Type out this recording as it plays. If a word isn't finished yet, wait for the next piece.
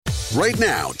Right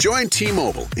now, join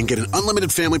T-Mobile and get an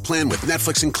unlimited family plan with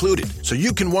Netflix included, so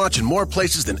you can watch in more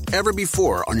places than ever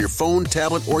before on your phone,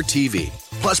 tablet, or TV.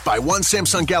 Plus, buy one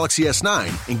Samsung Galaxy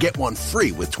S9 and get one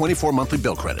free with 24 monthly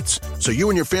bill credits, so you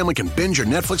and your family can binge your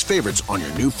Netflix favorites on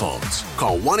your new phones.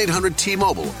 Call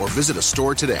 1-800-T-Mobile or visit a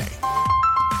store today.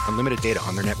 Unlimited data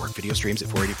on their network. Video streams at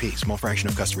 480p. Small fraction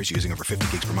of customers using over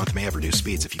 50 gigs per month may have reduced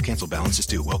speeds. If you cancel, balance is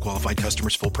due. Well-qualified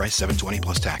customers, full price, $720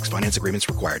 plus tax. Finance agreements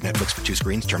required. Netflix for 2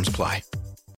 screens. Terms apply.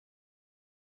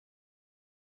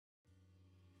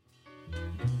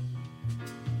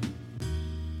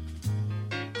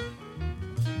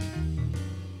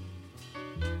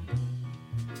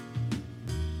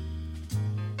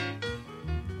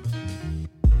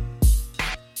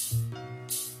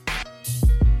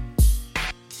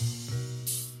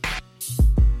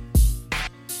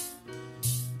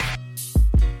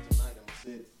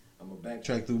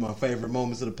 Backtrack through my favorite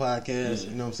moments of the podcast,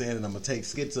 you know what I'm saying? And I'm going to take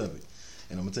skits of it.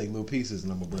 And I'm going to take little pieces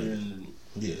and I'm going to bring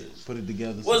it. Put it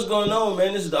together. What's going on,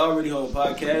 man? This is the Already Home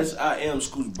Podcast. I am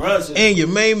Scoot Brunson. And your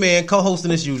main man,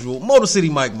 co-hosting as usual, Motor City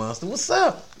Mike Monster. What's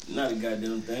up? Not a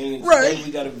goddamn thing. Right. Today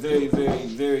we got a very, very,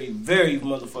 very, very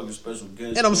motherfucking special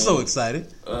guest. And I'm so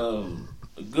excited. A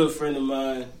good friend of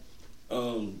mine.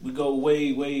 We go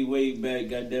way, way, way back,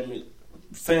 goddamn it.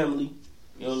 Family.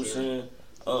 You know what I'm saying?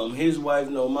 His wife,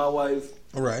 my wife.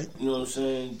 Right. You know what I'm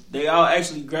saying? They all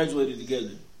actually graduated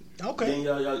together. Okay.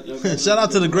 Y'all Shout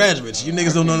out to the graduates. You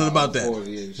niggas don't know nothing about that.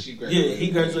 Yeah,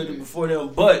 he graduated before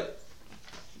them, but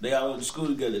they all went to school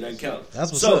together. That counts.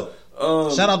 That's what's up.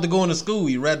 Shout out to going to school,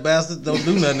 you rat bastards. Don't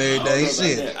do nothing every day.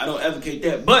 Shit. I don't advocate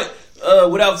that. But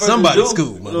without further Somebody's ado,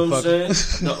 school, you know what I'm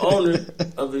saying? The owner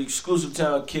of the Exclusive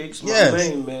Town Kicks, my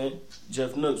main man,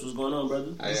 Jeff Nooks. What's going on,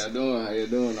 brother? How y'all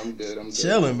doing? I'm good.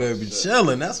 Chilling, baby.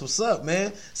 Chilling. That's what's up,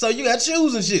 man. So you got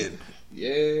shoes and shit.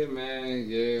 Yeah, man.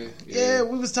 Yeah,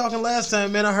 we was talking last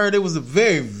time, man. I heard it was a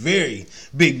very, very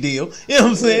big deal. You know what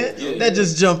I'm saying? That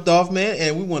just jumped off, man.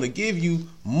 And we want to give you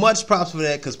much props for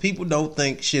that because people don't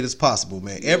think shit is possible,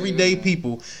 man. Everyday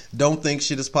people don't think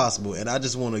shit is possible. And I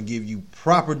just want to give you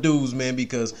proper dues, man,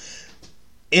 because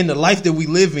in the life that we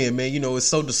live in, man, you know, it's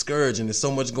so discouraging. There's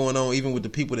so much going on, even with the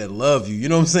people that love you. You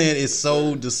know what I'm saying? It's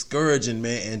so discouraging,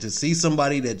 man. And to see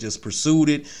somebody that just pursued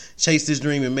it, chased his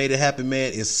dream, and made it happen,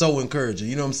 man, is so encouraging.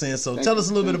 You know what I'm saying? So tell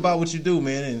us a little bit about what you do,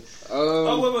 man. And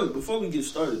wait. Before we get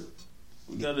started,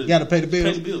 we gotta pay the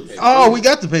bills. We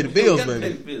got to pay the bills,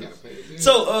 baby.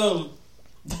 So,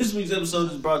 this week's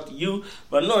episode is brought to you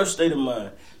by North State of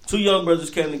Mind. Two young brothers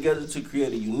came together to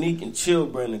create a unique and chill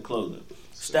brand of clothing.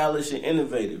 Stylish and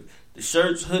innovative. The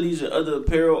shirts, hoodies, and other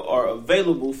apparel are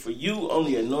available for you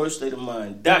only at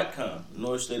NorthStateOfMind.com.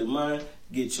 North State of Mind,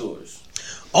 get yours.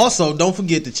 Also, don't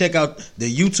forget to check out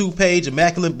the YouTube page,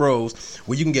 Immaculate Bros,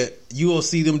 where you will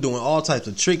see them doing all types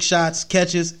of trick shots,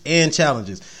 catches, and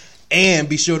challenges. And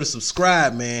be sure to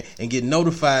subscribe, man, and get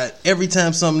notified every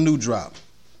time something new drop.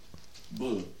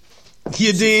 Boom.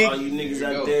 You dig? All you niggas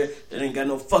out there that ain't got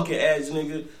no fucking ads,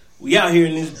 nigga. We out here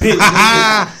in this bitch,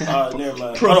 nigga. Never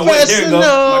mind. Hold on, wait, there you go.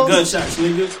 My gunshots,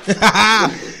 nigga.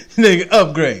 Nigga,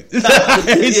 upgrade.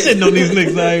 He's shitting on these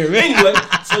niggas out here, man. Anyway,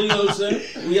 so you know what I'm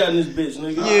saying? We out in this bitch,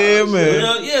 nigga. Yeah,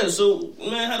 man. So,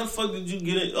 man, how the fuck did you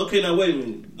get it? Okay, now, wait a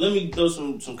minute. Let me throw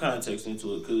some context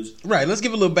into it, because... Right, let's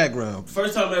give a little background.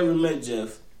 First time I ever met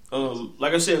Jeff,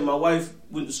 like I said, my wife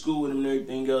went to school with him and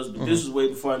everything else, but this was way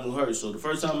before I knew her. So the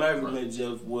first time I ever met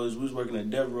Jeff was we was working at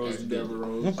Devereaux's together.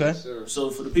 Okay. So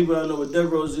for the people that know what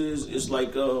Devereaux's is, it's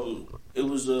like it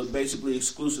was basically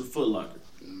exclusive Foot Locker.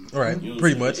 Right, you know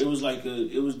pretty much. It was like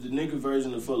it was the nigga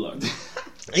version of Foot Locker.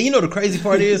 And you know the crazy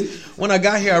part is, when I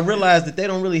got here, I realized that they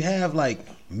don't really have like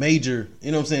major,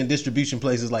 you know what I'm saying, distribution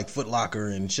places like Foot Locker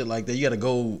and shit like that. You got to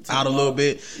go out a little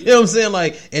bit. You know what I'm saying?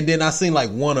 Like, and then I seen like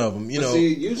one of them. You know,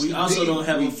 we also don't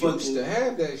have a fucking used to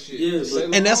have that shit. Yeah,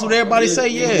 but, and that's what everybody say.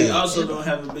 Yeah, we also don't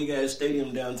have a big ass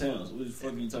stadium downtown. So what the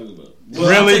fuck are you talking about? Well,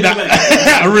 really?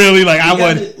 Really?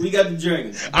 Like we got the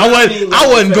Dragon. I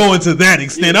wasn't going to that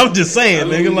extent. I'm just saying,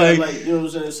 nigga. Like, you know what I'm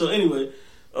saying? So anyway.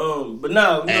 But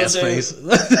now, you know ass what I'm face.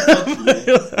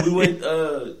 We went, you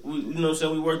know what I'm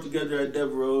saying? We worked together at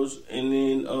Devereaux's, and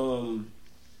then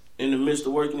in the midst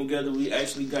of working together, we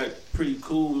actually got pretty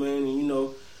cool, man. And you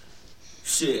know,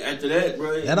 shit. After that,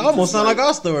 bro, that almost sound like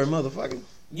our story, motherfucker.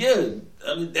 Yeah,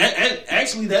 I mean,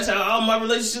 actually, that's how all my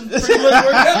relationships pretty much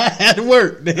worked out. Had to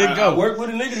work. There you go. I work with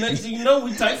a nigga. Next thing you know,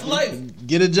 we tight for life.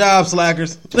 Get a job,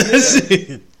 slackers.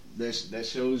 Yeah. that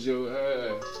shows your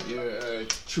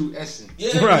true essence.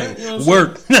 Yeah, Right. Man, you know what I'm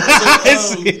Work.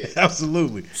 saying?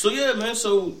 Absolutely. So yeah, man.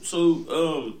 So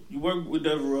you worked with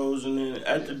Devil Rose, and then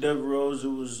after Devil Rose, it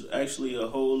was actually a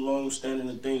whole long standing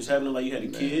of things happening. Like you had a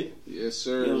kid. Yes,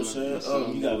 sir. You know what I'm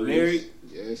saying? You got married.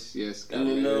 Yes, got And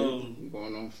then, married.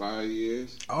 Going on 5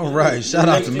 years. All right. Shout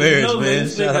out to marriage, man.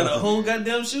 This nigga Shout got a out. whole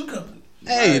goddamn shoe company.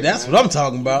 Hey, that's what I'm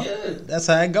talking about. Yeah. That's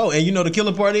how it go. And you know the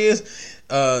killer part is,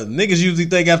 niggas usually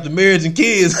think after marriage and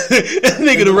kids,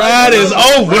 nigga, the ride is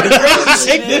over.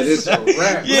 It's a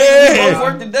wrap. Yeah. I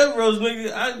worked at Devil Rose,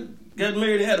 nigga. I got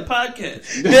married and had a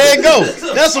podcast. There you go.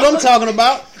 That's what I'm talking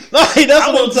about. Like, that's what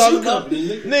I'm want talking shoe about. company,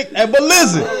 nigga. Nick, hey, but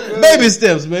listen, baby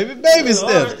steps, baby. Baby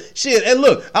steps. right. Shit. And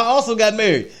look, I also got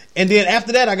married. And then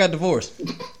after that, I got divorced.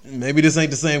 Maybe this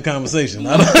ain't the same conversation.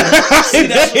 I don't, See,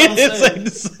 that's what I'm this saying. ain't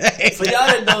the same. For y'all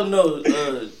that don't know,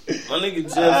 my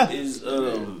nigga Jeff is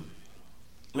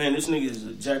man, this nigga is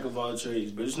a jack of all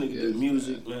trades, but this nigga do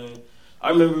music, man. I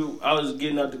remember I was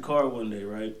getting out the car one day,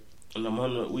 right? And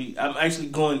I'm actually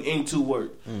going into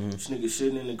work. This nigga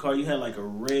sitting in the car. You had like a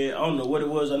red, I don't know what it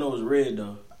was. I know it was red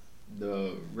though.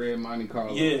 The red Monte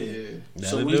Carlo. Yeah.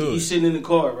 So That'll do it. he's sitting in the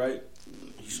car, right?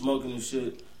 He's smoking and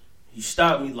shit. He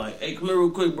stopped me like, "Hey, come here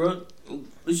real quick, bro.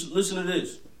 Listen to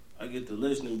this." I get to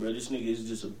listening, bro. This nigga is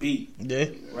just a beat, Yeah.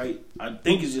 right? I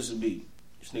think it's just a beat.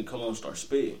 This nigga come on and start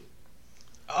spitting.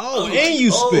 Oh, I'm and like,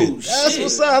 you oh, spit. That's shit.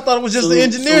 what's up. I thought it was just So- the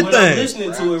engineer so when I'm thing.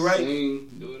 listening to it, right? Sing,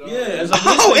 do it all. Yeah, as I'm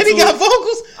Oh, listening and he to got it,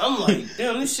 vocals? I'm like,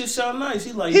 damn, this shit sound nice.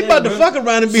 He like, He yeah, about to bro. fuck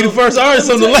around and be So, the first artist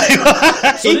let on me the tell you-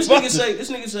 label. So He this fucked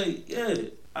nigga say, yeah,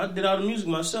 I did all the music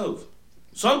myself.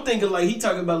 So I'm thinking like he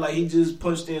talking about like he just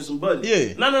punched in some buttons.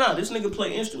 Yeah. No. This nigga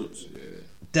play instruments.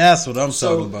 That's what I'm So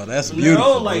talking about. That's from beautiful.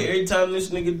 there on, like bro. every time this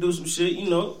nigga do some shit, you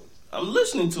know, I'm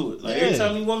listening to it. Like every Yeah.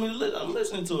 time he want me to listen, I'm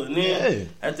listening to it. And then Yeah.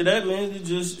 after that, man, it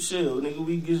just chill, nigga.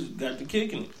 We just got the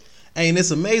kicking it. Hey, and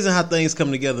it's amazing how things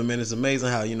come together, man. It's amazing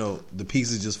how, you know, the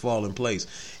pieces just fall in place.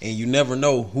 And you never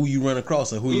know who you run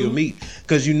across and who you'll meet.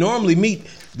 Because you normally meet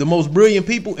the most brilliant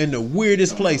people in the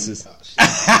weirdest places.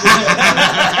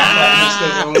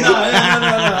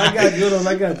 I got good on.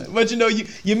 I got you. But you know,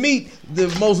 you meet the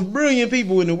most brilliant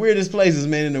people in the weirdest places,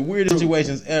 man, in the weirdest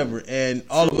situations ever. And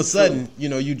all of a sudden, you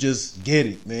know, you just get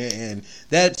it, man. And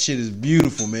that shit is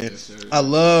beautiful, man. Yes, sir. I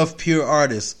love pure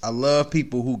artists. I love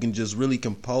people who can just really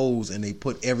compose and they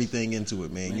put everything into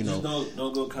it, man. You Just know,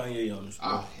 don't go Kanye on us. Bro.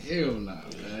 Oh, hell no,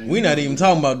 man. we not even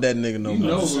talking about that nigga no You more.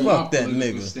 know where my Fuck that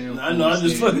political nigga. standpoint I know. I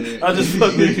just fuck with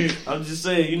it. I'm just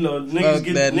saying, you know, Fuck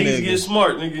niggas that get nigga. get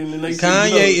smart, nigga, and then they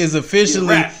Kanye is officially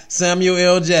rap. Samuel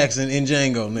L. Jackson in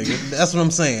Django, nigga. That's what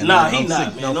I'm saying. Nah, man. he I'm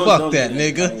not, sick. man. No, Don't fuck do that, that,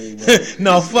 nigga. Kanye, bro.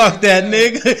 No, fuck that,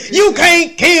 nigga. You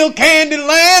can't kill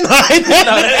Candyland like No, that.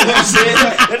 that ain't what he said.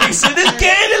 That nigga said this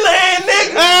Candyland,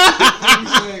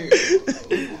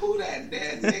 nigga. Who that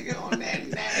nigga on that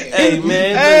name? Hey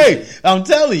man, Hey, I'm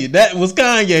telling you, that was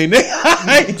Kanye,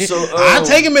 nigga. So, I'll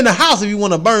take him in the house if you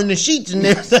want to burn the sheets and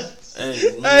everything.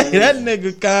 Hey, man. Hey, that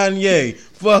nigga Kanye.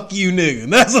 Fuck you, nigga.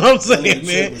 That's what I'm saying,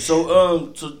 man.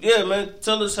 So yeah, man.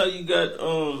 Tell us how you got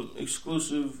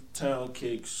exclusive town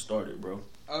kicks started, bro.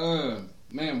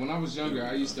 Man, when I was younger,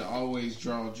 I used to always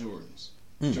draw Jordans.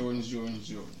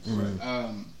 Jordans. Right.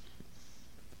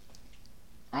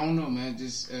 I don't know, man.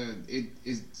 Just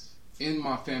it's in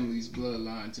my family's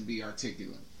bloodline to be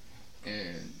articulate,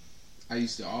 and I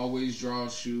used to always draw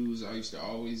shoes. I used to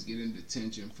always get in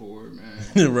detention for it,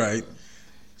 man. Right.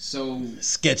 So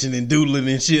Sketching and doodling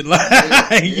and shit like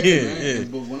man. yeah.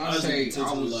 But when I was say in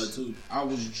detention a lot, too. I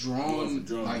was drawn,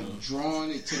 drawing, drawing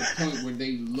it to the point where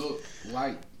they looked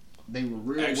like they were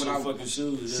real. Actual When I fucking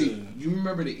shoes. see, Yeah. you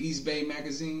remember the East Bay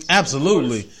magazines?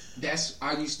 Absolutely. That's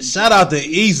I used to Shout out to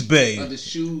East Bay. of the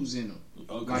shoes in them.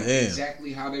 Okay. Like Yeah.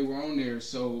 exactly how they were on there.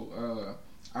 So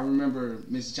I remember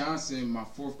Miss Johnson, my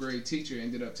 4th grade teacher,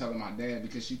 ended up telling my dad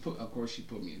because she put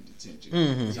me in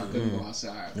detention. So I couldn't go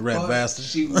outside. Rat But bastard.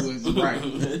 She was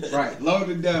right, low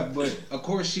to death. But of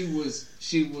course she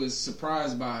was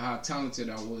surprised by how talented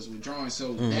I was with drawing.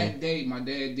 So that day, my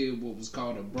dad did what was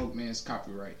called a broke man's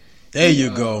copyright. There you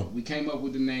go. We came up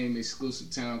with the name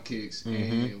Exclusive Town Kicks,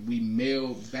 and we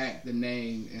mailed back the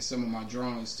name and some of my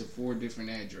drawings to 4 different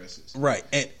addresses. Right.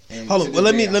 And And hold to on. this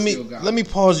Well, day, I still got let me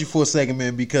it. pause you for a second,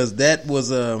 man, because that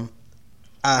was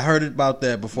I heard about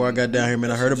that before I got down here,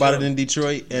 man. I heard about it in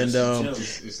Detroit, and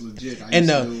It's legit. I And, used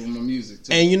to do it with my music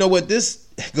too. and you know what? This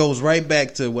goes right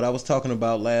back to what I was talking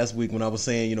about last week when I was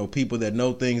saying, you know, people that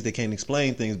know things, they can't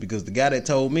explain things, because the guy that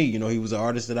told me, you know, he was an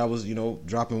artist that I was, you know,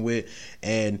 dropping with,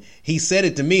 and he said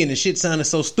it to me, and the shit sounded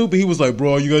so stupid. He was like,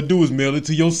 bro, all you gotta do is mail it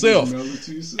to yourself. Mail it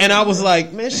to yourself. And I was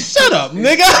like, man, shut up,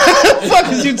 nigga. What the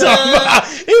fuck is you talking about?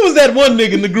 He was was that one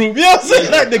nigga in the group. You know what I'm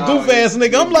saying? Like the goof ass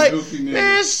nigga. I'm like, goofy nigga.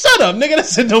 man, shut up, nigga. That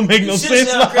shit don't make no Shit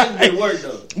sense. sound crazy, Like, but it worked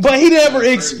though. but he never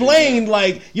Crazy, explained,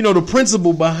 like, you know, the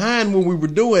principle behind what we were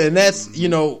doing. And that's, you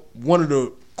know, one of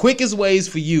the quickest ways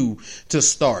for you to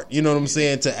start. You know what I'm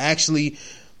saying? To actually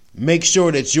make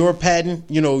sure that your patent,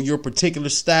 you know, your particular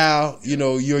style, you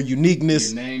know, your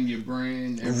uniqueness, Your name, your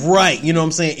brand, everything. right? You know what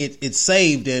I'm saying? It's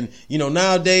saved, and you know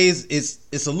nowadays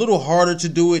it's a little harder to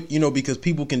do it, you know, because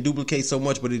people can duplicate so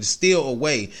much, but it's still a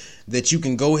way that you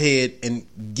can go ahead and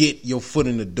get your foot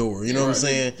in the door. You know what I'm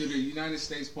saying? Through the United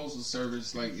States Postal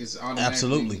Service, like it's automatically,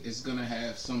 Absolutely. it's gonna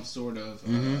have some sort of a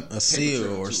paper seal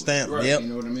trail or to it. stamp. Right. Yep. You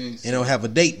know what I mean? And it'll have a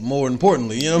date. More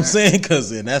importantly, you know what I'm saying? Because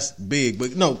that's big.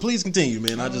 But no, please continue,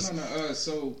 man.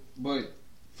 But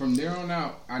from there on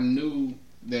out, I knew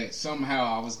that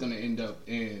somehow I was gonna end up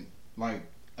in like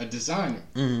a designer,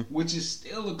 which is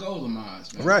still a goal of mine,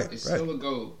 man. Right, It's right. still a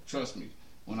goal. Trust me.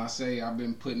 When I say I've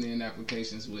been putting in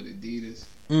applications with Adidas,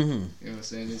 Mm-hmm. you know what I'm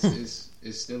saying?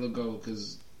 It's still a goal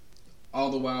because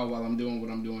all the while I'm doing what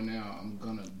I'm doing now, I'm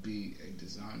gonna be a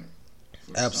designer.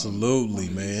 for Absolutely,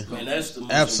 some- man. Man, that's the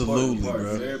most Absolutely, important part.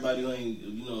 bro. For everybody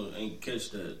who ain't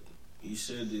catch that. He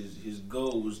said his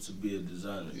goal was to be a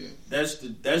designer. Yeah. That's the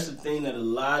thing that a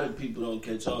lot of people don't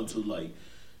catch on to. Like,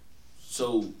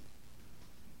 so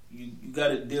you got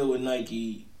to deal with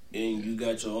Nike and you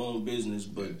got your own business,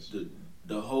 but Yes.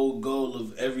 the whole goal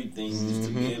of everything is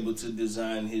to be able to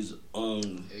design his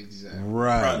own Exactly.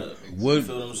 Right. product. What You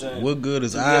feel what I'm saying? what good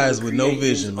is To be able to eyes with no create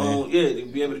his vision, man? own- yeah, to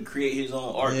be able to create his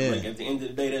own art. Yeah. Like at the end of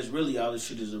the day, that's really all this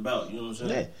shit is about. You know what I'm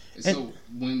saying? Yeah. So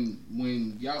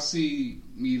when y'all see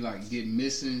me like get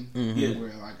missing, Yeah.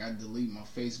 where like I delete my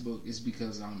Facebook, it's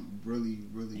because I'm really You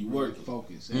really working.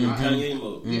 focused. In And Kanye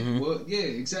mode. yeah, well, yeah,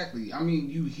 exactly. I mean,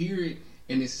 you hear it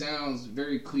and it sounds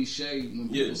very cliche when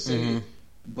people Yeah. say it,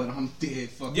 but I'm dead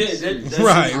fucking Yeah, serious. that's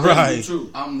Right, definitely right. true.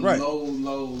 I'm Right.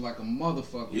 low like a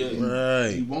motherfucker. Yeah. And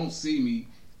Right. You won't see me.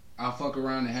 I'll fuck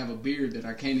around and have a beard that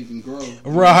I can't even grow.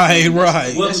 Right,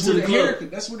 right. Welcome That's to where the the club. hair.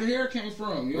 That's where the hair came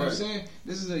from. You know what I'm Right. saying?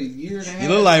 This is a year and a half. You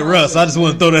look like Russ. I just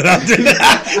want to throw that out there.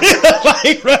 You look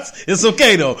like Russ. It's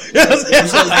okay though. You know what I'm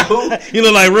saying? like who? You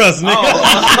look like Russ, nigga.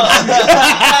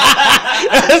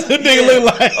 That's what nigga look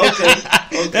like.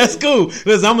 Okay. That's cool.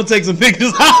 Listen, I'm gonna take some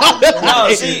pictures. No,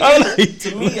 see, I'm like-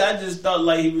 to me, I just thought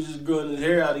like he was just growing his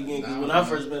hair out again. Because when I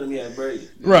first met him, he had braids.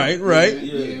 right, right.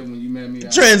 Yeah, when you met me. I-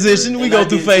 Transition. We And go I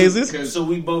through did phases. too, so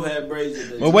we both had braids. At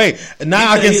that But time. wait,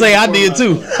 now I said can he say was I did before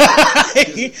too.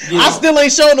 my I still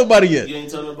ain't showing nobody yet. You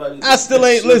ain't told nobody. I still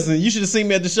ain't. Listen, you should have seen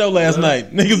me at the show last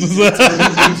night. Niggas was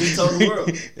You just told the world.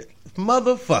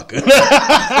 motherfucker.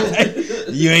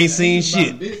 You ain't seen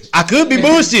shit. I could be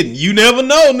bullshitting. You never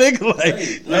know, nigga.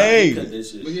 Like, Nah, hey. you cut that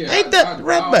shit. But yeah, Ain't that I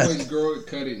rap always back? grow it,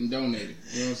 cut it, and donate it.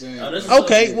 You know what I'm saying? Oh, that's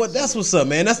Okay, well that's what's up,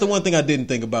 man. That's the one thing I didn't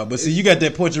think about. But see, you got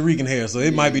that Puerto Rican hair, so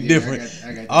it might be yeah, different.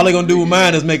 I got All they gonna do with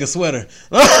mine is make a sweater.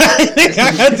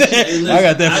 I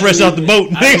got that fresh off the boat,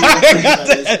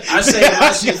 nigga. I saved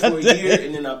my shit for a year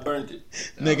and then I burnt it.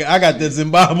 Nigga, I got that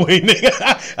Zimbabwe,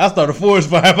 nigga. I started a forest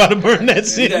fire if I'd have burned that You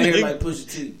shit, got hair nigga. like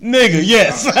Pusha T. Nigga,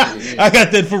 yes. Oh, shit, yeah. I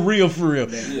got that for real, for real.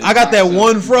 Yeah. I got that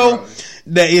one fro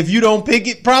that if you don't pick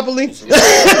it properly,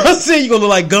 see, you gonna look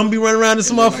like Gumby running around this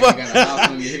Like you got a motherfucker. house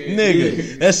on your head.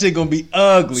 Nigga, that shit gonna be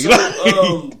ugly.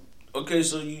 So, okay,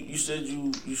 so you said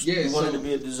you Yeah, wanted so- to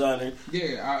be a designer.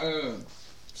 Yeah,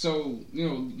 so you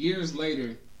know, years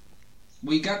later,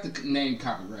 we got the name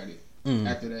copyrighted.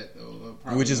 After that, though,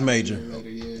 probably Which is like a major. year later,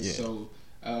 yeah. Yeah. So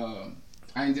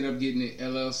I ended up getting it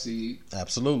LLC.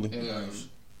 Absolutely.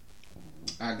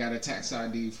 I got a tax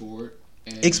ID for it.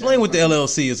 And Explain what the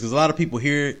LLC is, because a lot of people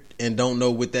hear it and don't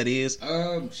know what that is.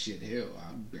 Shit, hell,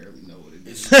 I barely know what it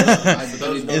is. For those who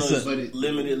don't know, It's it's a-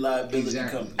 limited liability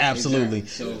Exactly. company. Absolutely.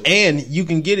 Exactly. So- And you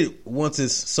can get it once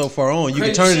it's so far on. You can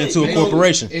Crazy turn it shit, into a man.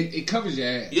 corporation. It covers your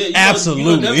ass. Yeah,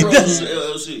 Absolutely. You know, Death Row was an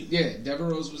LLC. Yeah,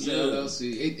 Devereaux was the Yeah.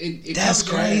 LLC. It That's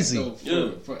covers your ass, crazy. though,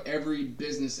 Yeah. for every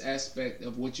business aspect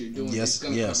of what you're doing. Yes, It's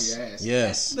gonna yes, cover your ass.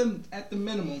 yes. At the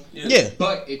minimum. Yeah.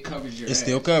 But it covers your It ass.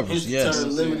 still covers, His yes.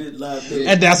 term limited liability.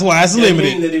 And that's why it's That limited.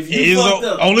 mean that if you It's fucked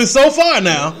up- only so far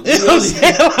now. You know what I'm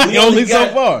saying? Like, we only so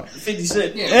got far. 50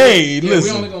 Cent. Yeah, Hey, we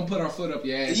listen. only gonna put our foot up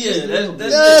your ass. Yeah, just a little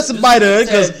that's- bit. That's a bite of it,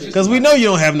 Just because we know you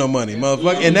don't have no money,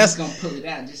 motherfucker. And Just that's gonna pull it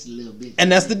out just a little bit.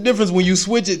 and that's the difference when you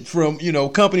switch it from, you know,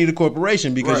 company to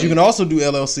corporation, because Right. you can also do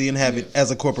LLC and have it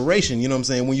as a corporation, you know what I'm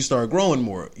saying, when you start growing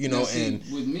more, you know, Now, see, and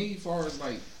with me, as far as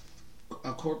like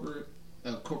a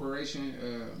corporation,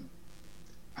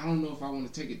 I don't know if I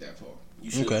want to take it that far.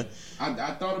 You should. okay.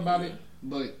 I thought about it,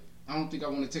 but I don't think I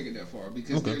want to take it that far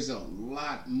because there's a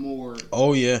lot more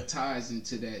ties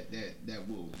into that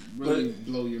will really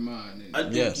blow your mind. I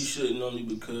think you shouldn't, only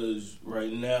because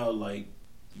right now, like,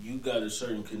 you got a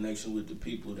certain connection with the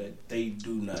people that they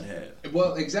do not have.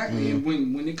 Well, exactly. And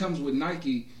when it comes with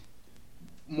Nike,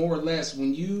 more or less,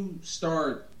 when you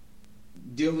start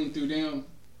dealing through them,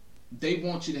 they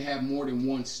want you to have more than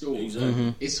one store.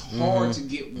 Exactly. It's hard to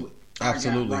get what I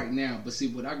got right now. But see,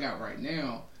 what I got right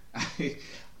now, I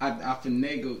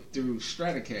finagled through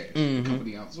Stratacash, the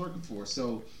company I was working for.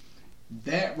 So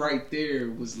that right there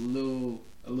was a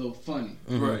little funny.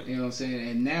 Right. You know what I'm saying?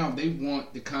 And now they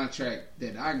want the contract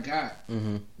that I got,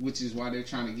 which is why they're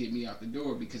trying to get me out the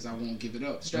door because I won't give it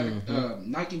up.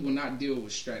 Nike will not deal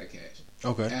with Stratacash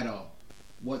at all,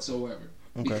 whatsoever.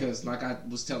 Okay. Because like I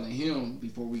was telling him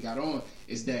before we got on,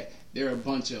 is that they're a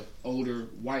bunch of older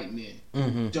white men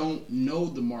who don't know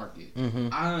the market.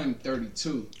 I'm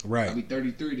 32. Right. I'll be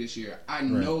 33 this year. I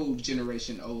know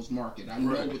Generation O's market. I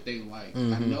know what they like.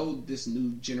 I know this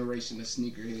new generation of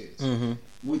sneakerheads,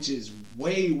 which is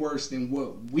way worse than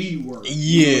what we were.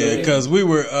 Yeah, because we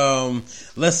were,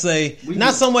 let's say,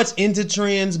 not so much into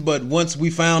trends, but once we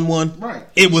found one,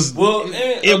 it was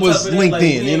linked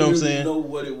in. You know what I'm saying? Know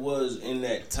what it was in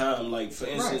that time. Like, for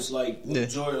instance, like when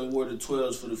Jordan wore the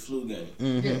 12s for the flu game.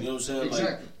 You know what I'm saying?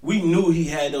 Exactly. Like, we knew he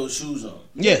had those shoes on.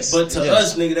 Yes. But to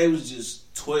us, nigga, they was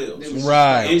just 12s.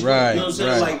 Right. You know what I'm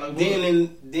saying? Like,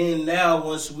 then now,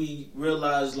 once we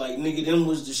realized, like, nigga, them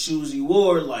was the shoes he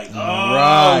wore, like,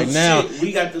 now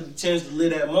we got the chance to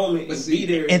live that moment and be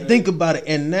there. And think about it.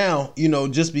 And now, you know,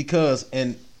 just because,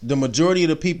 and the majority of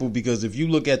the people, because if you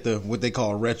look at what they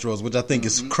call retros, which I think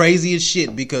is crazy as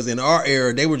shit, because in our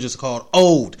era they were just called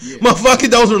old. Motherfucker,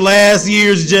 those were last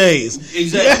year's J's.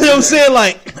 Exactly. You know what I'm saying?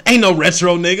 Like, ain't no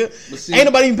retro, nigga. See, ain't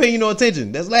nobody even paying you no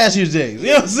attention. That's last year's J's. You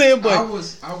know what I'm saying? But I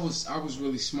was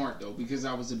really smart though, because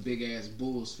I was a big ass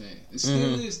Bulls fan. It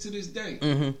still is to this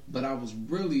day. But I was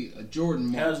really a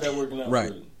Jordan mark. How's that working out?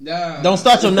 Right. Don't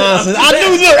start your nonsense.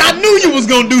 I knew you was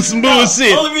gonna do some bullshit.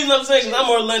 The only reason I'm saying is I'm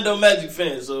an Orlando Magic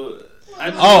fan, so.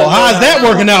 How's that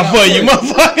working out for you,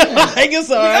 motherfucker? Like, it's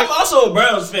all right. I'm also a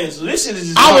Browns fan, so this shit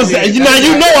is just.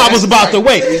 I was about to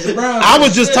wait. I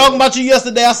was just talking about you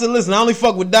yesterday. I said, listen, I only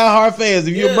fuck with diehard fans.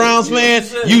 If you're a Browns fan,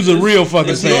 you's a real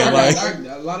fucking fan. Like,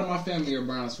 a lot of my family are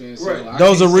Browns fans. So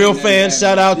those are real fans.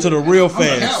 Shout out to the real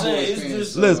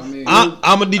fans. Listen,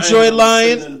 I'm a Detroit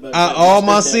Lion. All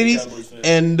my cities.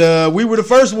 And we were the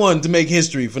first one to make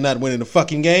history for not winning the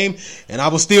fucking game, and I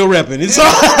was still repping. It's all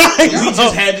right. We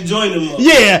just had to join them.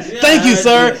 Yeah, thank you,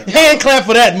 sir. Hand clap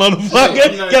for that,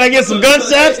 motherfucker. Can I get some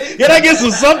gunshots? Can I get some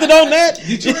something on that?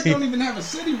 Detroit don't even have a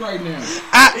city right now.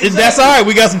 That's all right.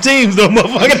 We got some teams, though,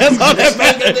 motherfucker. That's all that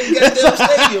matters.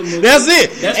 That's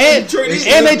it.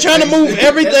 And they trying to move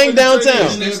everything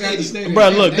downtown. Bro,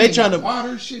 look, they trying to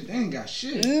water shit. They ain't got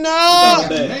shit. No,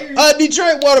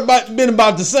 Detroit water been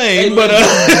about the same, but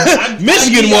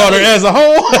Michigan water as a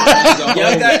whole.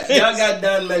 Y'all got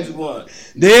Don Magic one.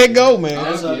 There it go,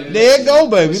 man. There it go,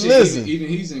 baby. Listen, even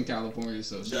he's in California,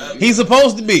 so he's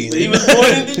supposed to be. He was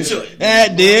born in Detroit.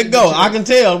 There it go. I can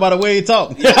tell by the way he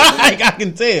talk. I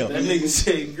can tell. That nigga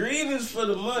said, "Green is for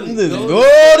the money.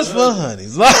 Gold is for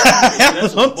honeys."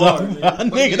 That's what I'm talking about,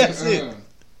 nigga. That's it.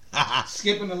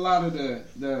 Skipping a lot of the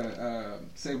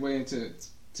segue into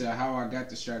how I got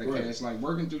to Stratacash. Like,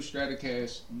 working through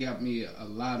Stratacash got me a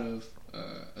lot of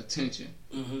attention,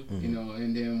 you know.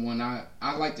 And then when I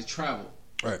like to travel,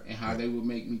 and how they would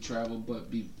make me travel,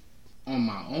 but be on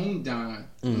my own dime.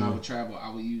 When I would travel, I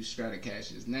would use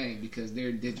Stratacash's name because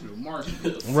they're digital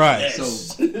marketing. Right. So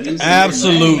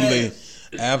absolutely.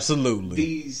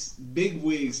 These big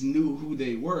wigs knew who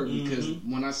they were because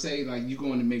when I say, like, you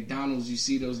go into McDonald's, you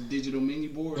see those digital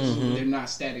menu boards. They're not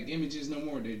static images no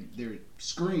more. They're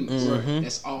screens.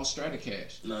 That's all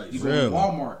Stratacash. Nice. You go to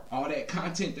Walmart, all that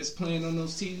content that's playing on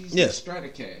those TVs, that's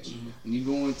Stratacash. When you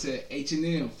go into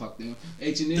H&M, fuck them,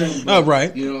 H&M. Oh,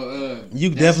 right. You know,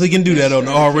 you definitely can do that on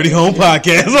the Already Home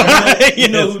podcast. You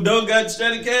know who don't got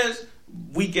Stratacash?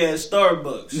 Weak ass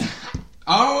Starbucks.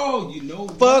 Oh, you know,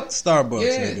 fuck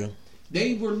Starbucks, nigga.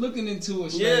 They were looking into a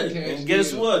Stratacash. And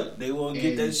guess what? They won't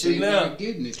get that shit now. Not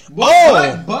getting it.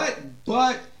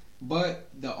 But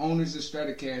the owners of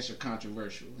Stratacash are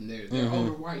controversial, and they're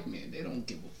older white men. They don't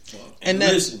give a fuck. And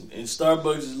listen, and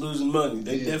Starbucks is losing money.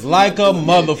 They definitely like a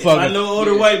motherfucker. I know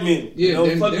older white men. Yeah,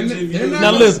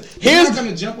 now listen. They're not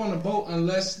gonna jump on the boat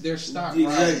unless their stock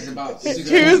rises about 6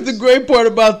 Here's the great part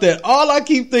about that. All I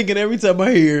keep thinking every time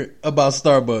I hear about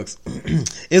Starbucks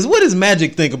is, what does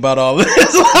Magic think about all this?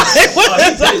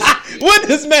 What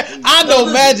this man? I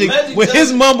know Magic with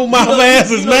his mumble mouth ass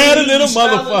is madder than a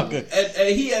motherfucker.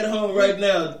 And he at home right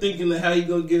now thinking of how he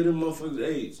gonna get them motherfuckers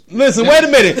AIDS. Listen, wait a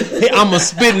minute. Hey, I'm a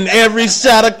spitting every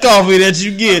shot of coffee that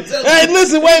you get. Hey,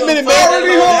 listen, wait a minute, man.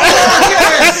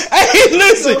 Hey,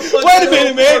 listen, wait a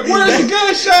minute, man. Where's the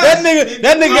gunshot? That nigga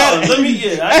got.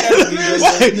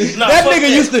 That nigga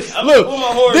used to look.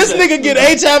 This nigga get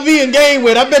HIV and gain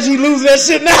weight. I bet you lose that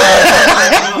shit now.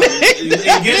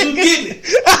 Getting it.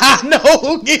 I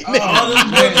know, getting it. All this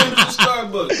burgers at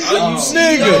Starbucks. All you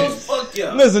nigga. fuck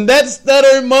y'all. Listen, that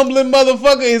stuttering, mumbling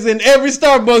motherfucker is in every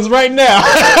Starbucks right now,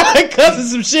 cussing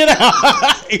some shit out.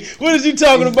 What is you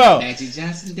talking about? Magic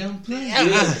Johnson don't play.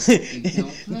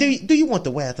 Do you want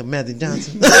the wrath of Magic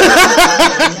Johnson? He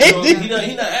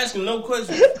not asking no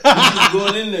questions. He just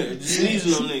going in there, just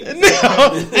sneezing on niggas.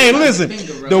 No. Hey, listen.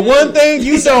 The one thing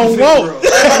you don't want,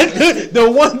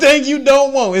 the one thing you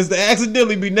don't want is to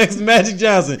accidentally be next to Magic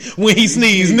Johnson when he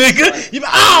sneezes, nigga.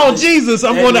 Oh Jesus,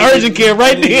 I'm on the urgent care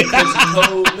right there.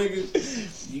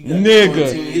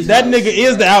 Nigga, that nigga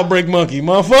is the outbreak monkey,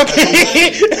 motherfucker.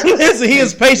 Listen, he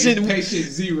is patient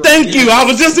zero. Thank you. I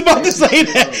was just about to say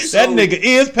that. That nigga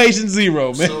is patient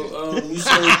zero, man. So, you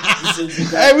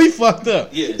said hey, we fucked up.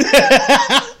 Yeah.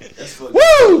 That's fucked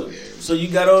up. Woo! So you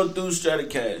got on through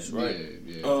Stratacash, right?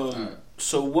 Yeah.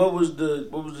 So what was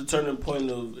the turning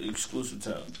point of Exclusive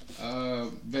Town?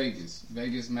 Vegas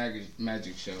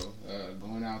Magic Show.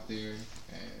 Going out there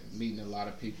and meeting a lot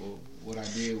of people. What I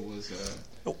did was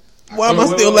why am I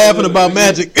still laughing about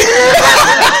Magic?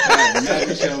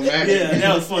 Magic Show, Magic. Yeah,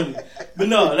 that was funny. But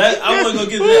no, I wasn't gonna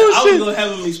get to that. I was gonna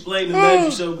have him explain the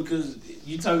Magic Show because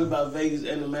you talk about Vegas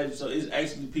and the Magic Show. It's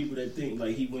actually people that think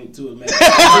like he went to a Magic Show.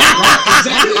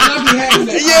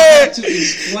 Exactly. Yeah. To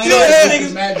explain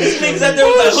These niggas out there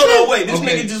was like, hold on, wait, this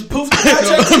nigga just poofed the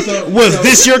contract. Was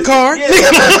this your car? Yeah.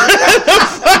 What the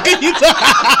fuck are you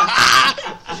talking?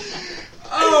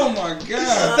 Oh my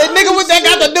god! That nigga, what that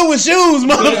got to do with shoes,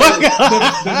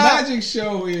 motherfucker? The Magic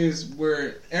Show is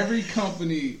where every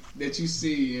company that you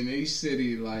see in each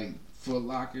city, like Foot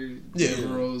Locker,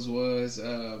 Rose was,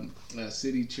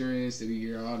 City Trend, City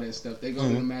Gear, all that stuff. They go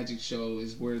to the Magic Show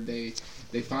is where they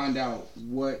find out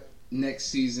what next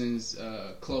season's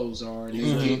clothes are, and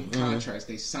they get contracts.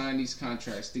 They sign these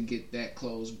contracts to get that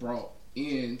clothes brought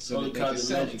in, so that they can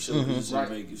sell it. Right.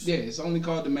 Vegas. Yeah, it's only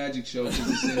called the Magic Show because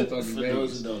it's in fucking For Vegas.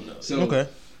 those who don't know.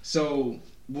 So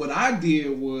what I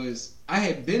did was I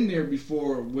had been there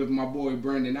before with my boy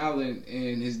Brandon Allen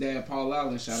and his dad Paul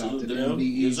Allen. Shout out to them.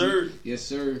 Yes, sir. Yes,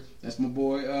 sir. That's my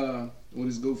boy with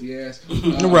his goofy ass.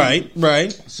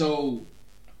 Right. So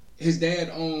his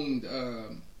dad owned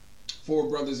Four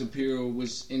Brothers Apparel,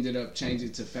 which ended up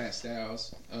changing to Fat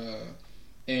Styles.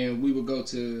 And we would go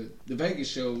to the Vegas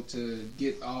show to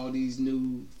get all these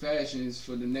new fashions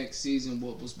for the next season,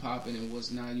 what was popping and what's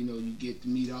not. You know, you get to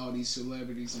meet all these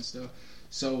celebrities and stuff.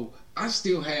 So I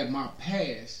still have my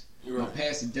pass. Right. My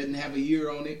pass, it doesn't have a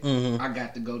year on it. I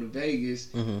got to go to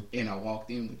Vegas, and I walked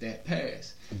in with that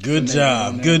pass. Good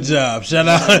job. Shout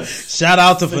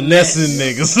out to finessing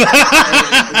niggas.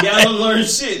 Y'all don't learn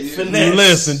shit. Finesse.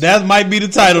 Listen, that might be the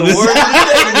title.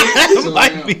 This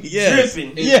might be. Yes.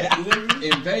 Dripping.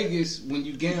 In Vegas, when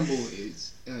you gamble,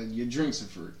 it's your drinks are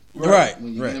free. Right.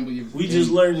 When you gamble, we just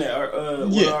learned that.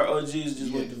 One of our OGs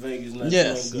just went to Vegas.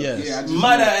 Yes.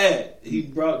 Might I add, he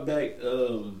brought back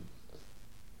some.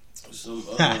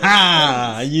 Boy.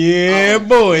 Damn,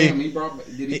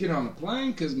 did he get on the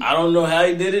plane? Cause I don't know how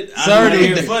he did it. Sir, I'm not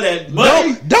here for that.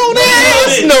 But don't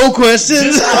ask no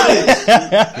questions.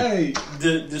 Hey,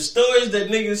 the stories that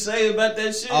niggas say about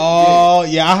that shit. Oh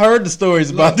yeah, I heard the stories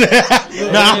about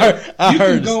that. I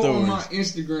heard the stories. You can go on my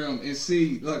Instagram and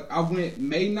see. Look, I went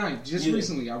May 9th just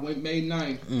recently. I went May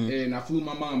 9th and I flew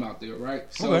my mom out there.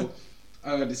 Right. So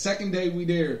the second day we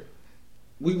there.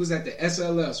 We was at the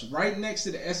SLS. Right next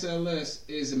to the SLS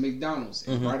is a McDonald's.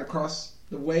 And right across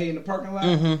the way in the parking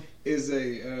lot is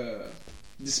a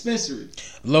dispensary.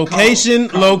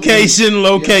 Location. Okay.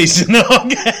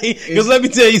 Because let me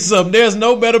tell you something. There's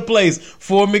no better place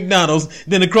for McDonald's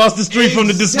than across the street from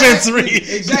the dispensary.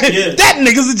 Exactly. That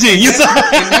nigga's a genius.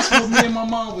 And that's what me and my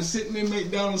mom was sitting in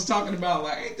McDonald's talking about.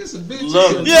 Like, ain't this a bitch?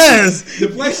 Yes. The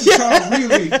place is called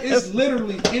Really. It's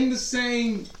literally in the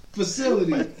same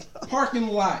facility, parking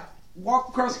lot. Walk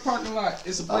across the parking lot.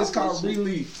 It's a place called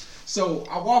Relief. So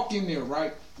I walk in there,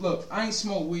 right? Look, I ain't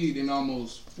smoked weed in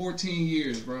almost 14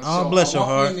 years, bro. Oh, so bless your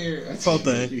heart. Full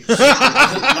thing.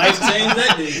 Life changed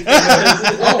that day.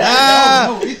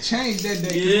 No, it changed that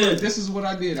day. Yeah. Look, this is what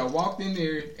I did. I walked in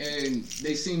there and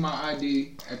they seen my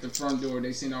ID at the front door.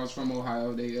 They seen I was from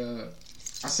Ohio.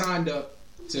 I signed up.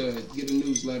 to get a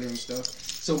newsletter and stuff.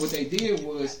 So what they did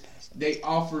was they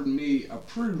offered me a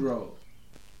pre-roll.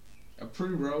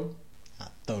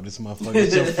 Throw this motherfucker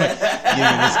at your face. Give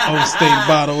me this old state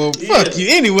bottle of fuck you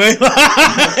anyway.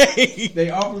 They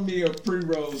offered me a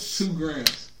pre-roll 2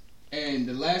 grams. And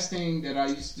the last thing that I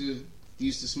used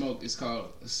to smoke is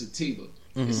called a sativa.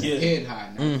 It's a head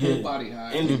high, not a full body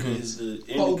high. Indica is the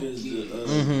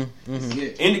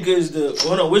indica is the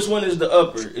hold on, which one is the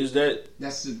upper? Is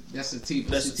that's sativa.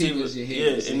 That's sativa is your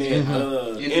head. Yeah, and then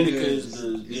indica is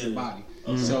the body.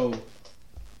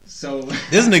 So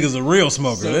this nigga's a real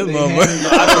smoker. So this they motherfucker. No,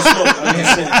 I don't smoke. I'm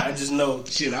just saying, I just know.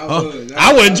 Shit,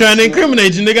 I wasn't trying to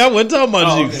incriminate you, nigga. I wasn't talking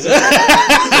about you. So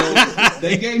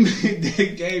they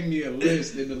gave me a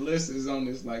list, and the list is on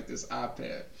this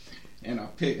iPad, and I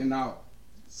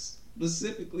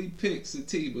specifically picked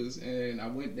sativas, and I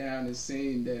went down and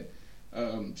seen that.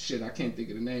 I can't think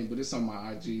of the name, but it's on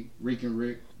my IG, Rican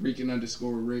 _Rick.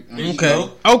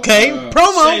 Okay.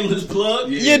 Promo. Shameless plug.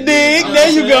 Yeah, you dig? There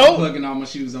you go. I'm plugging all my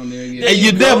shoes on there. And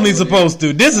you're definitely supposed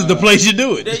to. This is the place you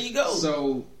do it. There you go.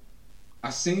 So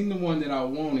I seen the one that I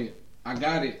wanted. I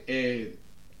got it, and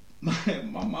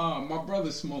my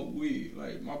brother smoked weed.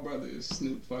 Like, my brother is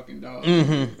Snoop fucking Dogg.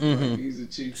 Like, he's a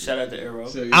chief. Shout out to Arrow.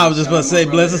 So, I was just about to say,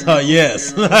 bless his heart.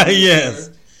 Yes, yes.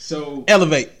 So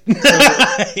elevate.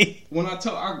 When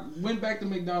I went back to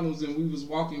McDonald's and we was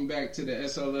walking back to the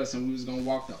SLS and we was gonna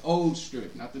walk the old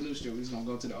strip, not the new strip. We was gonna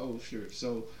go to the old strip.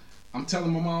 So I'm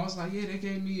telling my mom, I was like, yeah, they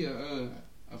gave me a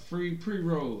free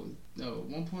pre-roll,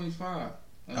 1.5.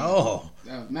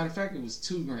 Matter of fact, it was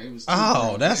 2 grams. It was 2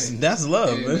 grams. That's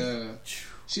love, and, man.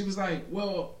 She was like,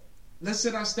 well, let's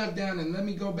sit our stuff down and let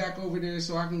me go back over there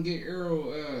so I can get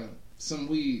Earl some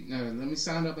weed. Let me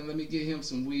sign up and let me get him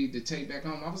some weed to take back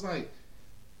home. I was like,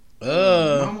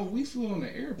 Mama, we flew on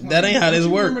the airplane. That ain't how this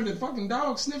works. Remember the fucking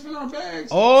dog sniffing our bags?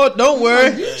 Oh, don't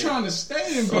worry. Like, you trying to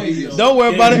stay in Vegas? Don't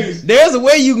worry about it. There's a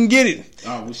way you can get it.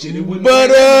 Oh well, shit, it wouldn't.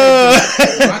 But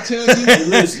I tell you,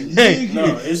 listen,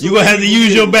 you gonna have to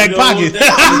use your back pocket.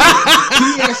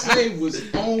 TSA was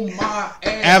on my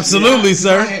ass. Absolutely,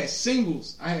 sir. I had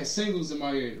singles in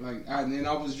my ear, and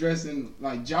I was dressed in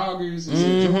like joggers and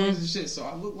Jordans and shit, so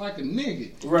I looked like a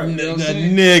nigga. Right, you know what I'm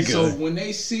saying? Nigga. So when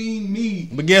they seen me,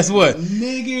 but guess what?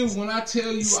 Nigga, when I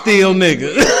tell you, still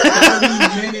nigga.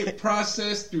 30-minute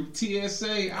process through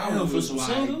TSA, I was like,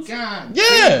 singles? God,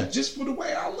 yeah, just for the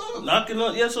way I look. Knocking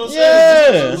on, yes, I'm saying.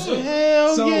 Yeah,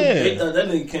 hell so, yeah. They thought that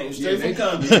nigga came straight from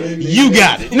Compton. You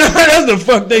got it. That's the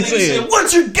fuck they said.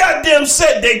 What's your goddamn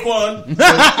set, Daquan?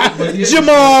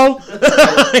 Jamal.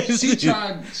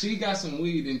 She got some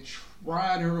weed and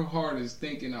tried her hardest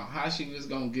thinking of how she was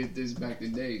gonna get this back to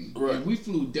Dayton. Right. And we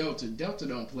flew Delta. Delta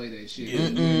don't play that shit.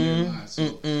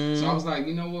 So I was like,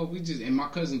 you know what? And my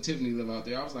cousin Tiffany live out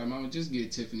there. I was like, Mama, just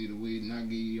get Tiffany the weed and I'll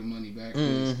give you your money back.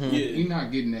 You're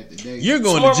not getting that today. You're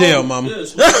going to jail, Mama.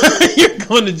 You're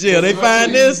going to jail. They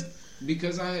find this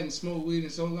because I hadn't smoked weed in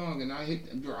so long, and I hit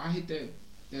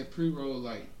that pre-roll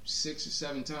like 6 or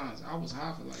 7 times. I was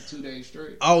high for like 2 days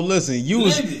straight. Oh, listen, you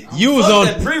was on on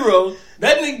that pre-roll.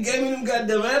 That nigga gave me them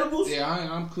goddamn edibles. Yeah,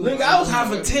 I'm cool. Nigga, I was high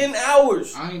for 10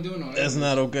 hours. I ain't doing all that. That's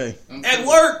not okay. At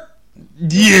work.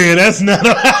 Yeah, that's not.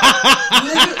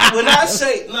 Nigga, when I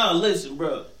say, listen,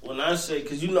 bro. When I say,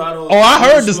 because you know I don't. Oh, I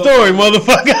heard the story,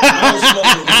 motherfucker.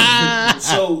 I don't smoke.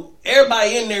 So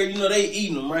everybody in there, they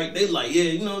eating them, right? They like, yeah,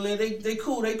 they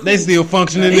cool, they cool. They still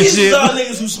functioning and shit. These are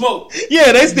niggas who smoke.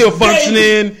 Yeah, they still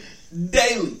functioning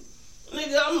daily.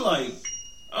 Nigga, I'm like,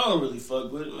 I don't really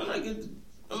fuck with it, man.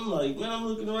 I'm like, man, I'm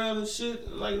looking around and shit.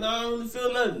 I'm like, I don't really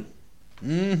feel nothing.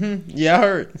 Yeah, I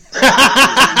heard.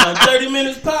 Like 30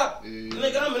 minutes pop.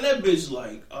 Nigga, I'm in that bitch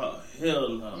like, oh, hell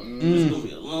no. It's gonna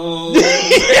be a long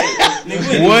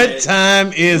nigga, what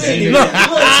time is it?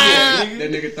 That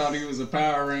nigga thought he was a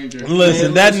Power Ranger.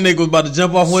 Listen, that nigga was about to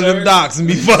jump off one of them docks and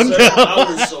be fucked up.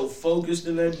 I was so focused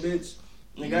in that bitch.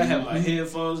 Nigga, I had my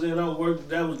headphones in. I worked.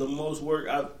 That was the most work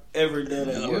I've ever done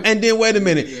at work. And then wait a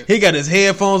minute, he got his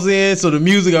headphones in, so the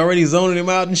music already zoning him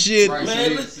out and shit. Right,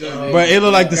 man, but it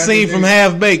looked like the scene from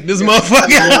Half Baked. This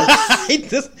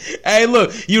motherfucker. Hey,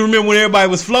 look, you remember when everybody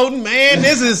was floating? Man,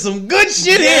 this is some good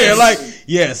shit here. Like,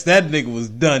 yes, that nigga was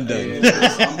done.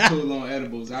 I'm cool on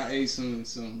edibles. I ate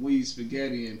some weed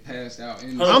spaghetti and passed out.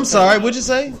 I'm sorry, what'd you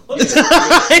say? Some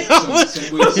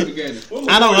weed spaghetti.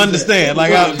 I don't understand.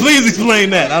 Like, please explain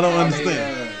that. I don't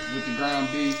understand. With the ground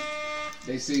beef,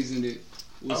 they seasoned it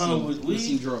with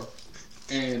some draw.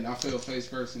 And I fell face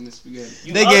first in the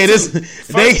spaghetti. They gave this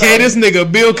nigga a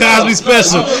Bill Cosby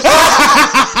special.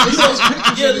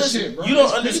 Listen, you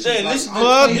don't understand. This is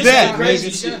the crazy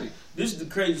shit. This is the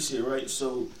crazy shit, right?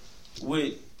 So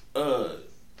with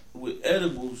with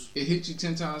edibles, it hits you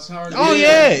 10 times harder. Oh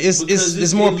yeah,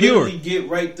 it's more pure. Get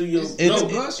right through your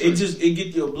it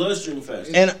get your bloodstream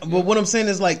faster. And but what I'm saying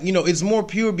is like, you know, it's more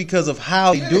pure because of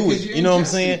how they do it. You know what I'm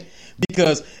saying?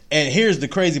 Because, and here's the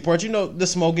crazy part, you know, the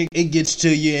smoking, it gets to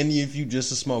you, and if you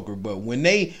just a smoker, but when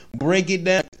they break it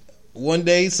down, one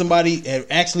day somebody had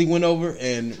actually went over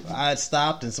and I had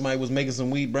stopped and somebody was making some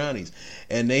weed brownies,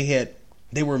 and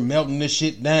they were melting this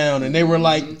shit down, and they were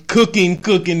like cooking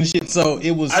shit. So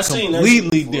it was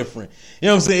completely different. You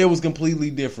know what I'm saying? It was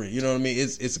completely different. You know what I mean?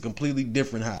 It's a completely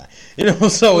different high. You know,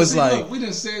 so it's like, look, we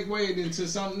done segued into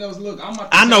something else. Look,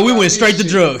 I know we went straight to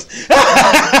drugs.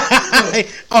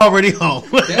 Already home.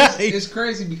 It's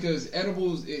crazy because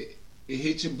edibles it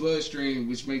hits your bloodstream,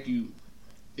 which make you.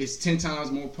 It's 10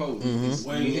 times more potent.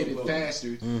 When you hit it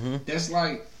faster. That's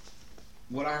like.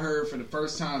 What I heard for the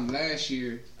first time last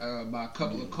year by a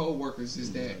couple of co-workers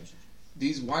is that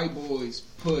these white boys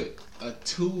put a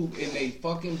tube in their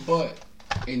fucking butt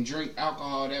and drink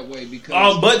alcohol that way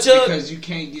because you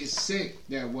can't get sick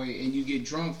that way and you get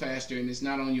drunk faster and it's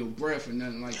not on your breath or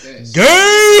nothing like that.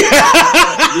 Gay!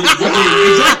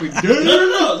 Exactly.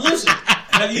 No. Listen.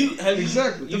 Have you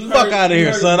exactly. The fuck out of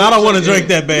here, son. I don't want to drink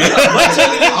that bad.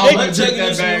 I don't drink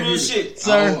that bad shit.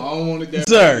 Sir. I don't want it that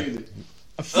bad either.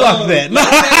 Fuck that.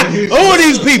 Who are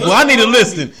these people? I need to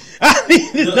listen. I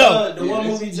need to know. The one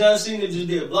movie John Cena just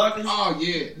did, Blockers. Oh,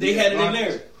 yeah. They had it in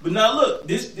there. But now look,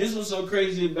 this was so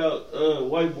crazy about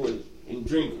white boys and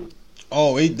drinking.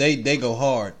 Oh, they go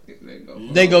hard.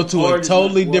 They go to a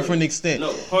totally different extent.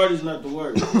 No, hard is not the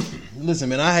word. Listen,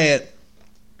 man, I had...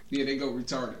 Yeah, they go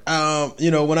retarded.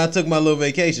 You know, when I took my little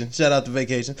vacation, shout out to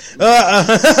vacation.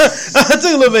 I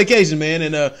took a little vacation, man,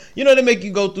 and you know, they make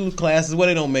you go through classes. Well,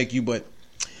 they don't make you, but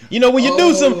you know, when you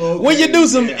do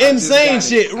some insane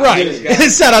shit, right?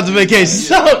 Shout out to vacation.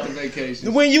 Yeah,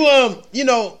 so when you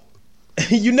know,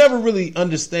 you never really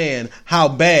understand how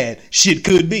bad shit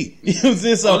could be. You know what I'm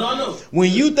saying? So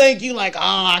when you think you like,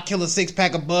 I kill a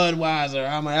 6-pack of Budweiser,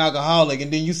 I'm an alcoholic,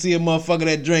 and then you see a motherfucker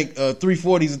that drink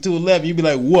 340s and 211, you be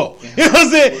like, whoa. You know what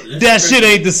I'm saying? That shit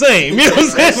ain't the same. You know what I'm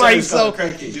saying? Like, so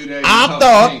I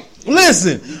thought,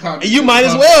 listen, you might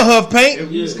as well huff paint. If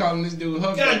we was calling this dude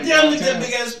huff paint. God damn, look at that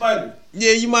big ass spider.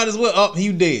 Yeah, you might as well. Oh,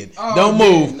 you dead. Don't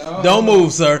move. Don't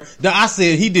move, sir. I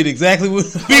said he did exactly what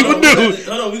people do.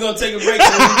 Hold on, we're going to take a break.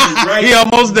 Right he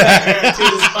almost died.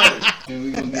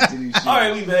 All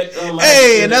right, we back.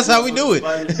 Hey, and that's how we do it.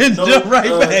 Jump right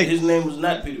back. His name was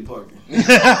not Peter Parker.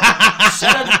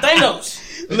 Shout out to Thanos.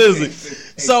 Listen,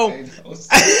 so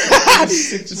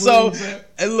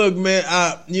and look, man,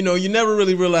 you know, you never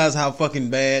really realize how fucking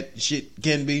bad shit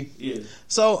can be. Yeah.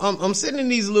 So I'm sitting in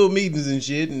these little meetings and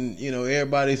shit, and you know,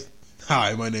 everybody's,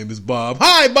 hi, my name is Bob.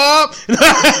 Hi, Bob. And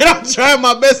I'm trying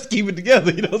my best to keep it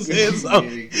together. You know what I'm saying? So,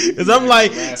 because I'm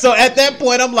like, so at that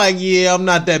point, I'm like, yeah, I'm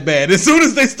not that bad. As soon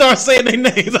as they start saying their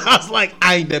names, I was like,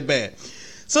 I ain't that bad.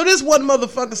 So this one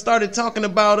motherfucker started talking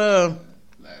about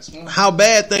how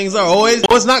bad things are. Oh,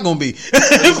 it's not gonna be.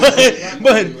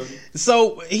 but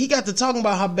so he got to talking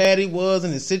about how bad he was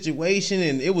in his situation,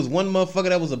 and it was one motherfucker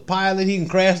that was a pilot. He can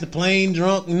crash the plane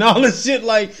drunk and all this shit.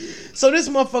 Like, so this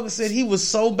motherfucker said he was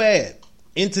so bad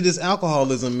into this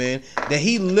alcoholism, man, that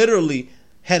he literally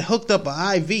had hooked up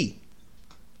an IV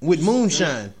with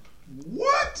moonshine.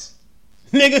 What?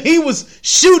 Nigga, he was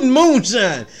shooting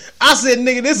moonshine. I said,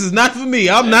 nigga, this is not for me.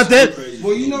 I'm not that.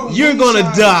 Well, you know, you're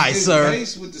gonna die, sir.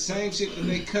 Based with the same shit that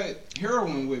they cut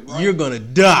heroin with, right? You're gonna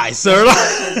die, sir.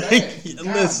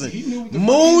 Listen,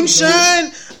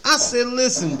 moonshine. I said,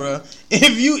 listen, bro.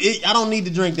 I don't need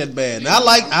to drink that bad.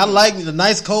 I like a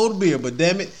nice cold beer, but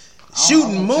damn it,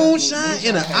 shooting moonshine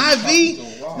in an IV,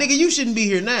 nigga, you shouldn't be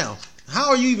here now.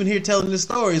 How are you even here telling this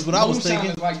story? Is what I was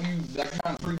thinking. Like you, that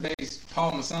kind of pre-based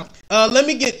Paul Masson. Let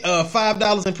me get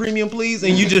 $5 in premium, please,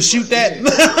 and you just shoot that.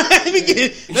 let me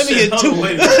get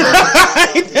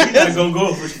 $2. You're not gonna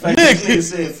go for nigga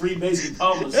said free basic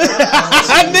Paul Masson.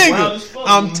 Nigga,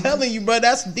 I'm telling you, bro.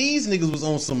 These niggas was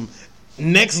on some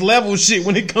next level shit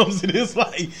when it comes to this.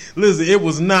 Like, listen, it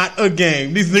was not a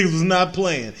game. These niggas was not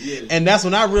playing. Yeah. And that's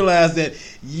when I realized that,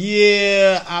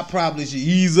 yeah, I probably should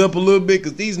ease up a little bit,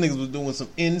 because these niggas was doing some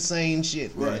insane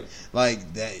shit, man. Right.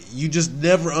 Like, that, you just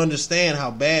never understand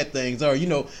how bad things are. You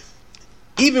know,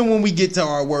 even when we get to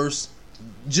our worst,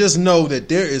 just know that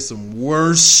there is some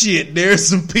worse shit. There's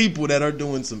some people that are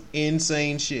doing some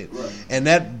insane shit. Right. And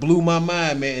that blew my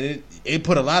mind, man. And it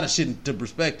put a lot of shit into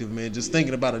perspective, man. Just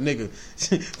thinking about a nigga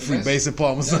free basic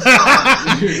Paul Masson.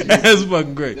 That's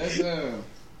fucking great.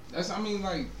 That's I mean,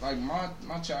 like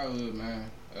my childhood, man.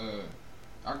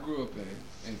 I grew up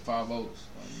in Five Oaks.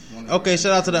 Okay,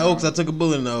 shout out to the Oaks. I took a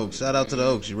bullet in the Oaks. Shout out to the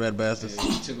Oaks, you red bastards. Yeah,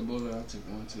 you took a bullet. I took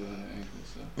one too in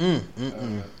the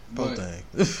ankle. So. Poor thing.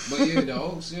 But yeah, the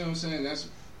Oaks. You know what I'm saying?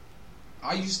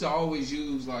 I used to always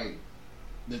use like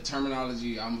the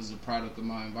terminology. I was a product of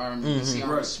my environment. But see, I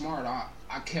was smart.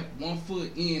 I kept one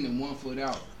foot in and one foot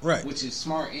out. Right. Which is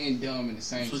smart and dumb in the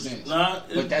same sense.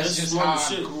 But that's just how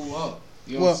I grew up.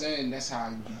 You know what I'm saying? That's how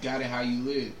you got it, how you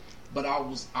live. But I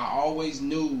always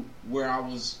knew where I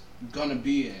was gonna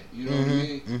be at. You know what I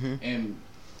mean? And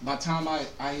by the time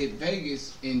I hit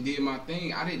Vegas and did my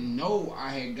thing, I didn't know I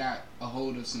had got a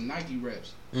hold of some Nike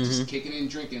reps. Just kicking and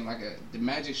drinking. Like the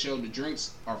Magic Show, the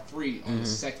drinks are free on the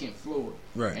second floor.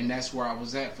 Right. And that's where I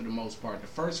was at for the most part. The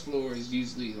first floor is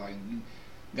usually like you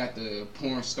got the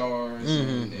porn stars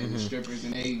and the strippers,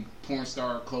 and they porn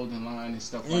star clothing line and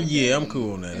stuff like that. Yeah, I'm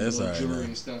cool on that. That's all right. Jewelry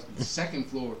and stuff. The second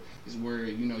floor is where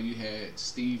you had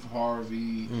Steve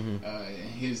Harvey and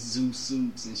his zoo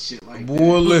suits and shit like that.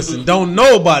 Boy, listen, don't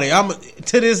nobody.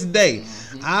 To this day,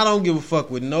 I don't give a fuck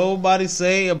what nobody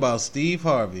say about Steve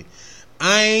Harvey.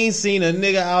 I ain't seen a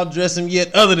nigga outdress him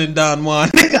yet other than Don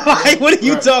Juan. Like, what are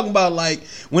you talking about? Like,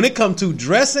 when it comes to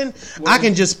dressing, I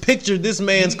can just picture this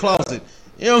man's closet.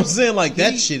 You know what I'm saying? Like,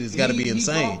 that shit has got to be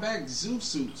insane. He brought back zoo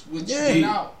suits, which came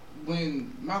out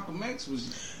when Malcolm X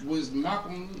was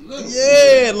Malcolm Little.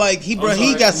 Yeah, like he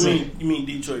got some. You mean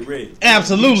Detroit Red?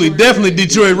 Absolutely, definitely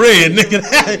Detroit Red,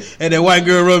 nigga. And that white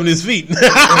girl rubbing his feet.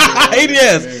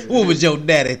 Yes. What would your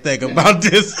daddy think about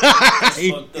this?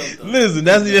 Listen,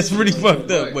 that's pretty fucked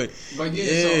up. But yeah.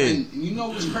 So, and you know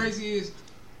what's crazy is,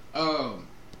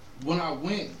 when I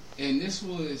went, and this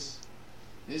was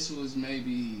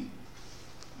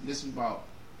about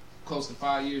close to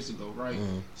 5 years ago, right?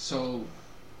 So,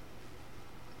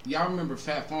 y'all remember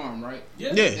Fat Farm, right?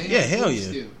 Yeah, hell yeah.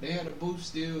 Still. They had a booth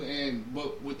still,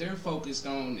 but what they're focused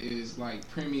on is like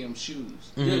premium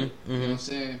shoes. You know what I'm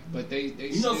saying? But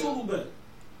they still, football back.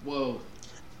 Well,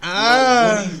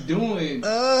 what he's doing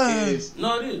is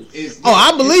no, it is.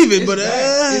 I believe it, but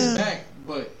it's back.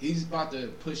 But he's about to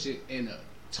push it in a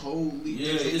totally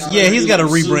he's got to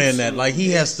rebrand that. Like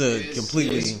he has to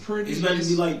completely. It's pretty. It's better to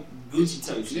be like Gucci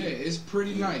type shit. Yeah, it's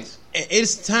pretty nice.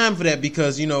 It's time for that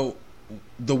because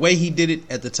the way he did it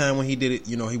at the time when he did it,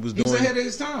 he was doing. He's ahead of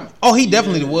his time. Oh, he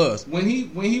definitely was. When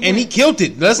he and he killed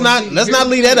it. Let's not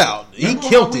leave that out. He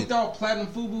killed it. We thought Platinum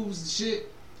Fubu was the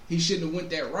shit. He shouldn't have went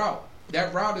that route.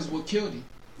 That route is what killed him.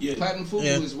 Yeah. Platinum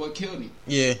Fubu is what killed him.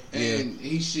 Yeah, and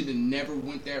he should have never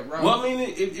went that route. Well, I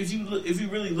mean, if you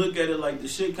really look at it, like the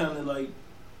shit kind of like,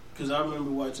 because I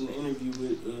remember watching the interview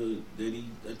with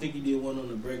I think he did one on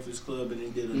the Breakfast Club, and he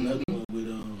did another one with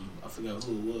I forgot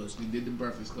who it was. He did the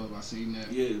Breakfast Club. I seen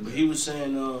that. Yeah, but he was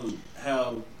saying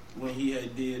how when he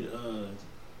had did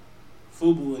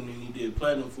Fubu and then he did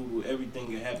Platinum Fubu,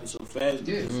 everything had happened so fast.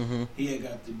 Yeah. He had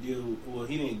got the deal. Well,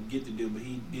 he didn't get the deal, but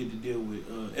he did the deal with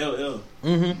LL. LL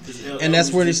and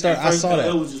that's where they started. I saw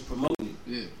that. LL was just promoting it.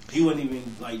 Yeah. He wasn't even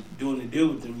like doing the deal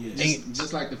with them yet.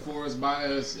 Just like the Forrest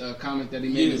Bias comment that he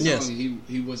made in the song,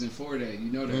 he wasn't for that.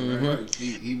 You know that, right?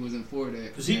 He wasn't for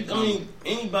that. Because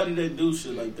anybody that do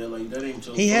shit like that ain't.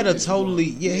 He had a totally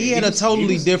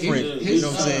different. You know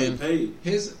what I'm saying?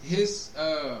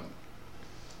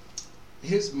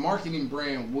 His marketing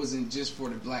brand wasn't just for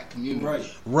the black community.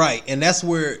 Right. And that's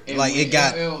where it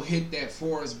got LL hit that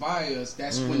Forest Bias,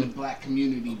 that's when the black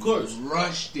community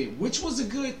rushed it, which was a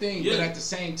good thing, but at the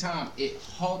same time it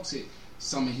halted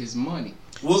some of his money.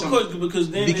 Well, of course,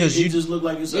 because it just looked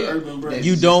like it's an urban brand.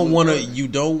 You don't want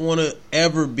to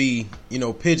ever be,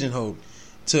 pigeonholed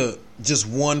to just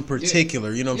one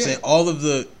particular, you know what I'm saying? All of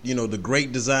the, the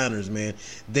great designers, man,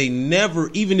 they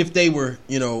never, even if they were,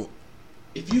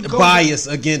 if you bias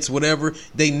against whatever,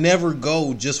 they never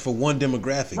go just for one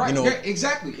demographic. Right,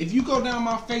 exactly. If you go down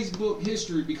my Facebook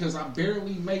history, because I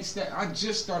barely make I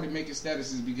just started making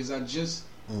statuses because I just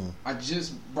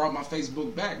brought my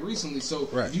Facebook back recently. So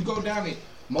if you go down it,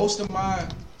 most of my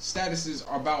statuses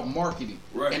are about marketing,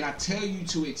 and I tell you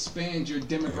to expand your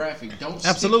demographic. Don't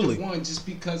stick to one just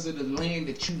because of the land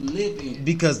that you live in.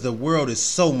 Because the world is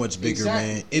so much bigger,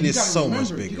 man. It is so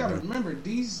much bigger. You gotta remember,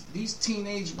 these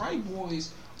teenage white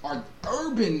boys are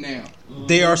urban now.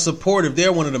 They are supportive.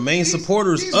 They're one of the main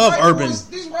supporters of urban.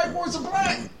 These white boys are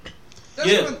black.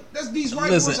 These white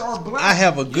boys are black. I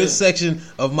have a good section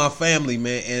of my family,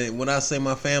 man, and when I say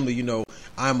my family,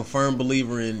 I'm a firm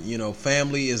believer in,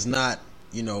 family is not,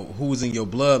 who's in your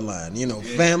bloodline.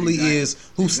 Family is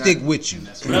who stick with you.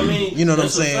 I mean, you know what I'm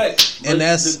saying? And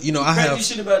that's, the crazy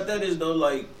shit about that is though,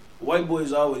 like, white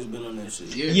boys always been on that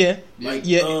shit.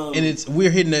 And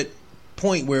we're hitting that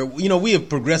point where, you know, we have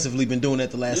progressively been doing that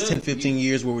the last 10, 15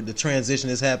 years where the transition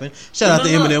has happened. Shout out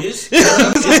to Eminem.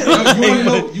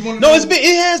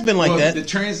 It has been like that. The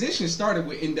transition started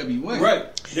with NWA. Right.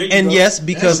 And yes,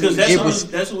 because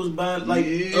that's what was buying, like,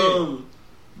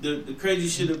 the crazy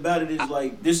shit about it is,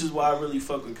 like, this is why I really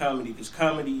fuck with comedy, because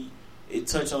comedy, it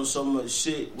touches on so much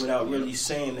shit without really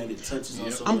saying that it touches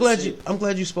on so much shit. I'm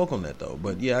glad you spoke on that though.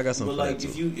 But yeah, I got something. But like,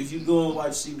 if you go and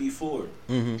watch CB4,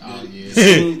 the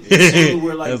scene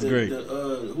where like that's great.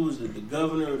 Who is it? The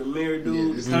governor or the mayor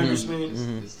dude, the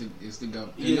congressman. It's the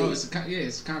governor. It's a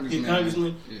congressman.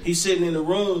 Congressman. He's sitting in the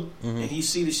room and he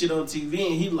see the shit on TV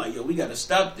and he like, yo, we gotta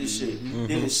stop this shit.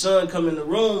 Then his son come in the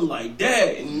room like,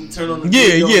 Dad, and he turn on the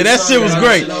video, that shit was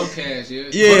great.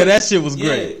 That shit was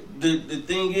great. The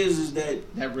thing is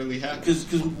that really happened.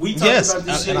 Because we talked about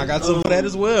this shit. And I got some of that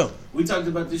as well. We talked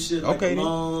about this shit like a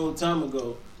long time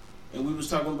ago. And we was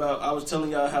talking about, I was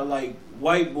telling y'all how like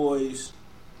white boys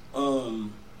are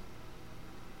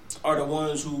the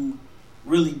ones who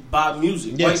really buy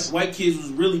music. Yes. White kids was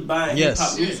really buying hip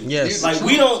hop music. Yes. Like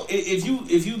we don't, if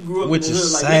you grew up which in the hood,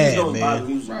 is like sad, niggas don't man. buy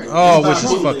music. Right. Bro. Oh, which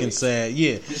is fucking sad.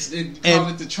 Yeah. Call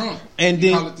it the trunk. And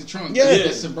then call it the trunk.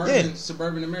 Yeah.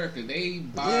 Suburban America. They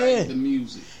buy the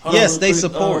music. Yes, they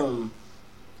support.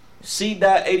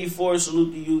 C.84,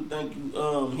 salute to you, thank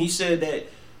you. He said that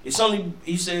it's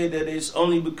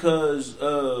only because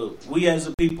we as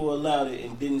a people allowed it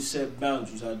and didn't set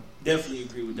boundaries. I definitely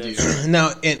agree with that. Yeah.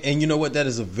 Now, and you know what? That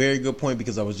is a very good point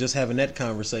because I was just having that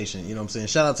conversation. You know what I'm saying?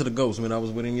 Shout out to the Ghost, man. I was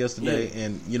with him yesterday,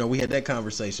 and you know we had that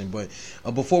conversation. But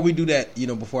before we do that, you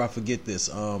know, before I forget this,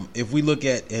 if we look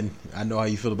at, and I know how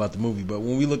you feel about the movie, but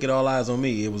when we look at All Eyes on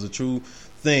Me, it was a true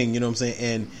thing. You know what I'm saying?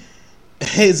 And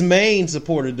his main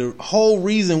supporter, the whole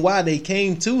reason why they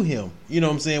came to him, you know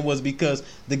what I'm saying, was because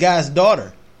the guy's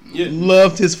daughter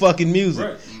loved his fucking music.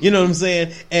 Right. You know what I'm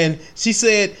saying? And she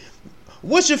said,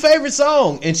 "What's your favorite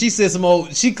song?" And she said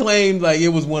she claimed like it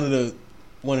was one of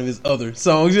his other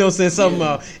songs. You know what I'm saying?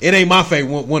 Something it ain't my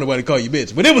favorite one to call you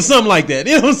bitch. But it was something like that.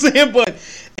 You know what I'm saying?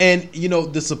 And you know,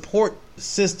 the support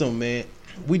system, man,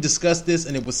 we discussed this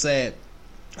and it was sad.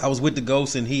 I was with the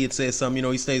Ghost and he had said something, you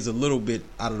know, he stays a little bit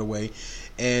out of the way.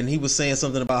 And he was saying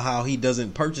something about how he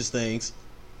doesn't purchase things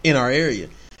in our area.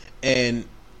 And,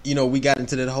 you know, we got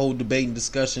into that whole debate and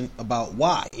discussion about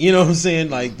why. You know what I'm saying?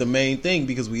 Like the main thing,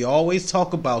 because we always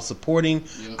talk about supporting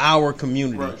our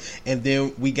community. Right. And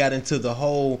then we got into the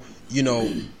whole, you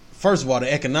know, first of all,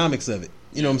 the economics of it.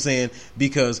 You know what I'm saying?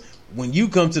 Because when you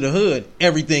come to the hood,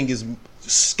 everything is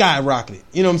skyrocketed.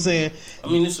 You know what I'm saying? I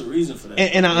mean, there's a reason for that.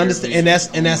 And I understand, and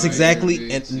that's exactly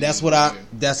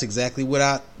what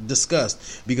I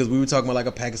discussed, because we were talking about like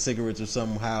a pack of cigarettes or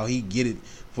something, how he get it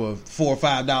for $4 or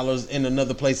 $5 in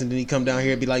another place, and then he come down here,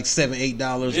 it'd be like $7,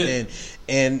 $8,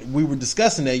 and we were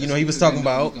discussing that. You know, he was talking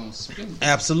about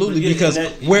absolutely, because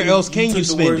where else can you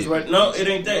spend it? Right. No, it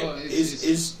ain't that.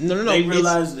 It's no. They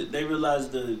realize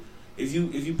that if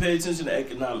you pay attention to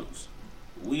economics,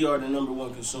 we are the number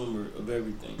one consumer of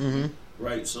everything. Mm-hmm.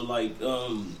 Right? So like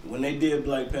when they did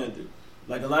Black Panther,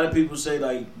 like a lot of people say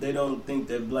like they don't think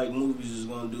that black movies is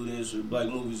going to do this or black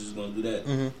movies is going to do that.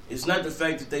 Mm-hmm. It's not the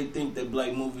fact that they think that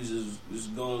black movies is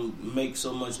going to make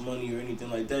so much money or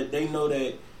anything like that. They know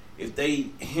that if they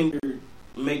hinder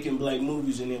making black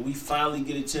movies and then we finally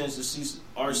get a chance to see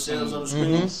ourselves on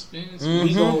the screen,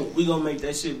 we gonna make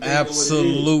that shit bigger.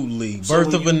 Absolutely. Than what it is.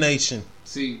 Birth of a Nation.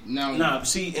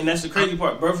 And that's the crazy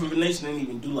part. Birth of a Nation didn't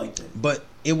even do like that. But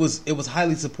it was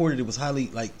highly supported. It was highly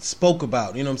like spoke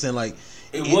about. You know what I'm saying? Like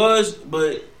it was,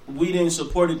 but we didn't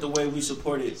support it the way we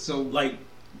support it. So like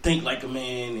Think Like a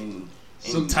Man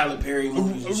and Tyler Perry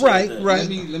movies. Right. Let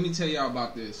me tell y'all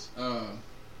about this.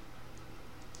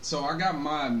 So I got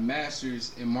my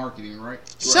master's in marketing, right?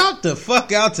 Shout the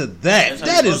fuck out to that.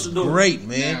 That is great,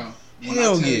 man. Now, when I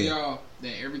tell y'all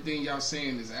that everything y'all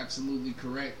saying is absolutely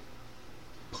correct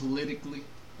politically,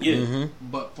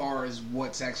 but far as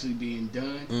what's actually being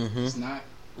done, it's not.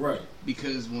 Right.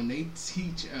 Because when they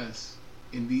teach us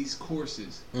in these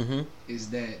courses,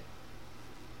 is that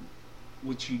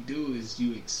what you do is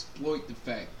you exploit the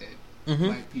fact that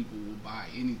black people will buy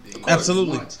anything.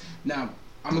 Absolutely. Now,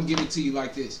 I'm gonna give it to you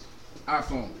like this: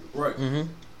 iPhone. Right.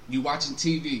 You watching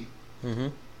TV.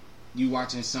 You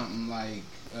watching something like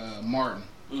Martin.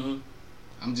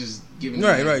 I'm just giving.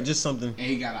 Right. Just something. And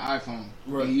he got an iPhone.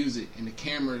 Right. He use it, and the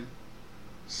camera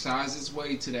shies its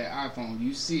way to that iPhone.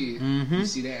 You see it. You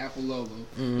see that Apple logo,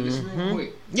 but it's real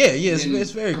quick. Yeah.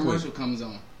 It's very quick. Commercial comes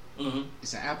on.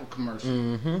 It's an Apple commercial.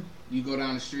 You go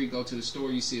down the street, go to the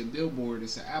store, you see a billboard.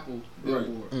 It's an Apple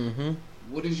billboard.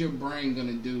 What is your brain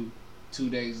gonna do 2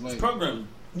 days later? It's programming.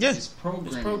 Yeah. It's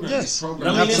programming. It's programming. Yes. It's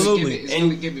programming. Absolutely. It's going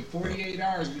to give it 48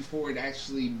 hours before it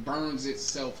actually burns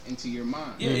itself into your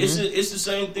mind. Yeah, it's the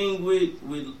same thing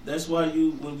with that's why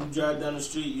when you drive down the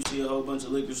street, you see a whole bunch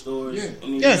of liquor stores, and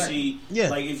then you see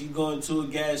like if you go into a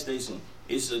gas station,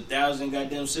 it's 1,000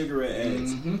 goddamn cigarette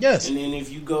ads. Yes. And then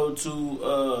if you go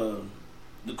to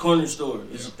the corner store,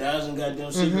 it's 1,000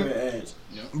 goddamn cigarette ads.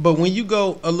 But when you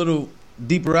go a little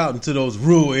deeper out into those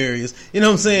rural areas, you know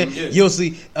what I'm saying? You'll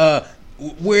see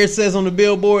where it says on the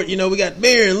billboard, you know, we got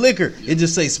beer and liquor. It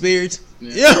just say spirits. You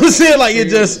know what I'm saying? Like it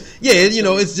just, you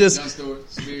know, it's just,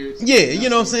 you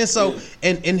know what I'm saying? So,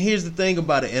 and here's the thing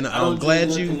about it, and I'm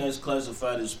glad you. That's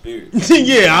classified as spirit.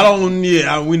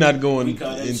 We're not going We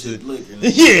call that into. shit liquor.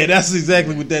 Yeah, that's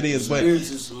exactly what that is. But Spirits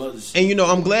is some other shit. and you know,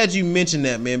 I'm glad you mentioned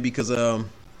that, man, because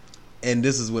and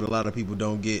this is what a lot of people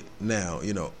don't get now,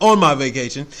 you know, on my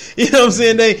vacation. You know what I'm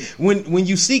saying? When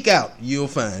you seek out, you'll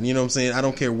find, you know what I'm saying? I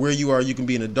don't care where you are. You can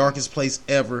be in the darkest place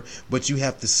ever, but you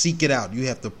have to seek it out. You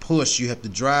have to push. You have to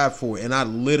drive for it. And I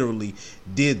literally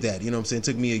did that. You know what I'm saying? It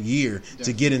took me a year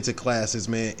to get into classes,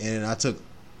 man. And I took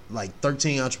like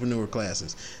 13 entrepreneur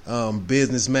classes,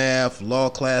 business, math, law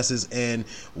classes. And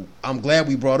I'm glad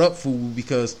we brought up Fubu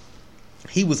because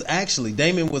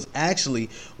Damon was actually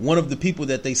one of the people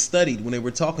that they studied when they were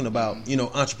talking about, you know,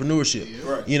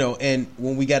 entrepreneurship, you know, and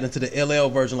when we got into the LL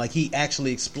version, like he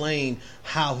actually explained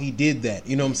how he did that,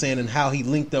 you know what I'm saying, and how he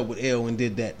linked up with L and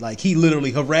did that. Like he literally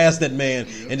harassed that man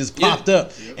and just popped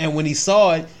up. And when he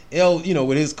saw it, L, you know,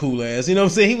 with his cool ass, you know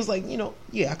what I'm saying, he was like, you know,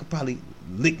 I could probably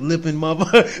lipping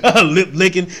motherfucker, lip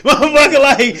licking motherfucker.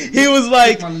 Like he was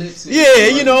like,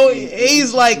 you know,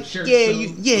 he's like,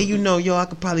 you know, yo, I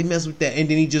could probably mess with that, and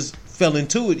then he just fell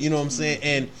into it. You know what I'm saying?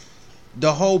 And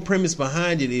the whole premise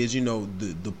behind it is, you know,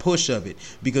 the push of it,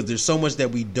 because there's so much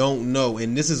that we don't know,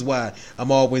 and this is why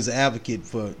I'm always an advocate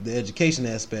for the education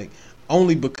aspect,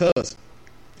 only because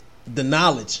the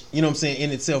knowledge, you know what I'm saying,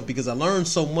 in itself, because I learned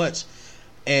so much.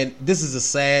 And this is a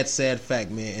sad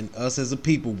fact, man. And us as a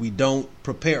people, we don't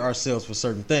prepare ourselves for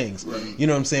certain things. You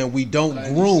know what I'm saying? We don't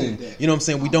groom. You know what I'm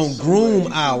saying? We don't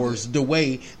groom ours the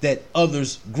way that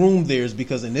others groom theirs.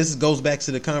 Because, and this goes back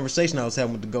to the conversation I was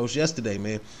having with the Ghost yesterday,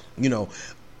 man. You know,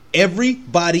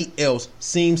 everybody else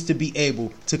seems to be able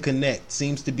to connect,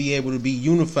 seems to be able to be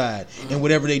unified in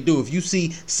whatever they do. If you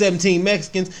see 17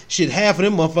 Mexicans, shit, half of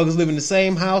them motherfuckers live in the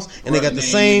same house and they got the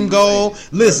same goal.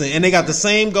 Listen, and they got the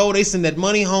same goal. They send that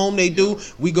money home. They do.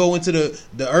 We go into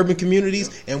the urban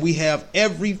communities and we have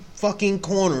every fucking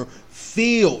corner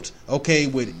filled, okay,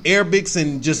 with Arabics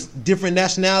and just different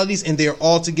nationalities, and they're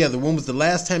all together. When was the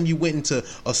last time you went into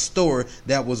a store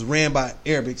that was ran by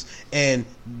Arabics and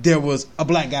there was a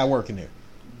black guy working there?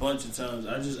 Bunch of times.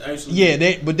 I just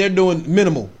actually but they're doing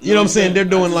minimal. You know what I'm saying? They're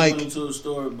doing like went into a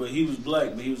store, but he was black,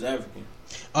 but he was African.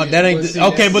 That ain't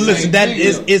okay, but listen, that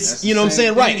is it's you know what I'm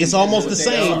saying, right? It's almost the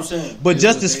same, but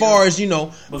just as far as, you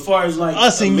know, as far as like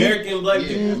us and American black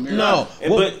people, no.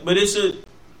 But it's a.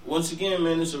 Once again,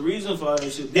 man, it's a reason for all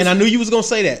this shit. And I knew you was gonna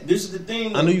say that. This is the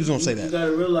thing. I knew you was gonna say that. You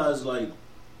gotta realize, like,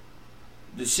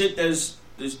 the shit that's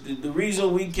the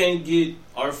reason we can't get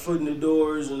our foot in the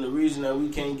doors, and the reason that we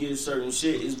can't get certain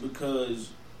shit is because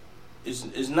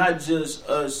it's not just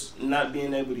us not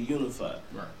being able to unify.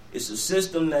 Right. It's a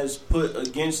system that's put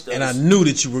against us. And I knew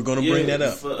that you were gonna bring that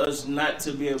up. For us not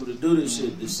to be able to do this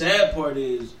shit. The sad part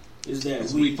is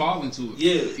that we fall into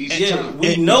it.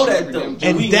 We know that though,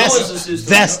 and we that's know it's a system,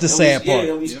 that's the sad part.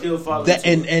 And we still fall into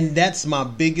it. And that's my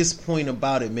biggest point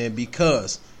about it, man.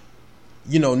 Because,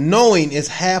 you know, knowing is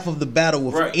half of the battle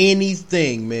with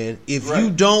anything, man. If you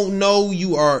don't know,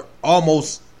 you are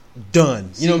almost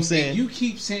done. You know what I'm saying? You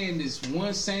keep saying this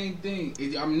one same thing.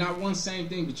 I'm not one same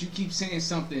thing, but you keep saying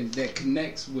something that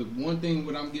connects with one thing.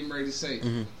 What I'm getting ready to say.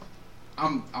 Mm-hmm.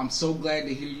 I'm so glad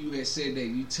to hear you had said that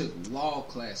you took law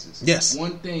classes. Yes.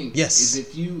 One thing is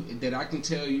that I can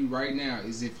tell you right now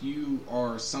is if you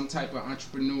are some type of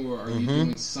entrepreneur, or you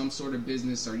doing some sort of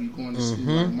business, or you going to school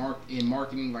like in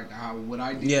marketing, like what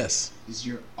I did. Yes. Is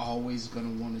you're always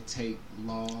gonna want to take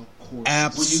law courses.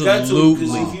 Absolutely.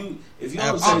 Well, if you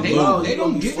don't take law, they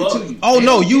don't give it to you. Oh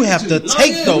no, you have to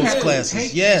take those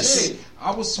classes. Yes. I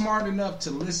was smart enough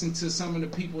to listen to some of the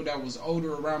people that was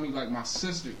older around me, like my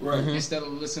sister, instead of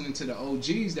listening to the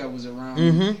OGs that was around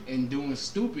me and doing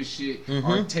stupid shit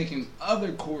or taking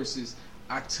other courses.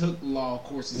 I took law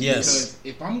courses Yes. because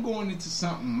if I'm going into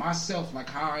something myself, like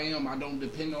how I am, I don't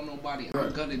depend on nobody.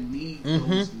 I'm gonna need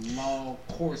those law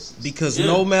courses Because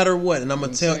no matter what, and I'm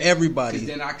gonna tell everybody,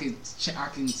 then I can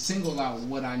single out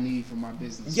what I need for my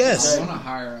business. Yes. If I want to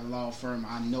hire a law firm,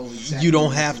 I know exactly. you don't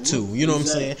what have to. look. You know what I'm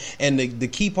saying? And the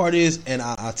key part is, and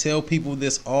I tell people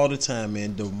this all the time,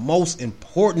 man. The most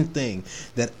important thing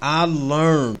that I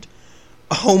learned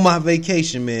on my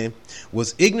vacation, man,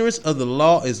 was ignorance of the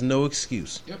law is no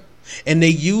excuse. Yep. And they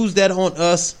use that on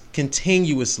us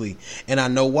continuously. And I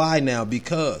know why now,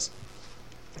 because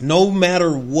no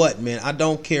matter what, man, I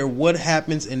don't care what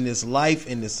happens in this life,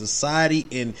 in this society,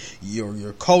 in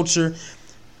your culture,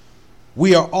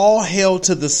 we are all held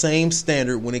to the same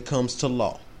standard when it comes to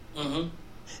law. Mm-hmm.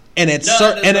 And at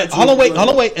hold on,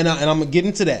 wait, and I'm gonna get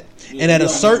into that. And at a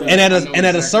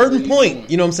certain point,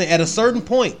 you know what I'm saying? At a certain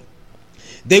point,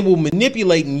 they will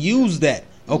manipulate and use that,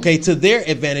 okay, to their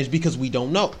advantage because we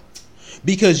don't know.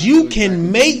 Because you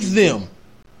can make them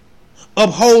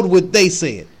uphold what they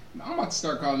said. I'm about to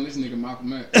start calling this nigga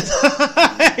Malcolm X.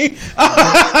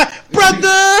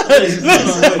 Brother!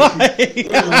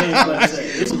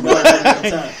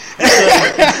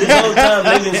 This whole time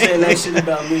they've been saying that shit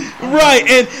about me. Right,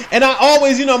 and I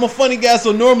always, you know, I'm a funny guy,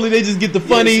 so normally they just get the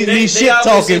funny they shit always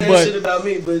talking, say that but shit about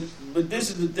me, but this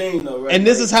is the thing though, right? and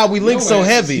this is how we link so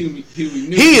heavy. He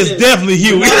He is definitely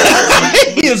Huey.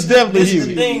 He is definitely This is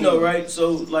the Huey. thing though, right?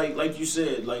 So like you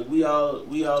said, like we all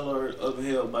are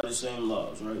upheld by the same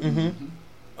laws, right?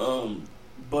 Mm-hmm.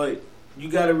 But you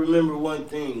got to remember one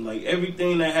thing: like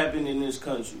everything that happened in this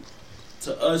country,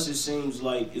 to us it seems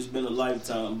like it's been a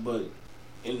lifetime, but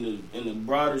in the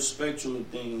broader spectrum of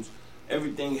things,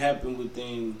 everything happened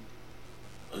within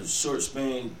a short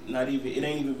span. It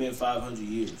ain't even been 500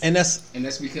 years. And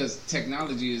that's because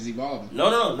technology is evolving.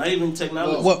 No, not even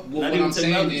technology. What not I'm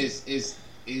saying is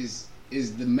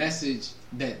the message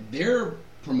that they're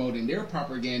promoting, their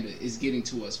propaganda is getting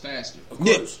to us faster. Of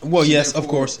course. Yeah, well, So yes, of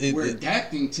therefore, course. We're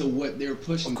adapting to what they're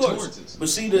pushing Of course. towards us. But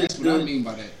see, that's what I mean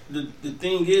by that. The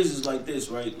thing is like this,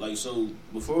 right? Like, so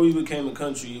before we became a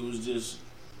country, it was just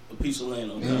a piece of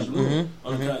land on the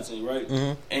continent, right?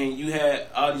 Mm-hmm. And you had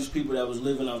all these people that was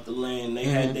living off the land. They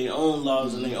had their own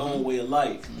laws and their own way of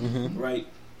life, right?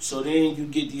 So then you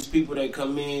get these people that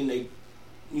come in, they,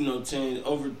 you know, tend to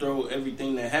overthrow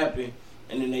everything that happened,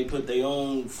 and then they put their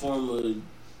own form of,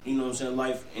 you know what I'm saying,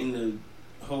 life in the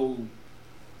whole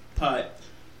pot.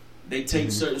 They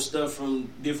take certain stuff from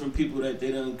different people that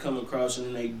they done come across, and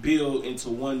then they build into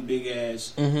one big ass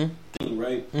thing,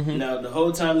 right? Now, the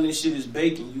whole time this shit is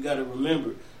baking, you got to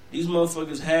remember, these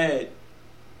motherfuckers had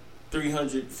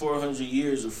 300, 400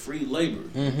 years of free labor.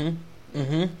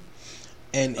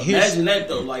 And imagine that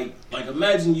though, like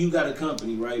imagine you got a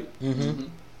company, right? And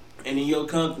in your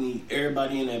company,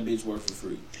 everybody in that bitch work for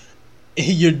free.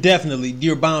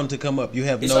 You're bound to come up. You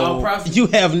have all profit. You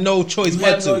have no choice You but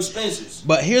have to. no expenses.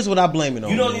 But here's what I blame it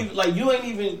on. You don't man. even you ain't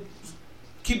even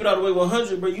keep it all the way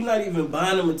 100, bro. You're not even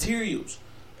buying the materials.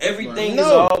 Everything is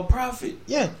all profit.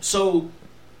 Yeah. So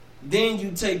then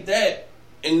you take that,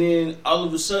 and then all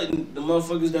of a sudden the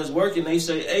motherfuckers that's working, they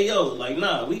say, "Hey yo, like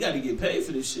nah, we got to get paid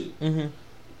for this shit."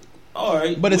 All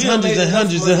right, But it's we done hundreds made and enough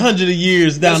hundreds money. and hundreds of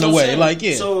years down That's the what I'm way. saying. Like,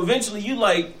 yeah. So eventually you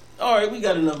like, all right, we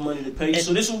got enough money to pay.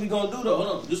 So this is what we gonna do though.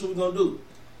 Hold on, this is what we gonna do.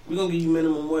 We're gonna give you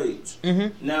minimum wage.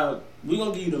 Now we're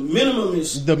gonna give you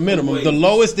the minimum the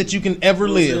lowest that you can ever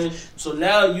You know what I'm live.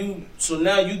 saying? So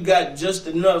now you got just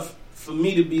enough for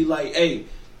me to be like, hey,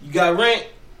 you got rent?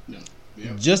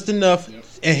 Just enough. Yep.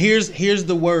 And here's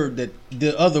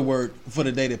the other word for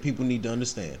the day that people need to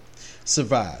understand: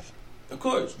 survive. Of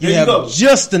course. You There have you go.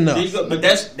 just enough. There you go. But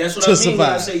that's what to I mean when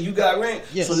I survive. say you got rent.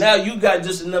 Yes. So now you got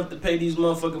just enough to pay these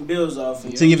motherfucking bills off.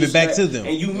 And To you give it just back to them.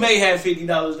 And you may have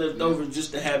 $50 left over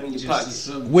just to have in your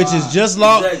pocket. Which is just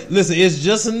law. Exactly. Listen, it's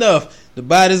just enough to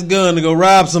buy this gun to go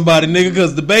rob somebody, nigga,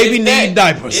 because the baby If that- need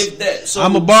diapers. if that- so-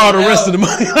 I'm gonna borrow so the now- rest of the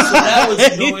money. So now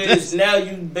what you do is now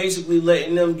you basically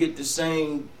letting them get the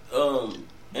same.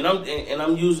 And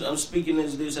I'm speaking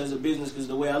as this as a business because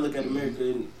the way I look at America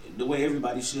and the way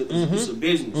everybody should is it's a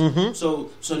business. So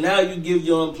now you give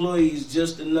your employees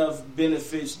just enough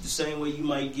benefits the same way you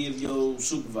might give your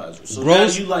supervisor. So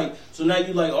Gross. now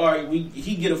you like all right,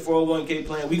 he get a 401k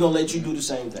plan. We gonna let you do the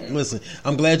same thing. Listen,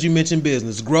 I'm glad you mentioned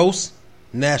business. Gross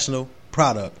national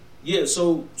product. Yeah.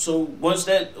 So once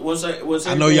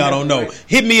I know y'all don't know. right?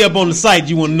 Hit me up on the site.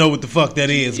 You want to know what the fuck that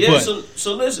is. Yeah, but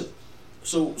so listen.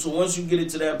 So once you get it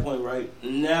to that point, right,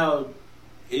 now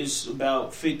it's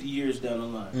about 50 years down the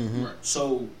line. Right.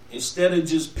 So instead of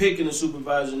just picking a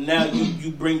supervisor, now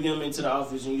you bring them into the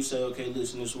office and you say, okay,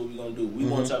 listen, this is what we're going to do. We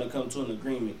want y'all to come to an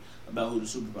agreement about who the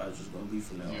supervisor is going to be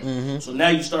from now on. So now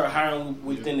you start hiring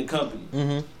within the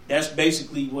company. That's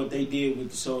basically what they did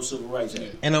with the Civil Rights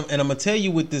Act. And I'm gonna tell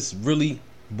you what this really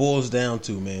boils down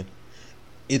to, man.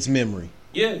 It's memory.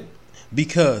 Yeah.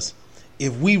 Because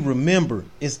if we remember,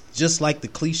 it's just like the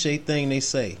cliche thing they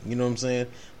say. You know what I'm saying?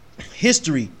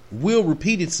 History will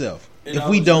repeat itself if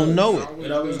we don't know it.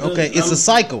 Okay, it's a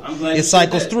cycle. It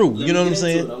cycles through. You know what I'm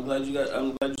saying? I'm glad you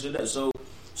said that.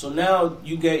 So now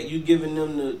you giving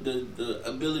them the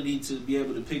ability to be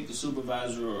able to pick the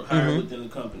supervisor or hire within the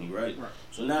company, right?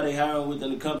 So now they hiring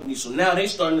within the company. So now they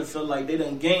starting to feel like they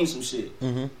done gained some shit.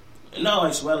 And now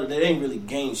actuality, they ain't really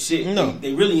gained shit. No,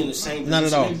 they really in the same position. Not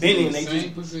at all. They've been in.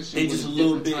 They just a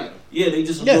little bit. Title. Yeah, they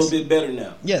just a little bit better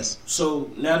now. Yes.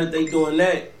 So now that they doing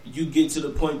that, you get to the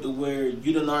point to where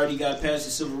you done already got past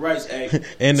the Civil Rights Act.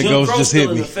 And the ghost just hit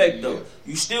me. In effect, though,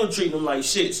 you still treat them like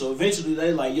shit. So eventually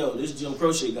they like, yo, this Jim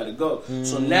Crow shit got to go.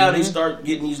 So now they start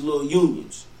getting these little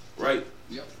unions, right?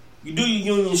 Yep. You do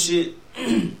your union shit.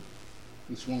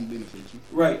 Which won't benefit you.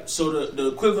 Right. So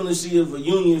the equivalency of a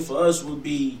union for us would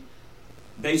be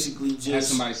basically just have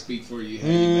somebody speak for you.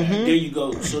 There you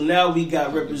go. So now we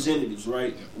got representatives,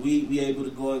 right? Yeah. We able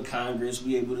to go in Congress.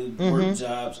 We able to work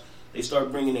jobs. They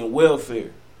start bringing in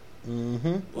welfare.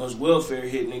 Once welfare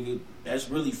hit, nigga, that's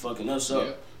really fucking us up.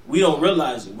 Yeah. We don't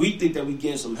realize it. We think that we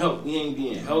getting some help. We ain't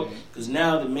getting help because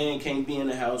now the man can't be in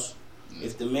the house.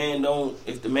 If the man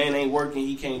ain't working,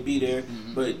 he can't be there.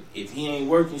 But if he ain't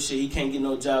working, shit, he can't get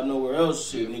no job nowhere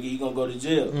else. Shit, nigga, he gonna go to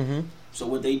jail. So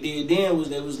what they did then was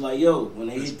they was like, yo, when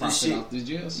they hit this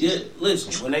shit,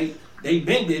 listen, when they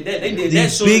been did that, they did the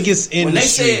that. Biggest industry. When they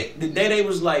said the day they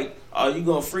was like, "Oh, you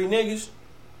gonna free niggas?"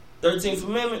 13th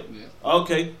Amendment. Yeah.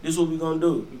 Okay, this is what we gonna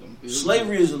do.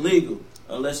 Slavery is illegal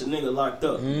unless a nigga locked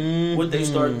up. What they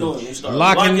start doing? They start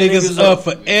locking niggas up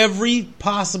for every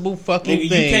possible fucking nigga,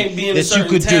 thing you can't be in that a certain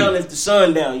you could town do. if the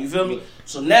sun down. You feel me?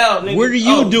 So now, nigga, what are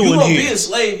you doing you gonna here? Be a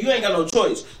slave. You ain't got no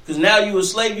choice because now you a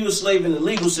slave. You a slave in the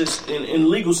legal sense. In the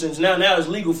legal sense, now it's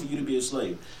legal for you to be a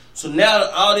slave. So now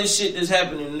all this shit that's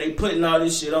happening, and they putting all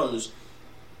this shit on us.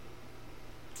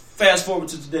 Fast forward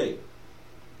to today,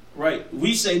 right?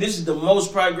 We say this is the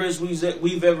most progress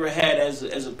we've ever had as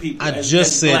a people. I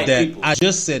just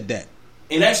said that.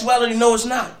 In actuality, no, it's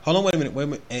not. Hold on, wait a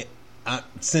minute.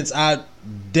 Since I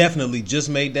definitely just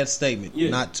made that statement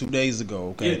not 2 days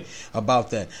ago, about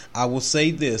that, I will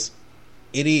say this: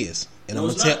 it is, and I'm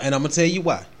gonna tell you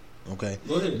why. Okay,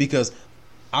 go ahead. Because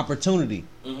opportunity.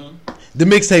 The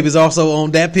mixtape is also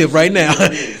on that pip right now.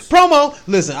 Promo.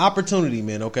 Listen, opportunity,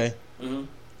 man. Okay,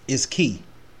 is key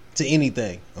to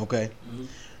anything. Okay,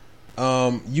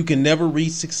 you can never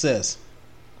reach success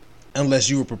unless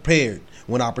you are prepared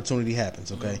when opportunity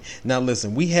happens. Okay, now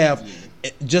listen, we have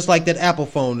just like that Apple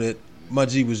phone that my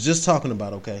G was just talking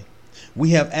about. Okay,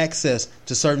 we have access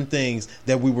to certain things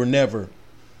that we were never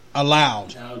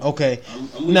allowed. Okay,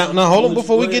 now hold on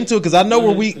before we get into it, because I know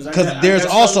where we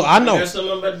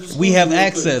we have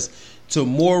access to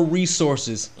more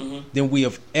resources than we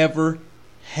have ever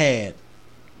had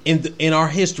in our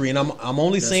history, and I'm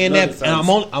only saying that, and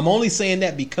I'm only saying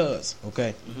that because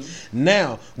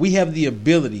now we have the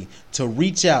ability to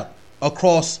reach out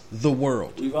across the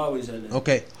world. We've always had that.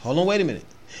 Okay, hold on, wait a minute.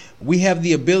 We have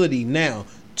the ability now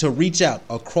to reach out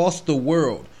across the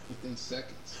world within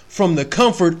seconds from the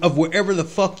comfort of wherever the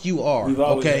fuck you are. We've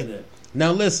always had that.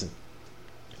 Now listen,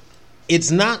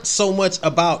 it's not so much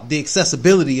about the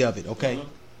accessibility of it. Okay.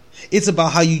 It's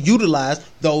about how you utilize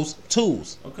those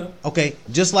tools. Okay.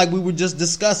 Just like we were just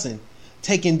discussing,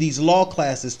 taking these law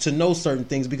classes to know certain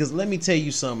things. Because let me tell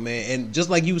you something, man. And just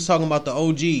like you was talking about the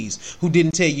OGs who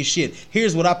didn't tell you shit.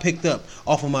 Here's what I picked up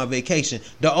off of my vacation.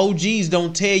 The OGs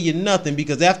don't tell you nothing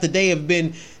because after they have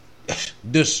been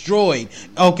destroyed.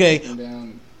 Okay.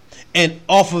 And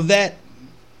off of that,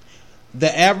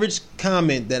 the average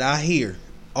comment that I hear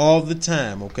all the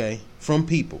time, from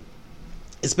people,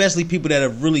 especially people that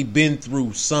have really been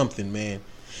through something, man,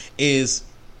 is,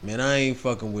 man, I ain't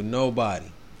fucking with nobody.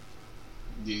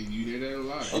 Yeah, you hear that a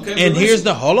lot. Okay, and here's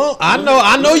the hold on.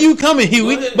 I know you coming,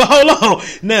 Huey, but hold on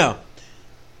now.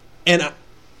 And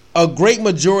a great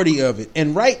majority of it,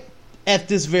 and right at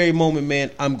this very moment,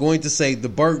 man, I'm going to say the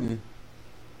burden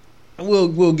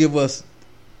will give us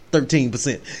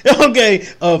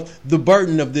 13%, of the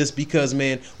burden of this, because,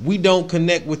 man, we don't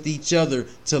connect with each other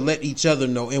to let each other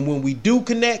know. And when we do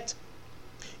connect,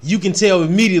 you can tell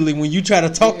immediately when you try to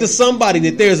talk to somebody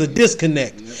that there's a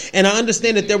disconnect. And I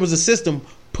understand that there was a system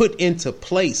put into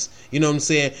place, you know what I'm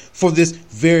saying, for this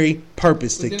very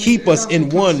purpose, to keep us in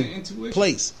one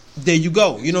place. There you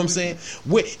go. You know what I'm saying?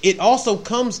 It also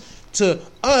comes to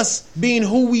us being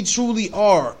who we truly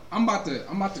are. I'm about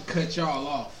to cut y'all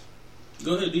off.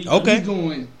 Go ahead, DJ. Okay. We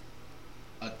going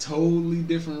a totally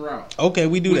different route. Okay,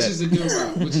 we do Which that. is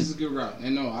a good route.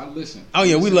 And no, I listen. Oh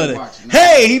yeah, we Listen love and it. watch. No,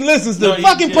 Hey, he listens to No, the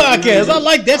fucking yeah, podcast. yeah. I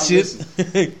like that I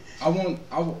shit. I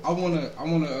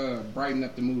wanna brighten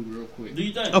up the mood real quick. Do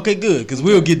you think? Okay, good, because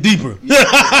we'll get deeper.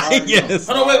 Yeah, Yes.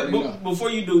 Hold on, Already wait. know. Before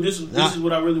you do, this is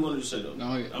what I really wanted to say though.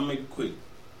 No, yeah. I'll make it quick.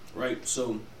 Right.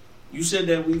 So, you said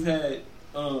that we've had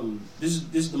this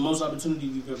is the most opportunity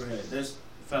we've ever had. That's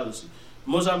fallacy.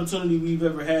 The most opportunity we've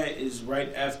ever had is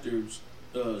right after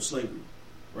slavery.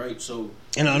 Right. So.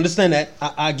 And I understand that.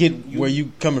 I get where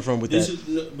you coming from with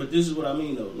that. But this is what I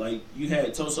mean though. Like you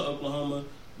had Tulsa, Oklahoma.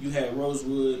 You had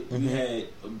Rosewood. You had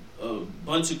a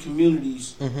bunch of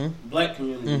communities, black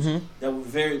communities, that were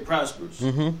very prosperous,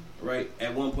 right,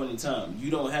 at one point in time.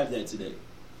 You don't have that today.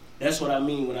 That's what I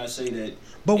mean when I say that.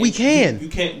 But we can. You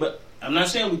can't. But I'm not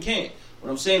saying we can't.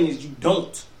 What I'm saying is you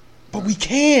don't. But we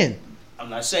can. I'm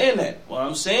not saying that. What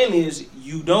I'm saying is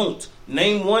you don't.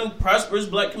 Name one prosperous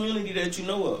black community that you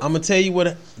know of. I'm gonna tell you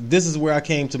what. This is where I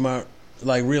came to my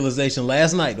realization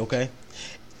last night. Okay,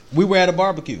 we were at a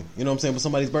barbecue. You know what I'm saying, with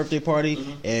somebody's birthday party,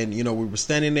 and we were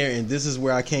standing there, and this is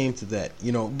where I came to that.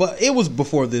 But it was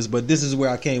before this. But this is where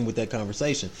I came with that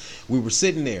conversation. We were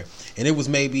sitting there, and it was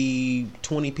maybe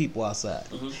 20 people outside,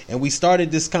 and we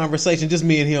started this conversation, just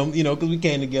me and him. Because we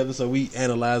came together, so we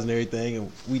analyzed and everything,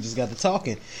 and we just got to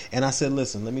talking. And I said,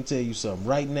 "Listen, let me tell you something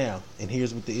right now." And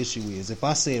here's what the issue is. If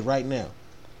I said right now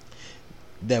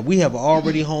that we have an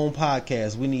already home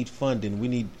podcast, we need funding. We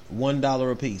need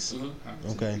 $1 a piece.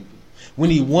 Okay, we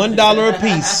need $1 a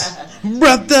piece,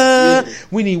 brother.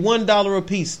 We need $1 a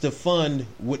piece to fund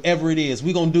whatever it is.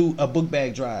 We're gonna do a book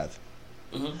bag drive.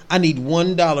 I need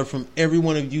 $1 from every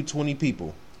one of you 20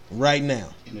 people right now.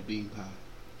 In a bean pie.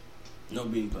 No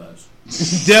bean pies.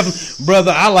 Definitely,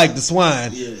 brother. I like the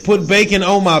swine. Yeah. Put bacon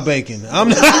on my bacon. I'm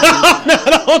not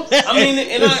on that. I mean,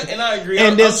 and I agree.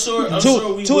 And I'm sure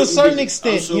we to a wouldn't certain get-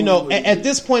 extent, I'm sure we at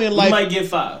this point in we life, might get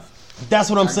 5. that's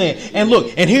what I'm saying. And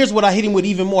look, and here's what I hit him with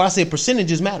even more. I said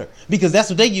percentages matter because that's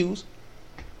what they use.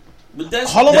 But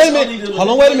that's Hold on, that's wait a only minute. the Hold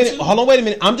on, wait a minute. too. Hold on, wait a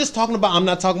minute. I'm not talking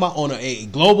about on a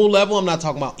global level. I'm not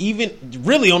talking about even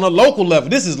really on a local level.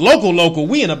 This is local.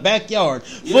 We in a backyard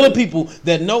full of people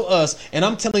that know us. And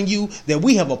I'm telling you that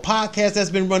we have a podcast that's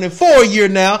been running for a year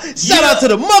now. Shout out to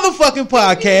the motherfucking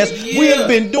podcast. We have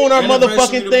been doing our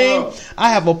Anniversary motherfucking thing. tomorrow.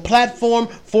 I have a platform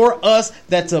for us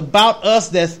that's about us,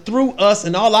 that's through us.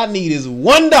 And all I need is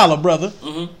 $1, brother.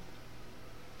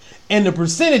 And the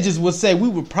percentages would say we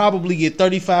would probably get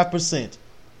 35%.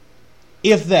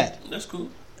 If that. That's cool.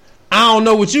 I don't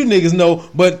know what you niggas know,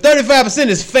 but 35%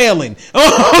 is failing.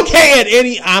 Okay, at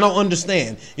any, I don't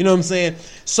understand. You know what I'm saying?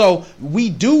 So we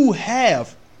do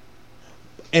have,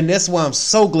 and that's why I'm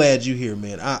so glad you're here,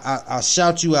 man. I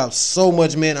shout you out so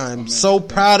much, man. I'm so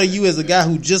proud of you as a guy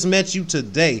who just met you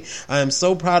today. I am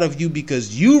so proud of you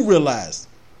because you realized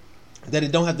that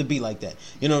it don't have to be like that.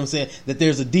 You know what I'm saying? That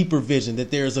there's a deeper vision, that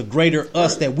there's a greater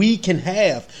us that we can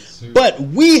have. But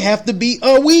we have to be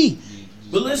a we.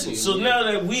 But listen, so now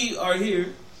that we are here,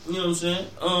 you know what I'm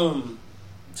saying?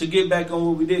 To get back on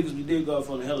what we did, because we did go off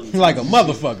on a hell of a Like a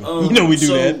motherfucker. You know we do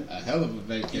so that. A hell of a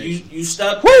vacation. You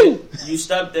stopped. Woo! You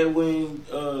stopped that when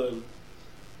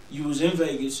you was in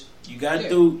Vegas. You got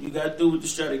through. You got through with the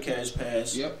Stratocash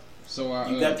pass. Yep. So I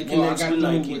You got the I connection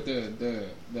got with through Nike. with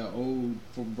the old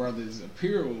for brothers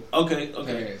apparel Okay.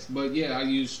 pass. But yeah, I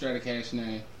use Stratocash now,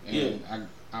 and Yeah.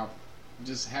 I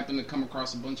just happened to come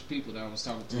across a bunch of people that I was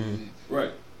talking to. And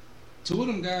Right. 2 of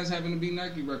them guys happen to be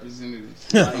Nike representatives.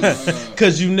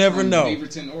 Because you never from know.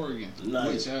 Beaverton, Oregon.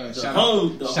 Nice. Which, The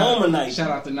home of Nike. Shout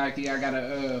out to Nike. I got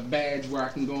a badge where I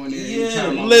can go in there. Yeah.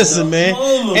 anytime I Listen, want. man.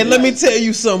 home of And let me Nike. tell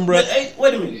you something, bro. But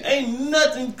wait a minute. Ain't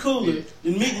nothing cooler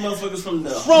than meeting motherfuckers from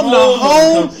the From home the of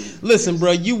home, company. listen,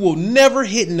 bro, you will never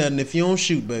hit nothing if you don't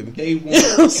shoot, baby. They won't, You know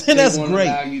what I'm saying? they That's won't great.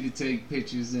 allow you to take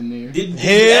pictures in there. Did you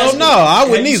Hell ask no, them- I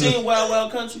wouldn't have you either. seen Wild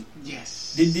Wild Country? Yes.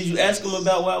 Did you ask them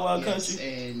about Wild Wild Yes,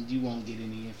 Country? and you won't get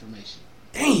any information.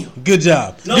 Damn. Good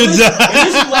job. No, Good listen, job. and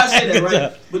this is why I say that, Good right?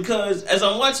 job. Because as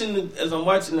I'm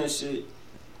watching that shit,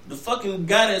 the fucking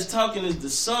guy that's talking is the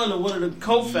son of one of the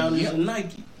co-founders Yep. of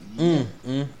Nike.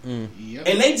 Yep.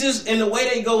 And they just, and the way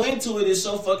they go into it is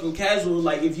so fucking casual.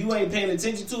 Like if you ain't paying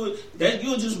attention to it, that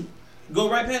you'll just go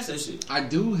right past that shit. I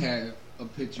do have a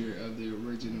picture of the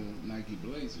original Nike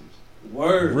Blazers.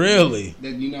 Word. Really?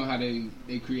 That you know how they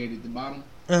created the bottom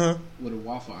Uh-huh. with a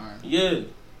waffle iron. Yeah.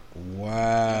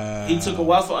 Wow. He took a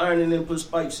waffle iron and then put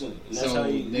spikes in it. And that's So how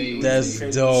he That's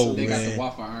dope, They got man. the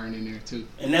waffle iron in there too.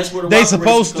 And that's where the They waffle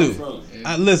supposed recipe to. come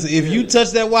from. Listen, if you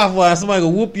touch that waffle iron, somebody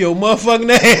gonna whoop your motherfucking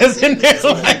ass in there.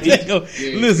 Like they go,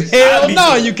 listen, hell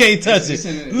no, you can't touch It's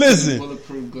it. in a Listen,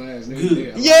 bulletproof glass.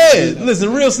 yeah,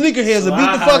 listen, real sneakerheads will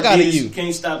beat the fuck out of you. You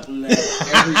can't stop them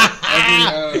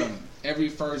now. Every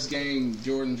first game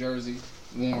Jordan jersey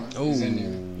worn is in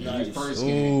there. Every Nice. first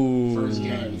game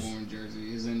Nice. worn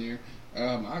jersey is in there.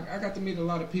 I got to meet a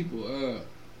lot of people.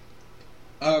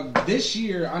 This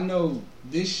year, I know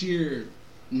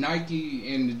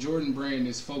Nike and the Jordan brand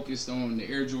is focused on the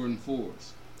Air Jordan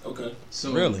 4s. Okay.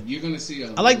 So Really? you're gonna see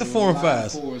I like the 4 and lot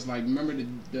of 5s. 4s. Like remember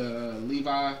the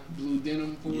Levi blue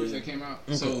denim 4s that came out.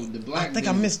 Okay. So the black. I think I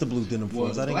denim, missed the blue denim Well,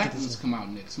 fours. I the didn't black get ones this. come out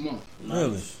next month,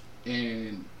 Really?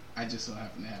 and I just so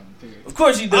happen to have a pair. Of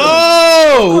course he does.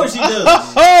 Oh, Of course he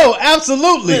does. Oh,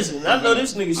 absolutely. Listen, I know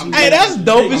this nigga. I'm Hey, that's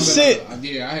dope as I'm shit. gonna-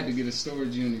 yeah, I had to get a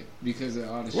storage unit because of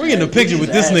all the We're shit. getting a picture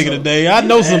with this nigga asshole. today. I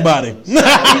know somebody.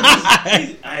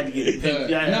 I had to get a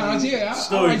picture.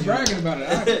 I like bragging about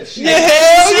it. Yeah,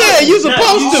 hell yeah, you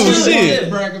supposed you to. should. Shit. Yeah.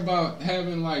 Brag about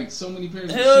having like so many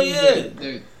pairs Hell of shoes yeah.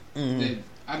 that Mm-hmm.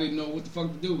 I didn't know what the fuck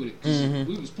to do with it. 'Cause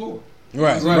we was poor.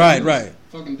 Right, We was right.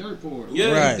 Fucking dirt poor.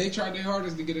 Yeah. Right. They tried their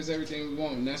hardest to get us everything we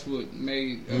want, and that's what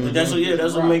made. But that's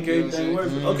what make everything work.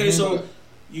 Mm-hmm. Okay, so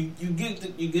you get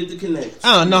the connection.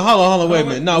 No, hold on, wait a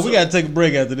minute. No, we gotta take a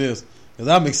break after this. Cause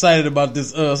I'm excited about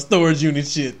this storage unit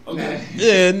shit. Okay.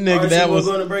 Yeah, nigga, All right, that so was.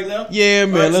 we're going to break now? Yeah,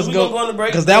 man, All right, let's so we go. gonna go on the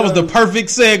break. Because that was the perfect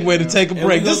segue to take a And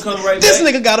break. we gonna This come right this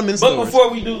back. nigga got him in But storage. before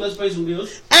we do, let's pay some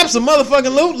bills.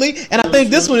 Absolutely. And I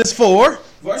think this one is for.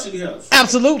 Varsity House.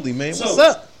 Absolutely, man. So, What's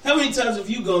up? How many times have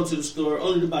you gone to the store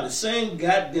only to buy the same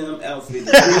goddamn outfit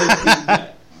that you already got?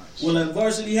 Well, at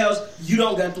Varsity House, you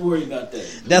don't got to worry about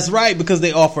that. That's right, because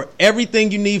they offer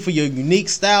everything you need for your unique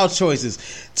style choices,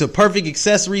 to perfect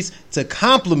accessories to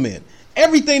complement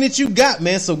everything that you got,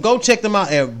 man. So go check them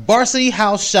out at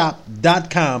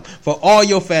varsityhouseshop.com for all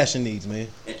your fashion needs, man.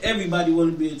 And everybody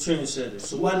want to be a trendsetter,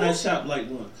 so why not shop like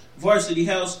one? Varsity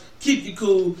House, keep you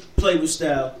cool, play with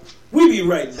style. We be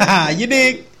right back. Haha, you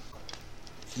dig?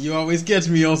 You always catch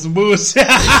me on some bullshit.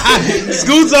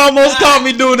 Scoots almost caught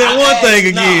me doing that one thing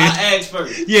again. No, I asked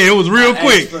first. Yeah, it was real I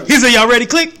quick. asked first. He said, "Y'all ready?"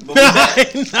 Click. But we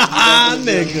back. Nah,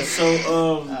 nigga.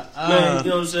 So, man, you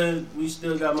know what I'm saying? We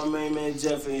still got my main man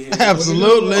Jeff in here.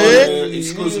 Absolutely.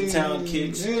 Exclusive Town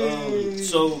Kicks.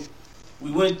 So,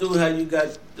 we went through how you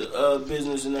got the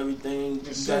business and everything.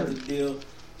 Yes, You got sir. the deal.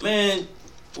 Man,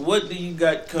 what do you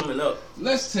got coming up?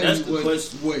 Let's tell That's you the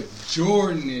question. what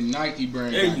Jordan and Nike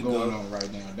brand There got you going go. on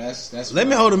right now. That's Let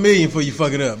me hold $1 million before you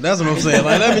fuck it up. That's what I'm saying.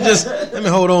 Like, let me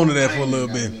hold on to that for a little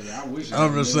bit. I wish I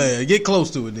I'm had just $1 million. saying, get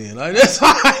close to it then. Like, that's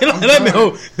all right. Like, let me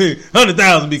hold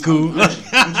 100,000 be cool. I'm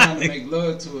trying to make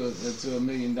love to $1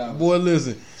 million. Boy,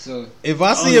 listen. So If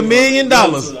I see $1 million, I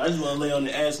just want to lay on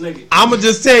the ass naked. I'ma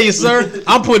just tell you, sir,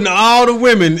 I'm putting all the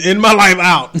women in my life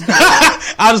out.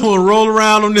 I just want to roll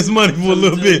around on this money for a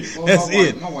little bit. well, That's my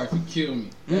it. Wife, my wife would kill me.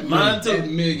 That Mine million, too. that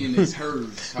million is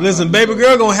hers. Listen, baby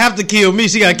girl gonna have to kill me.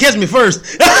 She gotta catch me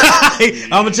first. I'm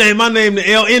gonna change my name to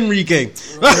El Enrique.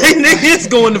 Nigga, it's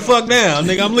going the fuck down.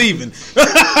 Nigga, I'm leaving.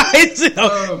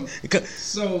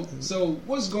 So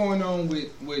what's going on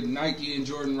with Nike and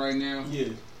Jordan right now? Yeah.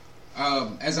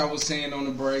 As I was saying on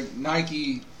the break,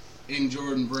 Nike and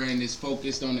Jordan brand is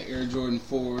focused on the Air Jordan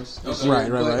 4s. Okay. Right.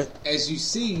 But as you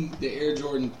see, the Air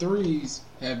Jordan 3s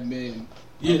have been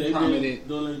Yeah, a they prominent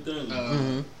doing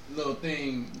everything. little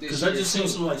thing. Because I just seen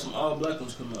some all black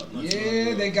ones come out. not too long Yeah,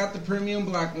 ago. they got the premium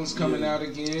black ones coming Yeah. out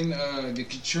again. The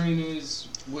Katrinas,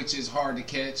 which is hard to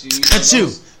catch. And, That's you.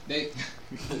 They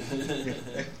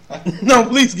No,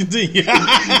 please continue.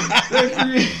 they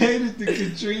created the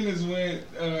Katrinas when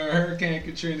Hurricane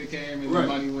Katrina came and Right. the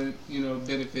money went,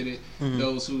 benefited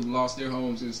those who lost their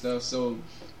homes and stuff. So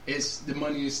the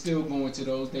money is still going to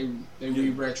those. They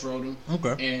re-retro them,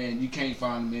 Okay. and you can't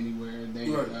find them anywhere. They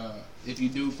Right. if you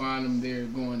do find them, they're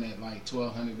going at like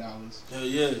 $1,200. Hell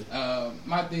yeah.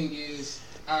 My thing is,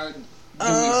 I do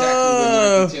exactly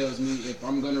what Nike tells me. If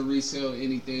I'm gonna resell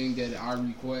anything that I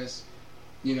request,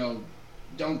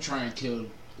 don't try and kill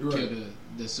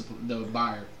the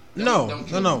buyer. Don't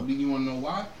kill No. them. You want to know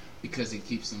why? Because it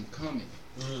keeps them coming.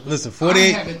 Listen, I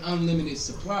 48 have an unlimited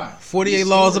supply. 48 These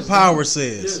laws of stores power don't.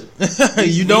 says Yeah.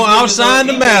 you don't outshine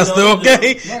the master,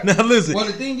 okay? Right. Now listen. Well,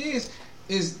 the thing is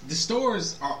the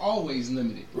stores are always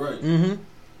limited. Right. Mm-hmm.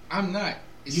 I'm not.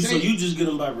 So you just get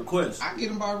them by request. I get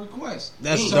them by request.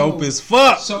 That's So- dope as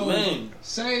fuck. So Man.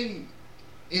 say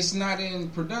it's not in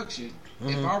production.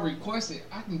 If I request it,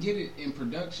 I can get it in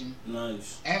production.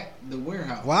 Nice. At the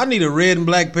warehouse. Well, I need a red and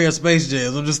black pair of Space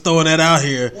Jams. I'm just throwing that out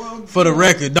here for the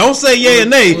record. Don't say yay or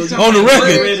nay on the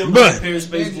record,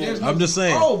 but I'm just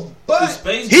saying. Oh, but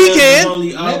Space he Jam can. is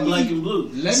only all black and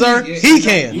blue. Sir, he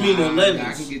can. You mean the 11s?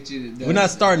 I can get you the. We're not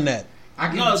starting that.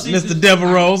 No, see, Mr.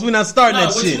 Devil Rose, we're not starting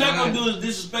that what shit. you're not gonna do is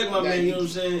disrespect my man. You know what I'm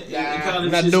saying? We're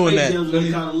not doing that.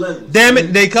 That. Damn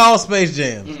it, they call Space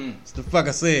Jams. That's the fuck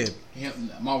I said.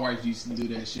 My wife used to do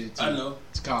that shit too. I know.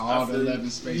 It's called all the 11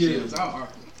 Space Jams.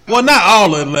 Well, not all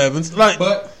the 11s. Like,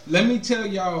 but let me tell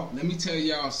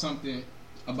y'all something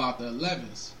about the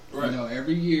 11s. Right. You know,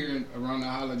 every year around the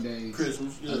holidays,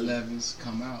 Christmas, 11s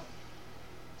come out.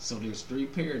 So there's 3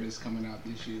 pairs that's coming out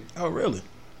this year. oh really?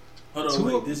 Hold on,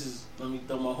 wait. Let me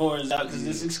throw my horns out because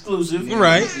it's exclusive.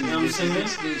 Right. You know what I'm saying?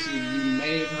 Exclusive. You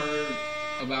may have heard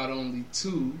about only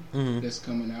 2 that's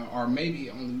coming out, or maybe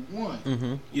only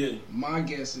 1. Yeah. My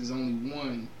guess is only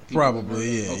 1.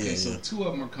 Probably, yeah. Okay, so 2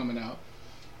 of them are coming out.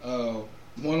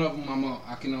 One of them,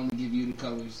 I can only give you the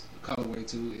colorway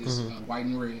to is white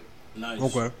and red. Nice.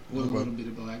 Okay. With a little bit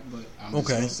of black, but I'm just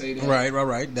gonna say that.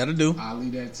 Right. That'll do. I'll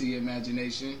leave that to your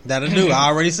imagination. That'll do. I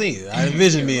already see it. I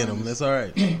envision me in them. That's all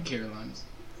right. Carolinas.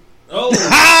 Oh.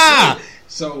 Ha!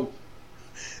 So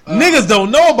Niggas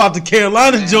don't know about the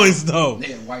Carolina joints though.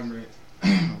 Yeah, white and red.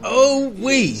 Oh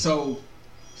wait. So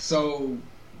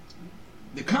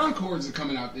the Concords are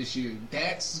coming out this year.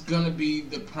 That's gonna be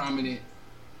the prominent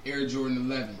Air Jordan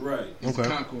 11. Right. It's the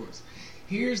Concords.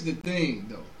 Here's the thing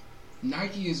though.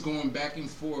 Nike is going back and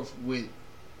forth with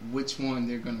which one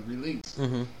they're going to release.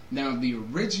 Now, the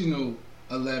original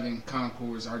 11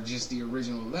 Concords are just the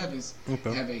original 11s,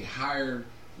 have a higher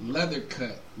leather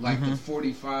cut, like the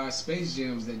 45 Space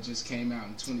Jams that just came out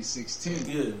in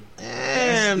 2016.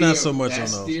 Yeah. Not so much on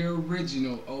That's those. the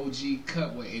original OG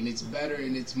cutway, and it's better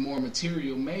and it's more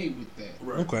material made with that.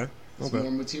 Right. Okay. It's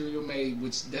more material made,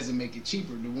 which doesn't make it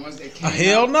cheaper. The ones that came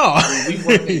hell out, no. when we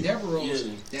worked at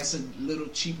Devereaux's, that's a little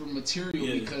cheaper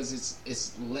material because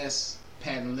it's less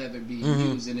patent leather being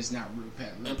used and it's not real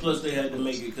patent leather. And plus they had to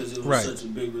make it because it was such a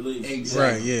big release.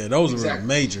 Exactly. Right, yeah. Those were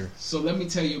major. So let me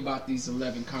tell you about these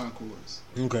 11 Concords.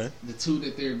 Okay. The 2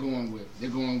 that they're going with.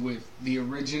 They're going with the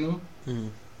original.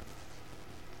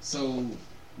 So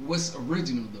what's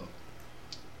original though?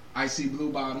 Icy blue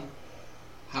bottom.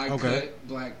 High cut,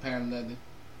 black patent leather,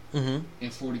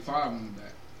 and 45 on the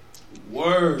back.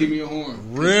 Word. Give me a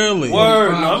horn. Really?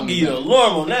 Word. No, I'm giving you an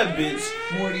alarm on that bitch.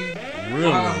 45 really?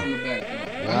 on the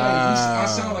back. Wow. I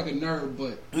sound like a nerd,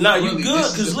 but nah, really, you good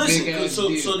because listen. So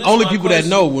this only people that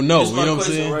know will know. You know what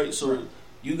I'm saying? Right. So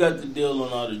you got the deal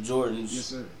on all the Jordans, yes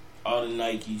sir, all the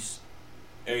Nikes,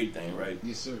 everything, right?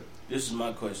 Yes sir. This is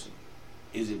my question: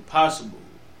 is it possible?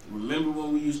 Remember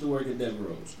when we used to work at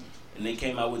Devereaux's and they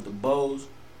came out with the bows?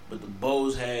 But the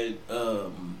bows had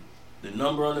the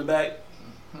number on the back.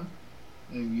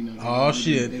 And you know,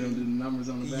 shit! They don't do the numbers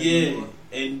on the back. Yeah,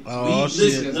 anymore. and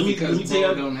shit! Let me tell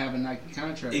you, don't have a Nike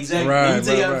contract. Exactly. Let me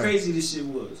tell you how crazy this shit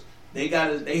was. They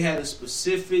had a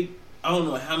specific. I don't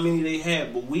know how many they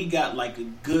had, but we got like a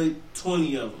good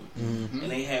 20 of them,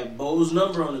 and they had Bo's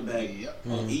number on the back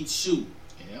on each shoe.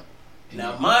 Yep.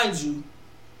 Now, mind you,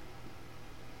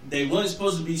 they weren't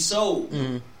supposed to be sold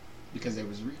because there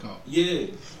was recall. Yeah.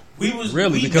 We because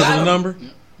of the number. Yeah.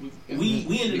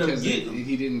 We ended up getting him.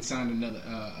 He didn't sign another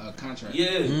contract.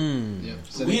 Yeah. Yep.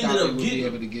 So we ended up getting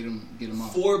able to get him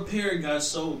off. 4 pair got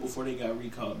sold before they got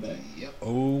recalled back. Yep.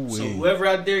 Oh, so whoever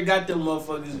out there got them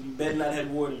motherfuckers, you better not have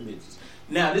wore them bitches.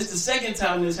 Now this is the second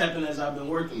time this happened as I've been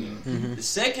working there. The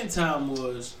second time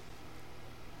was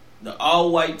the all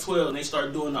white 12, and they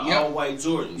started doing the all white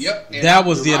Jordans. Yep, and that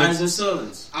was the Rising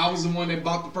Suns. I was the one that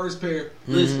bought the first pair.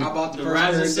 Listen, I bought the first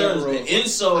Rising pair. Suns. The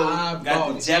insole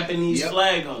got the Japanese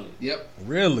flag on it. Yep,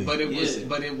 really. But it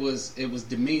was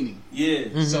demeaning.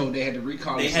 Yeah. So they had to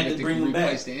recall. They had to bring them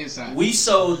back. The inside. We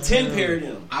sold 10 pair of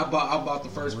them. I bought the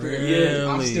first pair. Really?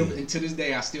 I'm still, and to this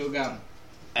day, I still got them.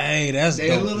 Hey, that's they're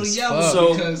dope a little as yellow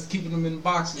fuck. because keeping them in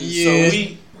boxes.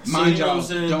 Yeah. So mind y'all,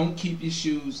 don't keep your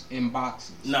shoes in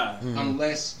boxes. Nah.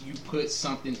 Unless you put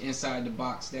something inside the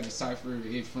box that decipher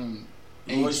it from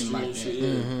ancient like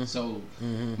that. So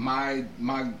my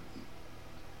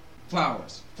flower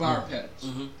petals.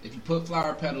 If you put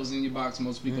flower petals in your box,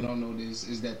 most people don't know this,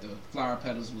 is that the flower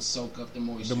petals will soak up the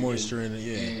moisture. The moisture in it,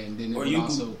 yeah. And then it or will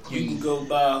also clean. You can go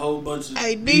buy a whole bunch of.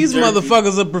 Hey, these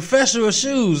motherfuckers are professional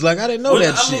shoes. Like I didn't know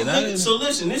that shit. So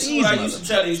listen, this is what I used to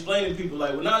try to explain to people.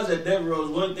 Like when I was at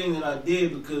Devereaux's, one thing that I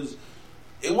did, because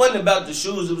it wasn't about the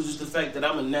shoes, it was just the fact that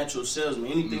I'm a natural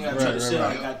salesman. Anything I try to sell,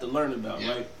 I got to learn about,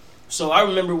 right? So I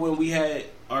remember when we had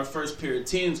our first pair of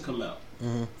 10s come out.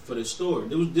 for the store.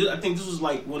 I think this was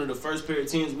like one of the first pair of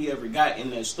 10s we ever got in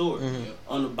that store.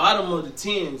 On the bottom of the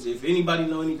 10s, if anybody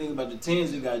know anything about the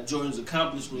 10s, they got Jordan's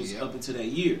accomplishments up into that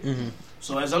year.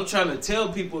 So as I'm trying to tell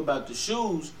people about the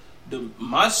shoes,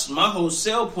 my whole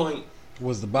sell point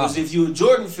was the bottom. Was if you a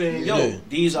Jordan fan,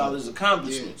 these are his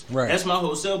accomplishments. Right. That's my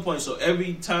whole sell point. So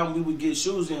every time we would get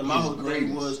shoes in, my whole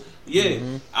thing was,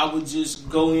 I would just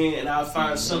go in and I'd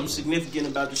find something significant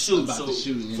about the shoes. About so the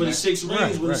shoes, for the 6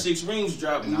 rings, when the 6 rings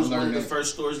dropped, we was one of the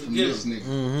first stores to get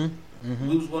them.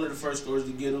 We was one of the first stores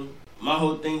to get them. My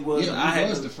whole thing was I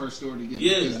was the first store to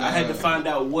get. I had to find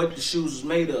out what the shoes was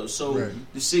made of. So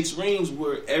the 6 rings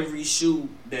were every shoe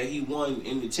that he won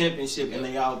in the championship, and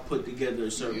they all put together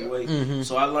a certain way.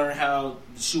 So I learned how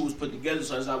the shoe was put together.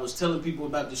 So as I was telling people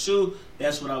about the shoe,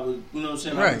 that's what I would, you know what I'm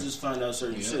saying? I would just find out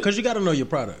certain shit. Because you got to know your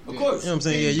product. Of course. You know what I'm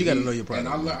saying? Yeah, you got to know your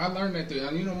product. And I learned that through.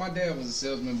 You know, my dad was a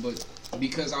salesman, but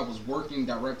because I was working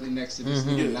directly next to this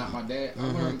nigga, not my dad,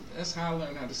 I learned. That's how I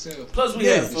learned how to sell. Plus, we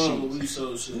had fun when we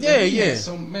sold shit. Yeah.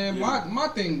 So man, my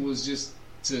thing was just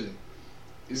to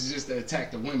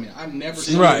attack the women. I never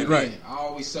sold right. I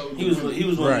always sold. He was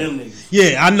one of them niggas.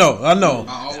 Yeah, I know.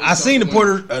 I seen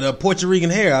the Puerto Rican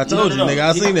hair. I told you, nigga.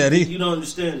 I seen that. You don't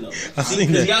understand though. Because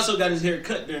he also got his hair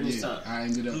cut during this time. I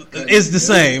ended up. It's the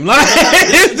same. Like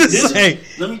it's the same.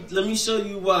 Let me show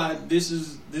you why this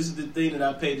is the thing that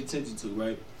I paid attention to,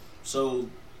 right? So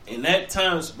in that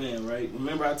time span, right?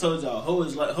 Remember I told y'all, Ho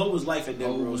was life at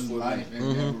Denver Rose for me. You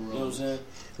know what I'm saying?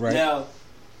 Right. Now,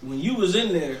 when you was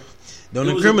in there, don't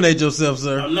incriminate yourself,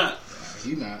 sir. I'm not.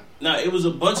 You not. Nah, it was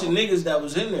a bunch of niggas that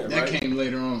was in there. That came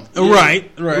later on. Yeah. Right.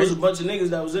 It was a bunch of niggas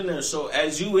that was in there. So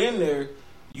as you in there,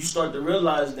 you start to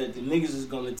realize that the niggas is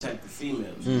gonna attack the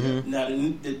females. Now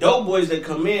the dope boys that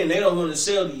come in, they don't want to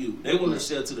sell to you. They want to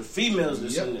sell to the females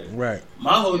that's in there. Right.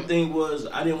 My whole thing was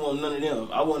I didn't want none of them.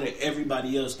 I wanted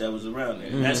everybody else that was around there.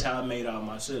 And that's how I made all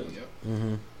my sales.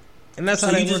 And that's so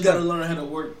how you just gotta learn how to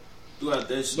work throughout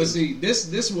that shit. But see, this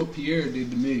is what Pierre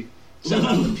did to me. Shout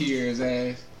out to Pierre's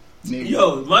ass. Nigga.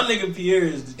 Yo, my nigga Pierre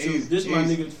is the truth. This my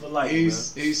nigga for life,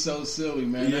 He's so silly,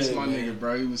 man. That's my nigga,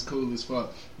 bro. He was cool as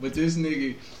fuck. But this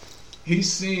nigga, he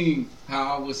seen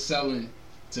how I was selling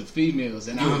to females,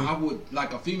 and I would,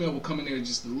 like, a female would come in there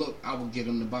just to look, I would get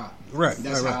them to buy. Right.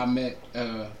 That's how I met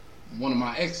one of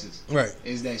my exes. Right.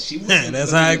 Is that she wasn't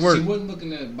that's how it works. She wasn't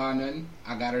looking to buy nothing.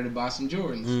 I got her to buy some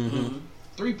Jordans.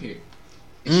 3 pair.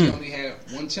 And she only had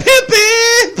one check.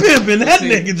 Pimpin'. That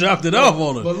nigga dropped it off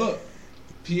on her. But look,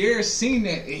 Pierre seen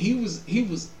that, and he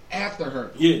was after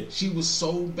her. Yeah. She was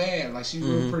so bad. Like, she's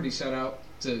real pretty. Shout out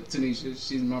to Tanisha.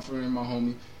 She's my friend, my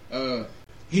homie.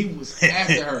 He was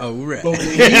after her. Oh, right. But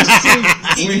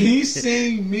when he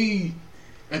seen me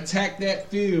attack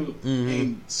that field,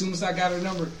 and as soon as I got her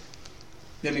number,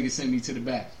 that nigga sent me to the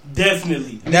back.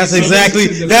 Definitely. That's exactly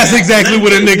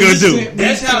what a nigga do.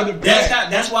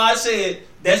 That's why I said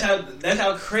that's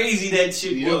how crazy that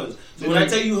shit was. So when I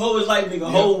tell you Ho was life, nigga,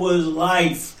 Ho was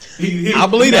life. I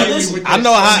believe that. Listen, I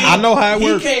know how it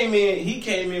works. He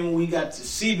came in when we got to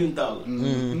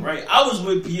Siebenthaler. Right? I was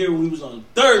with Pierre when we was on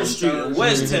 3rd Street in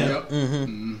West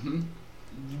Town.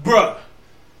 Bruh.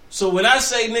 So when I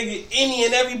say nigga, any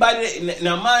and everybody,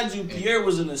 now mind you, Pierre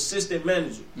was an assistant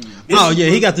manager.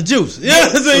 He got the juice. Yeah,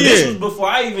 so this was before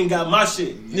I even got my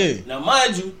shit. Yeah. Now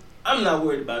mind you, I'm not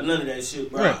worried about none of that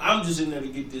shit, bro. Right. I'm just in there to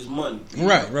get this money.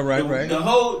 Right. The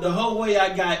whole way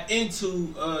I got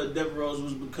into Denver Rose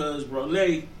was because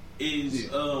Brole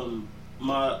is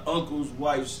my uncle's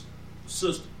wife's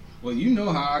sister. Well, you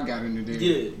know how I got into there.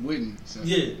 Yeah. Whitney. So,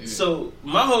 So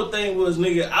my whole thing was,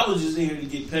 nigga, I was just in here to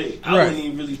get paid. I wasn't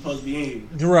even really supposed to be in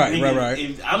here.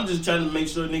 Right. I'm just trying to make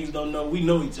sure niggas don't know we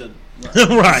know each other.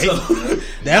 Right. So,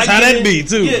 that's how that be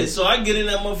too. Yeah, so I get in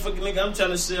that motherfucking nigga. I'm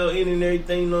trying to sell in and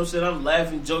everything. You know what I'm saying? I'm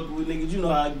laughing, joking with niggas. You know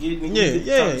how I get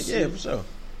niggas. Yeah, for sure.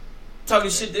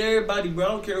 Talking shit to everybody, bro. I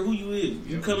don't care who you is.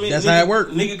 You come in. That's how it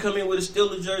works. Nigga come in with a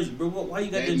Steelers jersey, bro. Why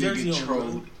you got that jersey on,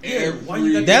 bro? Yeah, why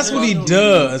you got that's what he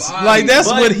does. Like, that's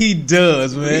what he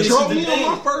does, man. He trolled me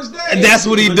on my first day. And that's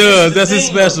what he does. That's his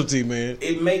specialty, man.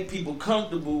 It make people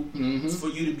comfortable for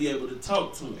you to be able to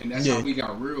talk to him. And that's how we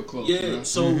got real close. Yeah, man.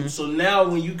 so now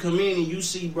when you come in and you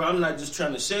see, bro, I'm not just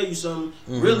trying to sell you something.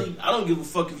 Really, I don't give a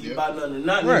fuck if you buy nothing or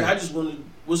not. Right. I just want to.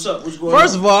 What's up? What's going on?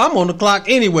 First of all, I'm on the clock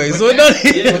anyway, so it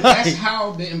doesn't. But that's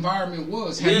how the environment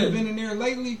was. Have you been in there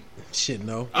lately? Shit,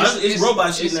 no. It's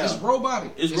robot shit now. It's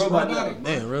robotic. It's robotic.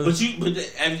 Man, really? But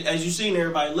as you seen,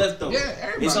 everybody left though. Yeah,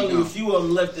 everybody. It's only gone. a few of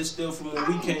them left that's still from when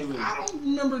we came in. I don't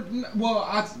remember. Well,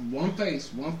 one face,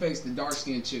 the dark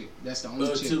skinned chick. That's the only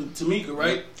chick. Tamika,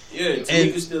 right? Yeah, And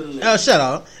Tamika's still in there. shout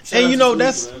out. Shout And out to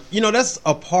Tamika, man. that's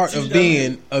a part She's of done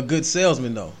being a good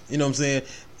salesman, though. You know what I'm saying?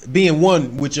 Being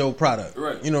one with your product,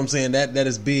 Right. You know what I'm saying? That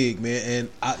is big, man. And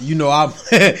I'm,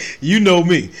 you know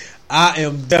me. I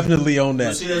am definitely on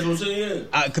that. See, that's what I'm saying.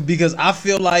 Yeah. Because I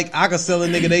feel like I could sell a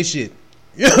nigga they shit.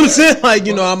 You know what I'm saying? Like,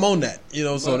 I'm on that.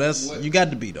 So that's you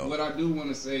got to be though. What I do want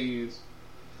to say is,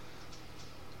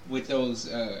 with those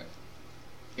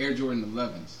Air Jordan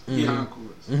 11s,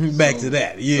 Concords. Back to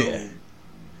that, yeah. So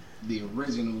the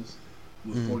originals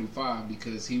with 45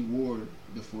 because he wore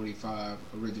the 45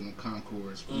 original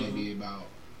Concords maybe about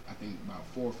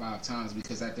 4 or 5 times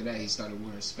because after that he started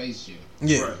wearing Space Jam.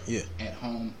 Yeah, Right. yeah. At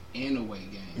home and away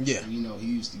games. Yeah. And, he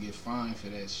used to get fined for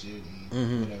that shit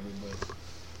and whatever.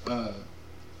 But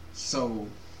so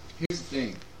here's the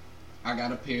thing. I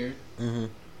got a pair.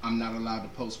 I'm not allowed to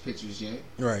post pictures yet.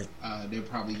 Right. They'll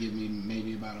probably give me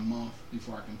maybe about a month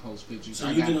before I can post pictures. So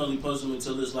you can only post them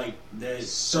until it's like that.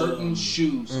 Certain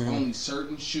shoes, only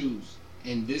certain shoes.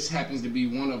 And this happens to be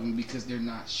one of them because they're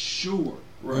not sure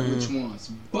which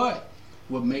ones. But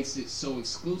what makes it so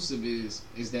exclusive is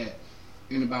that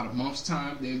in about a month's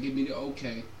time, they'll give me the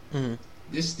okay.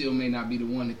 This still may not be the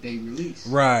one that they release.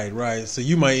 Right. So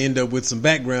you might end up with some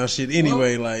background shit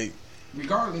anyway, like.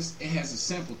 Regardless, it has a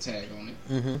sample tag on it.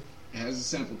 It has a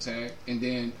sample tag. And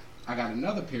then I got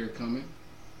another pair coming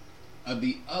of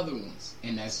the other ones.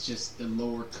 And that's just the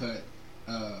lower cut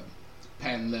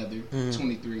patent leather,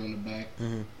 23 on the back.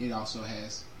 It also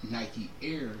has Nike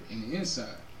Air in the inside.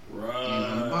 Right.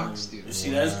 And unboxed still.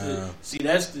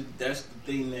 That's the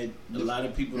thing that a lot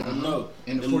of people don't know.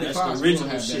 And the that's 45s the original will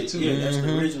have shit. that too. Yeah, that's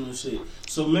the original shit.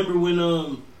 So remember when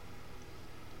I'm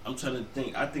trying to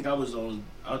think. I think I was on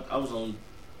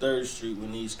 3rd Street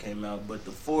when these came out, but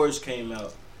the 4s came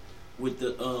out with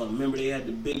the remember they had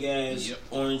the big ass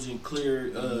orange and clear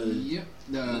the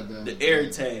air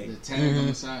tag. The tag on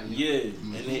the side. And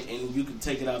you could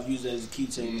take it off, use it as a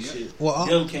keychain and shit. Well,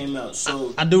 them came out.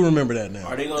 So I do remember that now.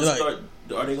 are they gonna start?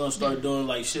 Are they gonna start doing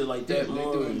like shit like that They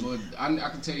more? do it, but I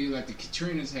can tell you like the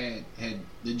Katrinas had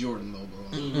the Jordan logo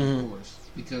on it, of course,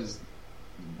 because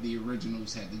the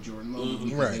originals had the Jordan logo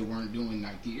because they weren't doing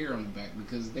Nike Air on the back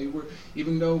because they were,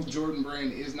 even though Jordan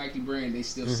brand is Nike brand, they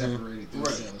still separated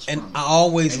themselves And from I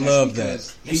always and loved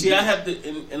that's that. And see, I have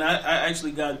to, and I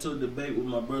actually got into a debate with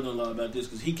my brother-in-law about this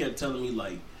because he kept telling me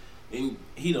like, and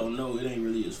he don't know, it ain't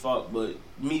really his fault, but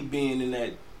me being in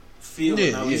that field,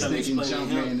 and I was he's trying to thinking explain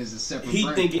to him, Jumpman is a separate he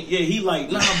brand. thinking, he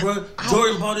like, nah, bro,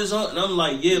 Jordan bought his own, and I'm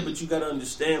like, yeah, but you gotta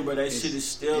understand, bro, that shit is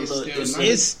still,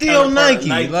 It's still Nike.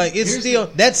 Like it's still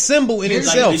that symbol in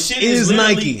itself the shit is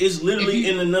Nike. It's literally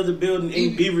in another building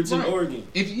in Beaverton, Oregon.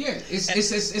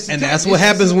 It's And that's what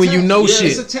happens when you know shit.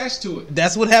 It's attached to it.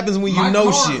 That's what happens when you know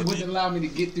My car shit. wouldn't allow me to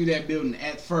get through that building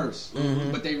at first,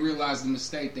 but they realized the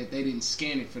mistake that they didn't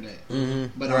scan it for that.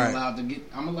 But Right.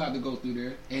 I'm allowed to go through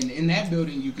there, and in that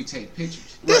building you could take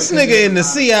pictures. This nigga in the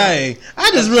CIA,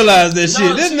 I just realized that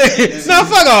shit. This nigga, no,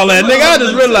 fuck all that, nigga. I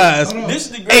just realized This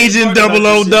is the greatest Agent part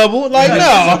about this 000. Like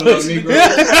no.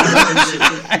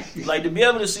 Like to be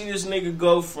able to see this nigga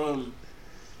go from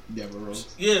Devereaux.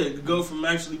 go from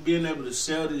actually being able to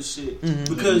sell this shit.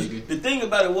 Because the thing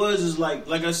about it is like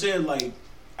I said, like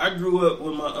I grew up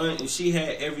with my aunt and she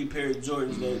had every pair of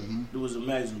Jordans that was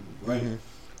imaginable, right?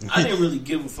 I didn't really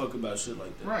give a fuck about shit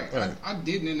like that. Right. I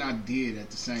didn't and I did at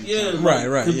the same time. Yeah,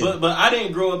 Right. But I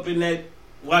didn't grow up in that.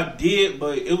 Well, I did,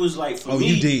 but it was like for me. Oh,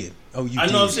 you did. Oh, you I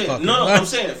did. know what I'm saying. Fuck No, it. I'm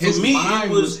saying for His me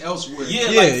mind it was elsewhere.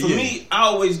 For me, I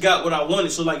always got what I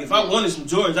wanted. So like, if I wanted some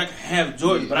Jordans, I could have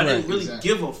Jordans, but I didn't really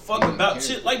give a fuck about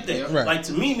shit like that. Yeah. Right. Like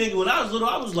to me, nigga, when I was little,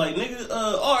 I was like, nigga,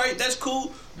 all right, that's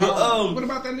cool. But what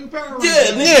about that new Power Ranger?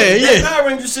 that Power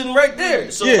Ranger sitting right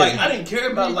there. So Yeah. like, I didn't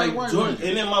care about like White Jordan, Ranger.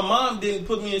 and then my mom didn't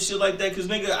put me in shit like that because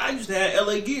nigga, I used to have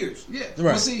LA Gears. Yeah. Right.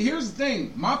 Well, see, here's the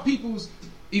thing. My people's,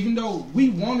 even though we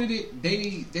wanted it,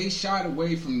 they shied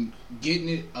away from getting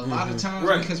it a lot of times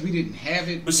because we didn't have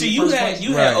it. But in see, the you first had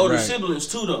place. older Right. siblings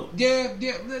too, though. Yeah.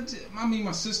 I mean,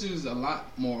 my sister is a lot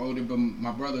more older, but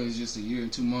my brother is just a year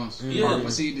and 2 months. Yeah.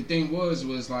 But see, the thing was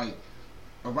like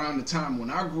around the time when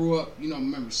I grew up,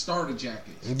 remember starter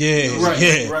jackets. Yeah,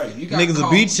 Right. You got Niggas will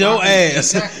caught beat your rocking-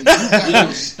 ass. Exactly. You got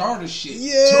your starter shit.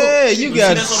 Yeah, took. you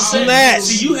got That's what I'm saying. snatched.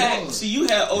 See, you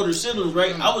had older siblings,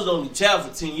 right? I was the only child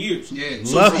for 10 years. Yeah.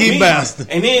 So Lucky for me- bastard.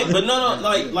 And then, but no,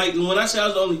 like when I say I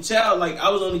was the only child, like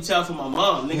I was the only child for my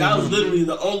mom. Nigga, I was literally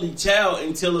the only child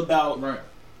until about Right.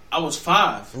 I was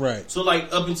 5. Right. So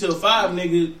like up until 5,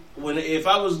 nigga,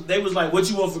 they was like, what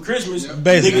you want for Christmas?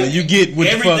 Basically, nigga, you get what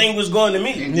everything was going to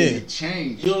me. And then it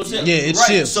changed. You know what I'm saying? Yeah, it right.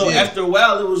 shifts. So yeah. after a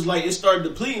while, it was like it started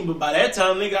depleting. But by that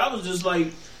time, nigga, I was just like,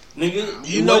 nigga,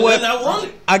 you know what? I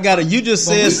wanted. I got it. You just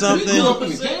said something. We grew up in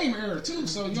the game era too,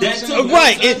 so you know That what I'm saying? too.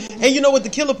 Right, and you know what the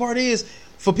killer part is?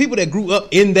 For people that grew up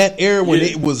in that era when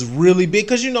it was really big,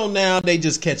 because you know now they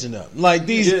just catching up. Like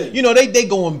these, you know, they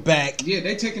going back. Yeah,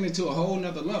 they taking it to a whole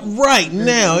nother level. Right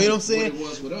now, you know what I'm saying? What it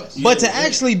was with us. But to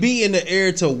actually be in the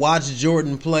era to watch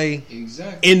Jordan play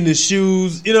exactly in the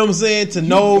shoes, you know what I'm saying? To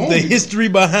know the history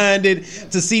behind it,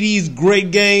 to see these great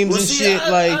games and shit,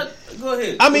 go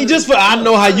ahead. I mean, just for I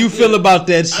know how you feel about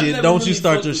that shit. never Don't really you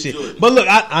start fucked your with shit. Jordan. But look,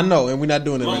 I know, and we're not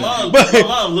doing it right now. My But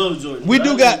mom loves Jordan. we but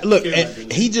do I got don't look. care about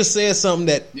that. He just said something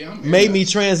that made me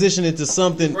transition into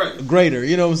something greater.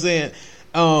 You know what I'm saying?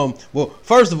 Well,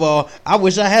 first of all, I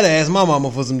wish I had asked my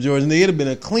mama for some Jordans. It'd have been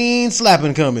a clean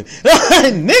slapping coming,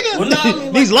 nigga. Well, no, I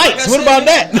mean, these lights. like what about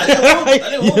that? I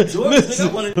didn't want Jordans. Nigga,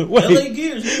 I wanted LA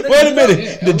Gears. Nigga, Wait a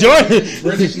minute. The Jordan.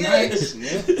 British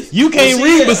Knights. You can't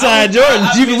read beside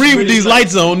Jordans. You can read with these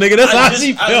lights on, nigga. That's how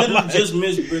she I felt. literally just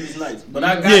missed British Knights, but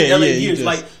I got LA Gears.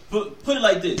 Like, put it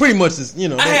like this. Pretty much, this, you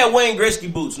know. I had Wayne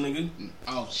Gretzky boots, nigga.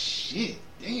 Oh shit!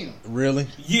 Damn. Really?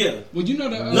 Yeah. Well, you know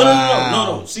that.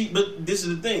 No. See, but this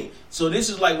is the thing. So this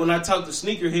is like when I talk to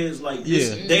sneakerheads, like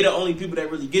this, they the only people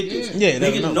that really get this. Yeah,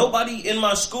 nigga, nobody in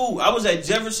my school. I was at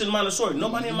Jefferson Montessori.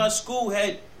 Nobody in my school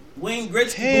had Wayne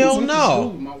Gretzky Hell boots.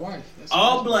 no. My wife. That's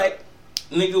All black.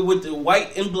 Nigga with the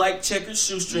white and black checkered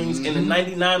shoestrings and the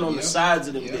 99 on the sides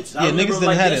of them bitches. Yeah, niggas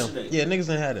didn't have them. Yeah, niggas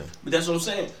didn't have them. But that's what I'm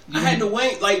saying. I had the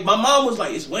Wayne, like my mom was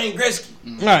like, it's Wayne Gretzky.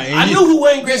 Right, I knew who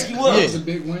Wayne Gretzky was. That was a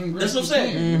big Wayne Gretzky. That's what I'm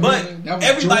saying. fan. But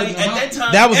everybody at that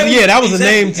time, that was a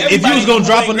name. If you was gonna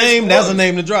drop a name, that's a a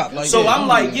name to drop. Like, so I'm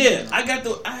like,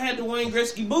 I had the Wayne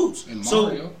Gretzky boots. And so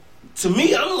Mario. to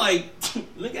me, I'm like,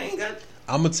 nigga ain't got.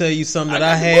 I'm gonna tell you something that I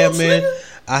I got the had, boots, man. nigga.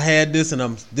 I had this,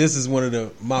 and this is one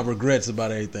of my regrets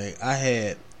about everything. I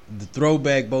had the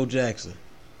throwback Bo Jackson.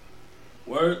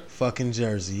 Word. Fucking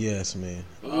jersey, yes, man.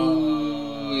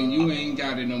 Oh, and you ain't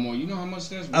got it no more. You know how much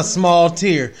that's worth? A small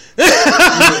tear,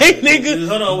 nigga.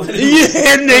 Hold on.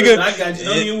 Yeah, nigga. I got you.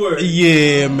 Don't even worry.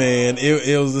 Yeah, man.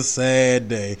 It was a sad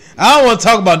day. I don't want to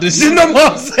talk about this shit no more. You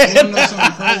know something crazy,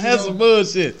 That's though? some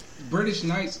bullshit. British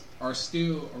Knights are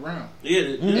still around.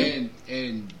 Yeah.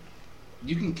 And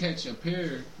you can catch a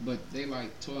pair, but they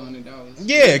like $1,200.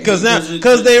 Yeah, because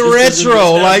Because they it's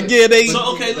retro. Like, yeah, they.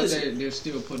 So, okay, but listen. they're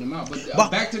still putting them out. But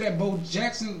But- back to that Bo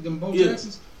Jackson,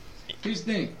 Jacksons. Here's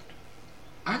the thing.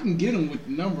 I can get them with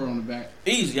the number on the back.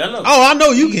 Easy, I know. Oh, I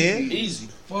know you can. Easy.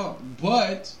 Fuck,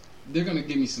 but they're gonna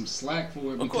give me some slack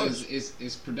for it Of because course.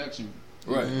 it's production.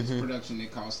 Right. It's production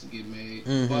that costs to get made.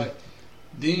 But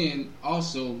then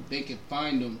also they can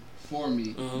find them for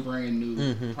me, brand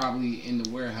new, probably in the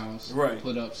warehouse, Right.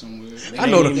 put up somewhere. I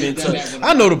know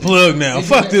I know the plug now. They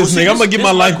Fuck do this that. nigga. I'm gonna get This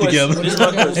my my life question. together. This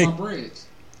That was my my breads.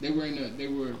 They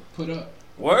were put up.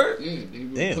 Word? Yeah, they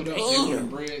were Damn. put up. They were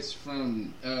breads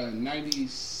from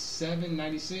 97,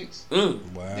 96. They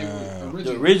were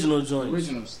The original joints.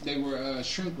 originals. They were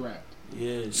shrink wrapped.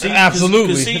 Yeah, see,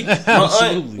 Absolutely. 'cause see, my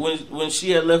Absolutely. aunt, when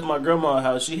she had left my grandma's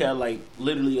house, she had like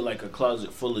literally like a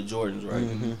closet full of Jordans,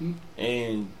 right?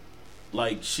 And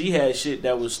like she had shit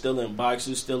that was still in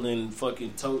boxes, still in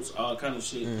fucking totes, all kind of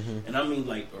shit. And I mean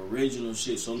like original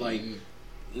shit. So like,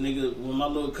 nigga, when my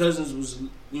little cousins was,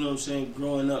 you know what I'm saying,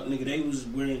 growing up, nigga, they was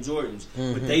wearing Jordans,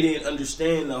 but they didn't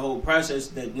understand the whole process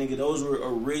that nigga, those were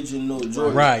original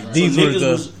Jordans. Right. So These were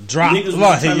niggas the drop. Niggas was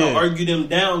Like, trying to yeah. argue them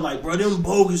down, like, bro, them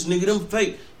bogus, nigga, them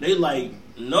fake. They like,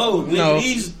 no, nigga, No.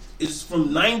 these is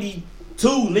from 92,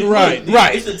 nigga. Right, Look,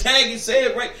 right. It's the tag it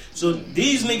said, right? So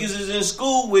these niggas is in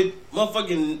school with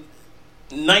motherfucking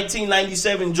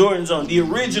 1997 Jordans on, the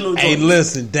original Jordans. Hey,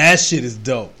 listen, that shit is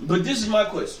dope. But this is my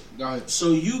question. Go ahead.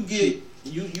 So you get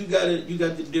you got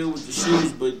to deal with the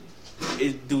shoes, but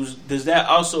does that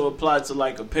also apply to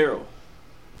like apparel?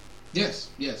 Yes.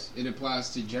 It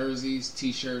applies to jerseys,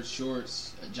 t-shirts,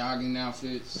 shorts, jogging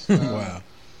outfits. Wow.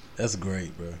 That's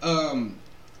great, bro.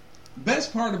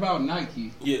 Best part about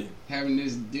Nike Yeah, having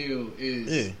this deal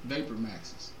is Vapor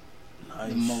Maxes. nice.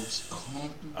 The most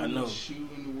I know. comfortable shoe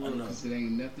in the world I know. because it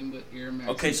ain't nothing but Air Max.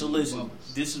 Okay, so listen,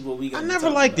 this is what we got. I never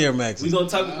liked Air Maxes. We gonna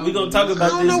talk about this. I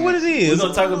don't know what it is. We're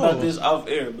gonna talk I don't about know. this off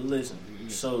air, but listen.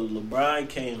 So LeBron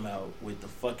came out with the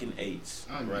fucking 8s,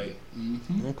 right?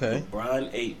 Okay. LeBron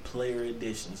 8 player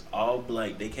editions, all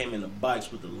black. They came in a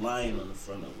box with the lion on the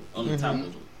front of them, on the top of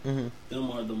them.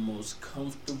 them are the most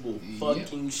comfortable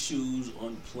fucking shoes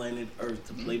on planet Earth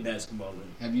to play basketball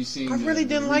in. Have you seen? I really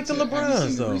didn't like the LeBrons, have you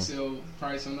seen though. the resale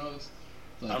price on those?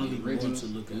 Like I don't even want to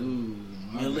look at them.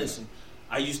 Man, listen,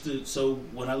 I used to. So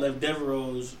when I left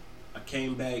Devereaux's, I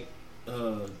came back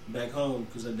home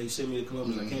because they sent me to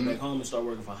Columbus. I came back home and started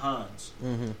working for Hans,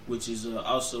 which is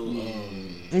also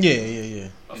yeah.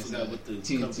 I It's forgot what the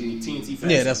TNT. company TNT Fashion.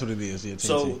 Yeah, that's what it is. Yeah, TNT.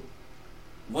 So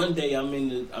one day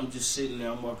I'm just sitting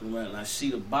there, I'm walking around, and I see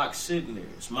the box sitting there.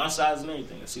 It's my size and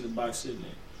everything. I see the box sitting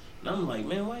there. And I'm like,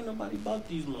 man, why ain't nobody bought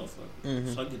these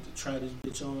motherfuckers? So I get to try this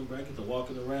bitch on, bro. I get to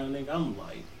walking around, nigga. I'm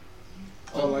like,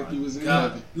 Felt like you was in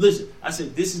heaven. Listen, I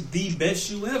said, this is the best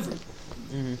shoe ever.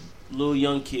 Little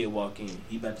young kid walk in.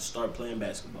 He about to start playing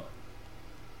basketball.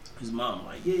 His mom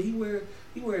like, yeah, he wear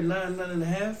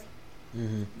 9.5.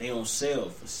 They on sale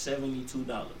for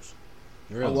 $72.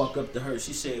 Really? I walk up to her.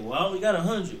 She said, well, I only got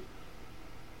 100.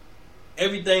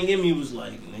 Everything in me was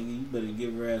like, nigga, you better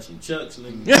give her ass some Chucks,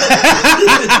 nigga.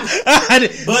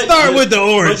 Start with the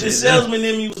origin. But the salesman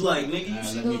in me was like, nigga, you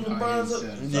see them LeBrons? So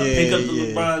I Yeah, pick up the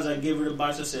yeah. LeBrons. I give her the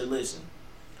box. I said, listen.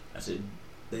 I said,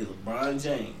 they LeBron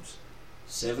James.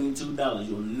 $72.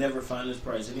 You'll never find this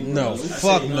price anywhere No, else. I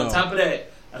fuck said, no. On top of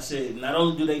that, I said, not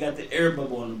only do they got the air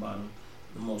bubble on the bottom,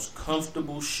 the most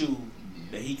comfortable shoe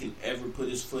that he can ever put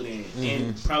his foot in,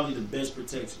 and probably the best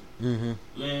protection.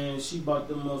 Man, she bought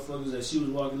them motherfuckers that she was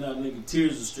walking out, nigga,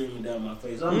 tears were streaming down my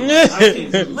face. I'm like, I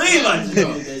can't believe I just did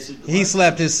that shit. He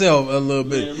slapped himself a little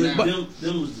bit. Man, But-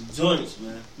 them was the joints,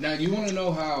 man. Now you want to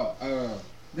know how?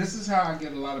 This is how I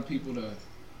get a lot of people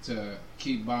to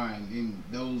keep buying, and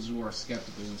those who are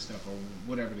skeptical and stuff, or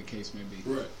whatever the case may be.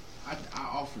 Right. I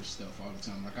offer stuff all the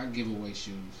time. Like I give away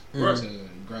shoes Right. to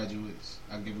graduates.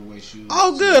 I give away shoes.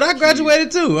 Oh, to good. I kids.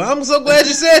 graduated too. I'm so glad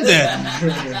you said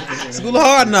that. School of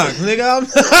Hard Knocks, nigga.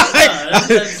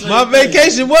 My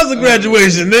vacation was a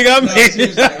graduation, nigga. No,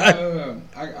 seriously, I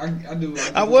do. I do was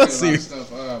a lot of serious. stuff.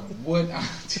 What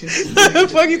the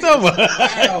fuck you talking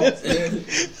about?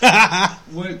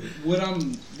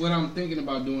 what I'm thinking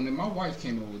about doing, and my wife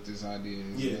came up with this idea,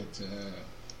 is that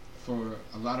for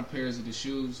a lot of pairs of the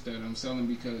shoes that I'm selling,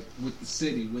 because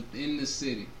within the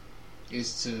city,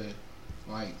 is to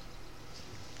like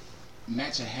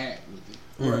match a hat with it.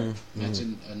 Right. Match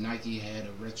a Nike hat,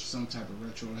 some type of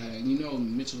retro hat. And you know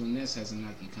Mitchell & Ness has a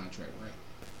Nike contract, right?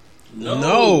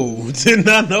 No, did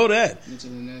not know that. Mitchell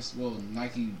 & Ness, well,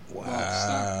 Nike bought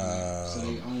Wow. stock,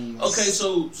 so they own. Like, Okay,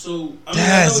 so I mean,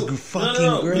 That's I know, fucking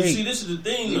no, great. But see, this is the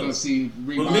thing, you're though. gonna see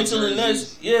But Reebok Mitchell and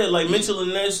jerseys. Ness, like Mitchell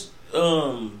and Ness,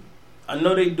 I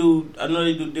know they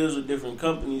do deals with different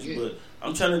companies, but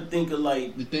I'm trying to think of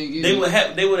like The thing is, they would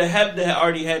have to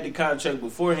already had the contract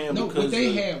beforehand. no, because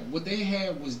what they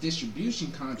had was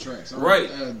distribution contracts. Right.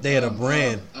 They had a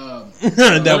brand. I'm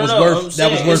that was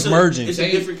saying worth merging. It's a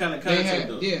different kind of They contract, had,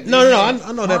 though. yeah, they No, had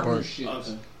I know that part. partnerships.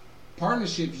 Okay.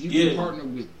 Partnerships, you Yeah. can partner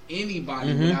with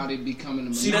anybody without it becoming a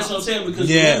monopoly. See, that's what I'm saying, because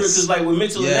Yes. remember, because like with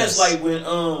Mitchell Yes. and Ness, like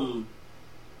when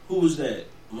who was that?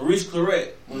 Maurice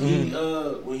Claret, when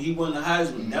he won the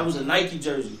Heisman, that was a Nike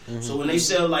jersey. So when they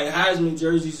sell like Heisman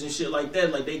jerseys and shit like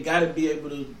that, like they gotta be able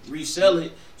to resell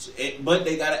it, but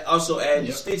they gotta also add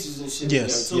the stitches and shit.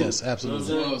 Yes, in there too. yes, absolutely.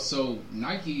 You know what I'm Well, so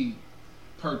Nike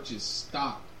purchased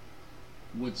stock,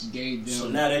 which gave them. So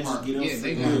now they just get them Yeah,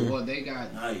 they free. got. Well, they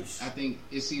got. Nice. I think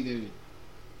it's either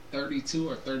 32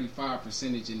 or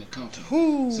 35% in the company.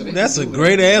 Ooh, So they that's can a do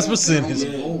great whatever ass they want. percentage.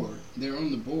 They're on the board. They're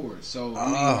on the board. So I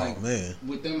mean, Oh, like, man.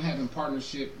 with them having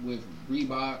partnership with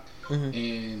Reebok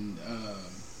and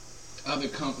other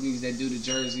companies that do the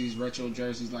jerseys, retro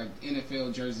jerseys, like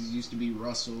NFL jerseys used to be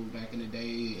Russell back in the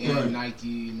day, and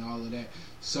Nike and all of that.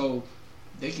 So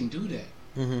they can do that.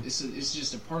 It's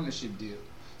just a partnership deal.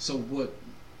 So what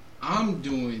I'm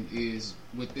doing is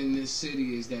within this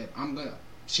city is that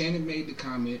Shannon made the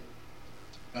comment.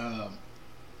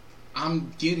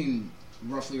 I'm getting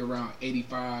roughly around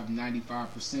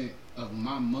 85-95% of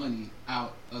my money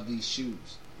out of these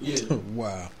shoes. Yeah.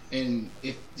 Wow. And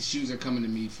if the shoes are coming to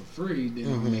me for free,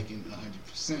 then I'm making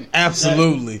 100%.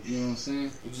 Absolutely. You know what I'm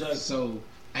saying? Exactly. So,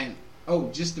 and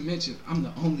just to mention, I'm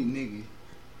the only nigga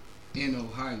in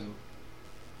Ohio,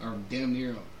 or damn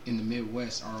near in the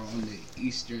Midwest, or on the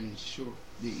eastern shore,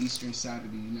 the eastern side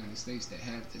of the United States that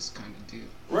have this kind of deal.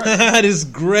 Right. That is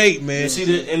great, man. You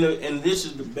see, and this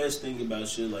is the best thing about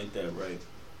shit like that, right?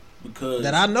 Because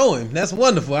That I know him. That's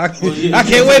wonderful. I Well, yeah,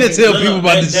 can't wait to tell no, people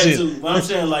about that, this that shit. Too. But I'm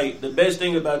saying, like, the best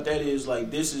thing about that is, like,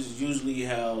 this is usually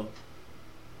how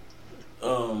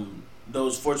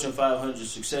those Fortune 500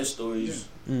 success stories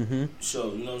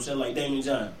show. You know what I'm saying? Like Damon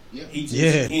John. Yeah.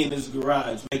 He in his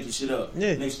garage making shit up.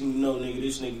 Yeah. Next thing you know, nigga,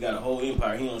 this nigga got a whole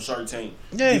empire. He on Shark Tank.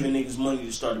 Yeah. Giving niggas money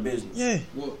to start a business. Yeah.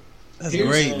 Well, That's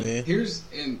great, man.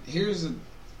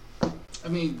 I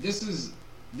mean, this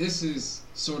is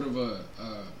sort of a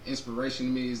inspiration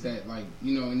to me. Is that, like,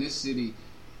 you know, in this city,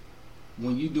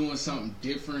 when you doing something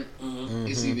different,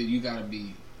 it's either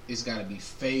it's gotta be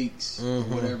fakes or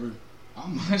whatever. All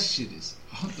my shit is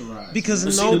authorized. Because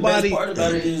But nobody. see, the best part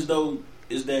about it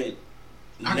is that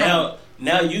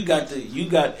now you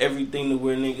got everything to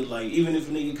where nigga, like, even if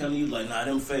a nigga come to you like, nah,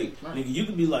 them fake, nigga, you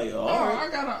could be like, all right. I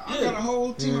got a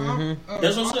whole team of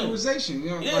That's what I'm saying. authorization. You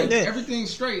know, like, everything's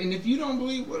straight. And if you don't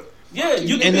believe what. Yeah,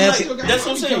 you can And be that's- like, that's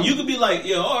what I'm saying. You could be like,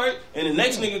 yeah, all right, and the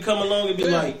next nigga come along and be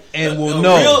like, And will a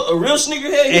know. a real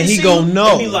sneakerhead, And he see gon' you,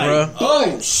 know, and be like, bruh.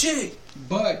 oh shit.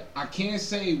 But I can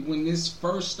say when this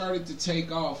first started to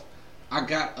take off, I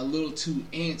got a little too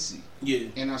antsy. Yeah,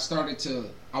 And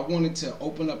I wanted to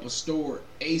open up a store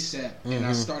ASAP. And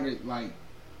I started, like,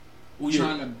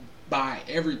 trying to buy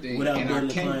everything. Without and building I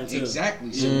the came, clientele.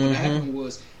 exactly. So what happened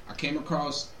was I came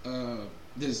across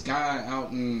this guy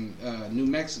out in New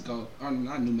Mexico, or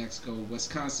not New Mexico,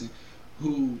 Wisconsin,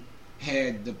 who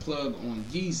had the plug on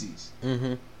Yeezys.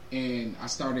 And I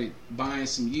started buying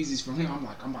some Yeezys from him. I'm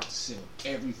like, I'm about to sell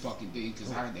every fucking thing because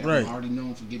I'm already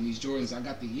known for getting these Jordans. I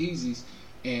got the Yeezys,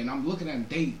 and I'm looking at them.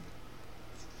 They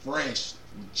fresh,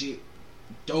 legit,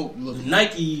 dope looking.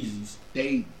 Nike Yeezys.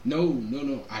 They no.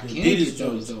 I can't Adidas get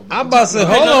those though. I'm about to say,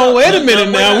 hold on, wait a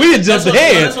minute now. We had jumped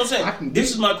ahead. That's what I'm I can saying. get-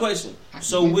 This is my question. I can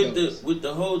So get with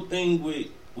the whole thing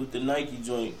with the Nike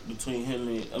joint between him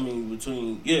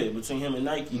and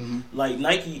Nike, like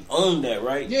Nike owned that,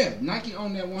 right? Yeah, Nike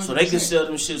owned that one. So they can sell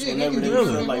them shits whenever they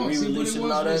feel like re-releasing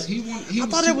and all that. I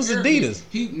thought it was Adidas.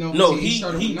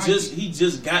 He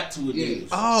just got to Adidas.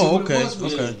 Oh, okay.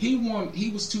 Okay. He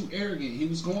was too arrogant. He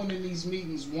was going in these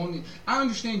meetings wanting. I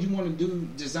understand you want to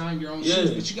design your own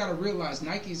shoes, but you got to realize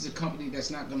Nike is a company that's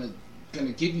not gonna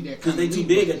give you that Because they too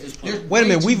big at this point. Wait a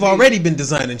minute, we've already been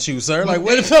designing shoes, sir. Like,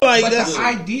 what it felt like but that's. the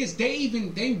ideas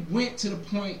they went to the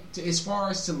point as far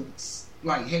as to,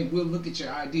 like, hey, we'll look at your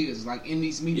ideas, like, in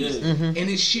these meetings, and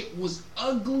this shit was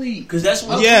ugly. Because that's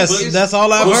what. Yes, that's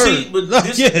all I've heard. See, but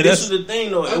this was the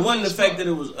thing, though. It wasn't the fact that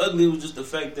it was ugly. It was just the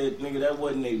fact that, nigga, that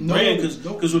wasn't a brand.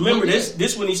 Because remember,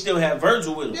 this when he still had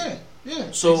Virgil with him.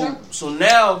 Yeah. So exactly. so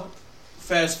now,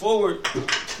 fast forward,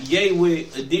 Ye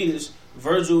with Adidas,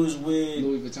 Virgil is with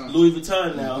Louis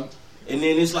Vuitton now, and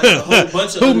then it's like a whole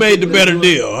bunch of Who other made the people better that do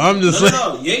it. deal? I'm just saying.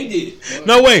 No, Ye did it.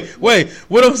 No, wait.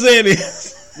 What I'm saying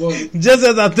is, Well, just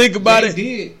as I think about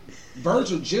it,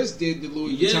 Virgil just did the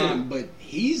Louis Vuitton, but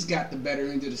he's got the better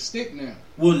end of the stick now.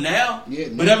 Well, now,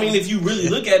 but I mean, if you really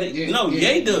look at it,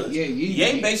 Ye does.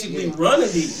 Ye basically run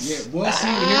Adidas. Yeah, well, see,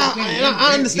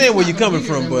 I understand where you're coming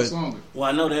from, but well,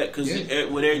 I know that because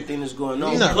with everything that's going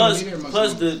on, He's not plus gonna be there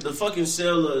much the fucking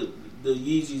sale of the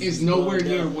Yeezys is nowhere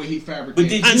near what he fabricated. But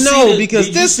did I you know see because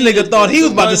did you this see nigga thought he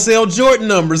was about to sell Jordan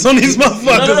numbers on these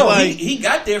motherfuckers. No, like he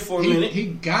got there for a minute. He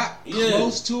got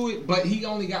close to it, but he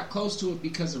only got close to it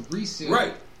because of resale.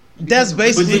 Right. That's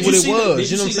basically what it was. You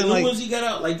know what I'm saying? The Like, ones he got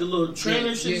out, like the little trainer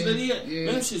shits that he had. Yeah.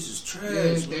 Them shits is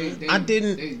trash. man. I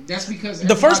didn't. That's because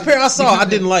The first pair I saw, I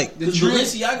didn't like. The Because trend,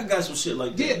 Balenciaga got some shit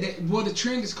like that. well, the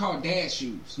trend is called dash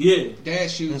shoes. Yeah.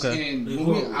 Dash shoes, Okay. and They when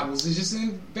horrible. I was just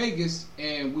in Vegas,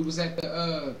 and we was at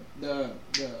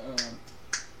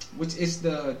which is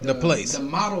the place. the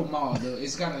model mall.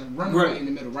 It's got a runway Right. in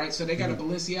the middle, right? So they got Mm-hmm.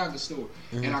 a Balenciaga store,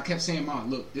 and I kept saying, "Mom,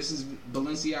 look, this is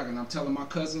Balenciaga," and I'm telling my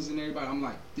cousins and everybody, I'm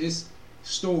like, "This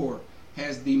store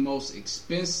has the most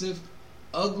expensive,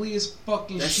 ugliest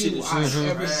fucking That shit shoe is I've trash,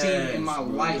 ever seen in my bro.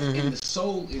 life, Mm-hmm. and the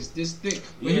sole is this thick."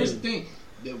 But Yeah. here's the thing: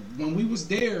 when we was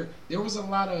there was a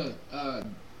lot of.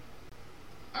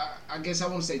 I guess I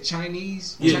want to say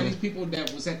Chinese people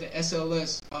that was at the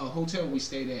SLS hotel we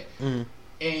stayed at,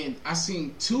 and I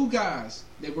seen two guys.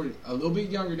 They were a little bit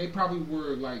younger. They probably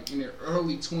were like in their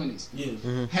early 20s.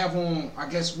 Yeah. Have on, I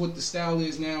guess what the style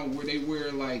is now, where they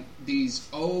wear like these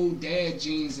old dad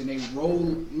jeans and they roll.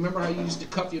 Remember how you used to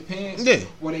cuff your pants? Yeah.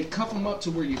 Where they cuff them up to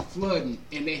where you're flooding,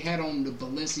 and they had on the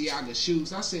Balenciaga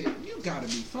shoes. I said, "You gotta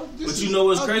be fucked." But you know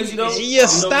what's crazy though? yeah,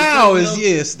 style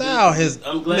has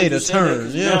I'm glad made you a said that, turn.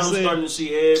 'cause You know now what I'm I'm saying? starting to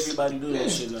see everybody do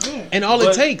that shit now. And all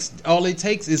But- it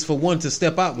takes is for one to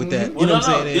step out with that. You Well, know what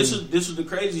I'm no. saying? This is the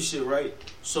crazy shit, right?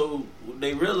 So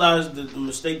they realized the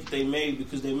mistake that they made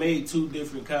because they made two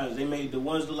different kinds. They made the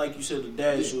ones that, like you said, the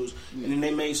dad shoes, and then they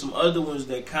made some other ones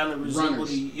that kind of resemble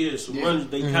runners.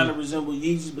 They kind of resemble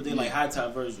Yeezys, but they're like high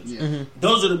top versions. Yeah.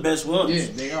 Those are the best ones.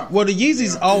 Yeah, they are. Well, the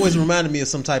Yeezys always reminded me of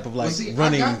some type of like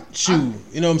running shoe.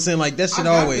 You know what I'm saying? Like that shit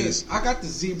always. I got the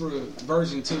Zebra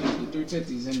version 2, the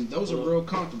 350s, and those are real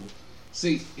comfortable.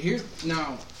 See, here's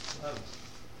now.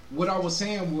 What I was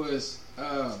saying was,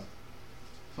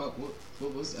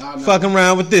 fucking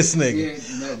around with this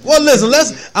nigga. Yeah, well,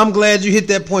 listen, I'm glad you hit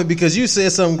that point because you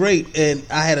said something great, and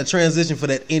I had a transition for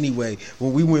that anyway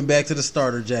when we went back to the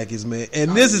starter jackets, man.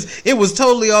 And it was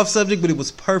totally off subject, but it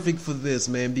was perfect for this,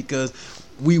 man, because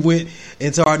we went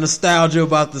into our nostalgia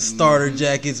about the starter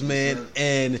jackets, man,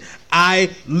 and I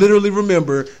literally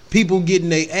remember people getting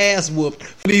their ass whooped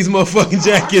for these motherfucking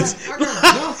jackets. I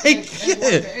got jumped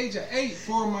at the age of 8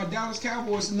 for my Dallas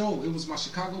Cowboys. No, it was my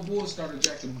Chicago Bulls starter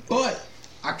jacket, but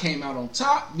I came out on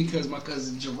top because my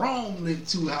cousin Jerome lived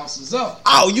 2 houses up.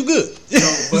 Oh, you good?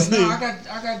 But no,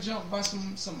 I got jumped by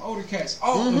some older cats.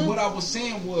 Oh, and what I was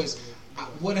saying was,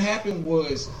 what happened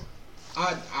was,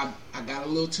 I got a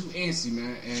little too antsy,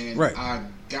 man, and I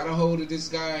got a hold of this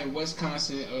guy in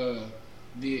Wisconsin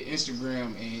via Instagram,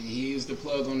 and he is the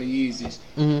plug on the Yeezys,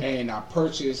 and I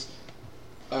purchased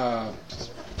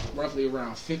roughly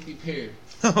around 50 pair.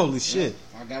 Holy shit!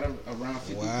 I got around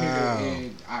 50 pair,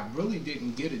 and I really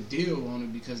didn't get a deal on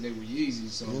it because they were Yeezys.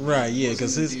 So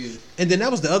because and then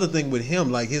that was the other thing with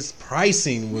him, like his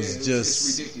pricing was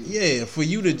just it's ridiculous. Yeah, for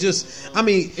you to just, I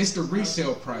mean, it's the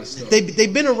resale price. Though.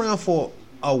 They've been around for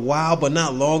a while, but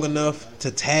not long enough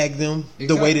to tag them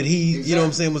the way that he, you know what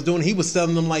I'm saying, was doing. He was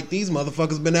selling them like these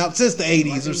motherfuckers been out since the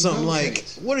 80s or something. Like,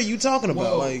 what are you talking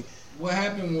about? Like, what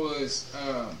happened was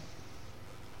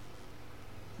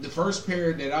the first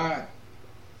pair that I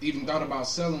even thought about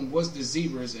selling was the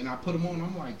Zebras, and I put them on.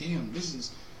 I'm like, damn, this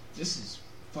is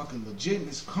fucking legit and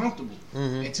it's comfortable.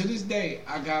 And to this day,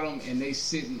 I got them and they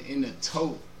sitting in a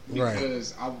tote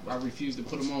because I refused to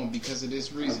put them on because of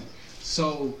this reason.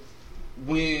 So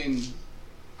when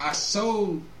I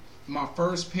sold my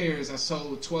first pairs, I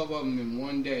sold 12 of them in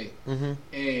one day,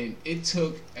 and it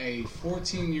took a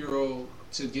 14-year-old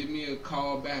to give me a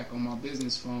call back on my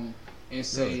business phone and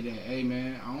say that, hey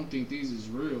man, I don't think these is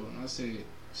real. And I said,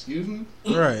 excuse me?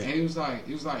 Right. And he was like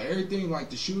everything, like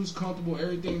the shoe's comfortable,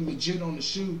 everything legit on the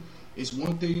shoe. It's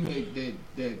one thing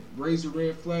that raised a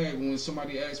red flag when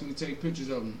somebody asked me to take pictures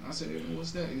of them. I said, hey,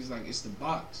 what's that? He's like, it's the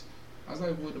box. I was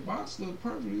like, well, the box looked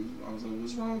perfect. I was like,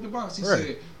 what's wrong with the box? He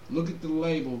said, look at the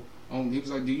label. He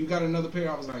was like, do you got another pair?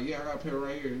 I was like, yeah, I got a pair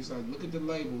right here. He's like, look at the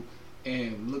label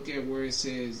and look at where it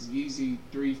says Yeezy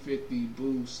 350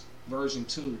 Boost version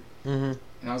 2. And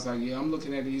I was like, yeah, I'm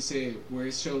looking at it. He said, where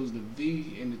it shows the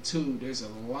V and the 2, there's a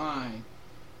line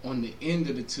on the end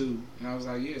of the 2. And I was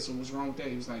like, yeah, so what's wrong with that?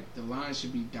 He was like, the line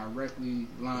should be directly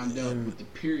lined up with the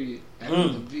period after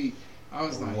the V. I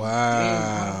was like, damn,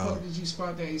 how the fuck did you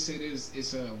spot that? He said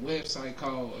it's a website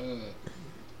called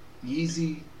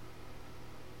Yeezy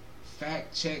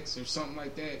Fact Checks or something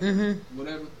like that.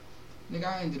 Whatever. Nigga,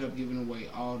 I ended up giving away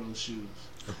all those shoes.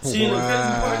 See, the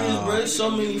crazy part is, bro,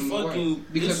 so many fucking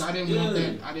because I didn't want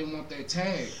that. I didn't want that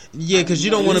tag. Yeah, because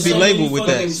you don't want to be labeled with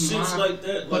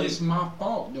that. But it's my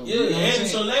fault though. Yeah, you know and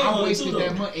it's your name I wasted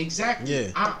that money. Exactly.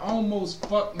 Yeah. I almost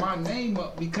fucked my name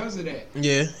up because of that.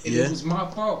 Yeah. It was my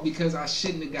fault because I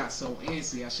shouldn't have got so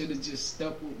antsy. I should have just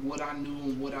stuck with what I knew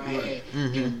and what I had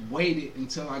and waited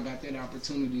until I got that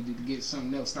opportunity to get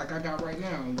something else, like I got right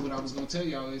now. And what I was gonna tell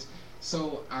y'all is,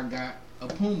 so I got a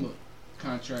Puma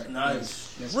contract.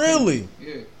 Nice. That's really? Cool.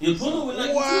 Yeah. Your Puma with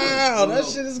Nike. Wow, that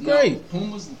shit is great.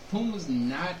 Puma's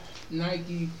not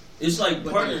Nike. It's like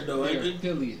partner though, ain't it?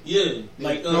 Affiliate. Yeah,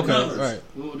 like Converse. Right.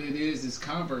 Well, what it is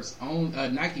Converse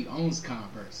Nike owns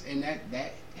Converse, and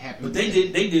that happened. But they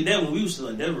did that when we was still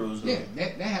at Devereaux. Yeah,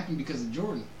 that happened because of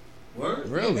Jordan. Word?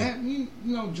 Really? You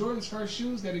know, Jordan's first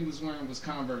shoes that he was wearing was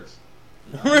Converse.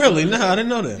 Really? No, I didn't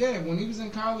know that. Yeah, when he was in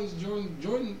college,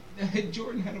 Jordan had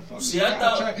a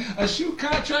fucking a shoe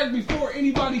contract before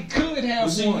anybody could have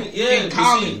one in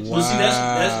college.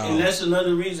 That's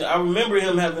another reason. I remember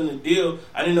him having a deal.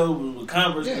 I didn't know it was with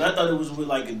Converse because I thought it was with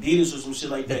like Adidas or some shit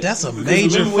like that. But that's a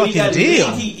major fucking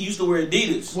deal. He used to wear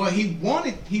Adidas. Well, he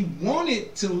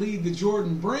wanted to leave the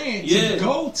Jordan brand to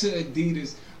go to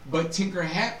Adidas. But Tinker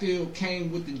Hatfield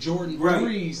came with the Jordan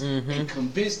 3s and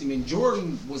convinced him. And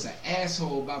Jordan was an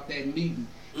asshole about that meeting.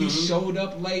 He showed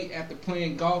up late after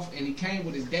playing golf, and he came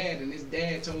with his dad, and his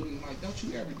dad told him, like, don't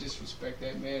you ever disrespect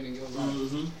that man in your life.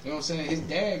 You know what I'm saying? His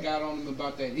dad got on him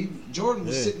about that. Jordan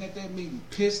was sitting at that meeting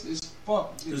pissed as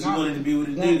fuck. Because he wanted to be with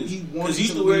Adidas. Because he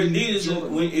used to wear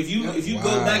Adidas. If you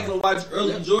go back and watch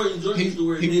early Jordan used to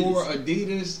wear Adidas. He wore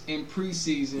Adidas in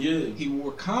preseason. Yeah. He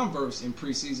wore Converse in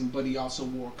preseason, but he also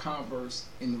wore Converse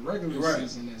in the regular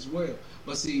season as well.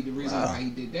 But see, the reason why he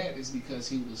did that is because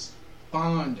he was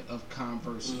fond of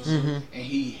Converse, and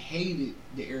he hated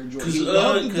the Air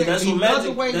Jordan. Because that's what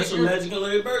Magic and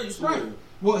Larry Bird used to wear.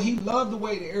 Well, he loved the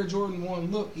way the Air Jordan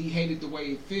 1 looked. He hated the way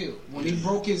it felt. When he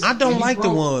broke his... I don't like the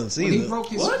ones either. When he broke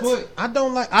his foot... I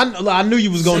don't like... I knew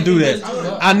you was going to do that.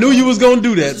 I knew you was going to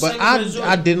do that, but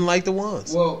I didn't like the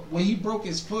ones. Well, when he broke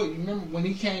his foot, you remember when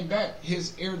he came back,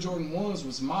 his Air Jordan 1s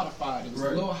was modified. It was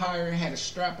a little higher. It had a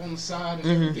strap on the side and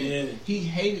everything. Yeah. He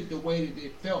hated the way that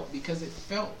it felt because it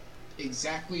felt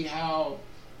exactly how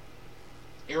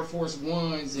Air Force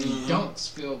Ones and Dunks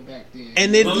felt back then.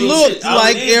 And it looked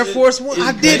like Air Force One.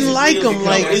 I didn't like them.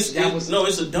 Like it's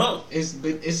a dunk.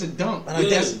 It's a dunk. I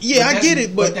get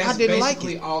it, but I didn't like it. That's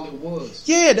basically all it was.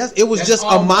 Yeah, it was just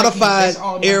a modified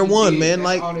Air One, man.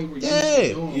 That's like all they were used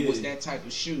to doing was that type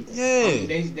of shoe. Yeah,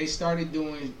 they started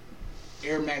doing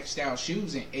Air Max style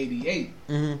shoes in '88.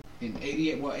 In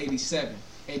 '88, well '87.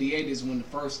 88 is when the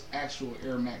first actual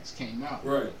Air Max came out.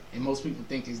 Right. And most people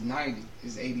think it's 90.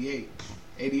 It's 88.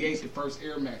 88, the first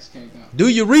Air Max came out. Do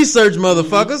your research,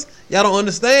 motherfuckers. Y'all don't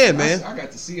understand, man. I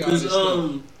got to see all this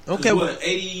stuff. Okay. What,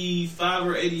 85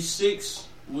 or 86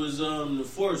 was the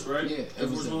Force, right? Yeah. It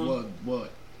was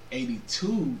what?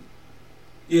 82.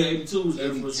 Yeah, 82 was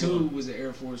Air Force 1. 82 was the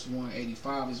Air Force 1.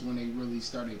 85 is when they really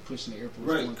started pushing the Air Force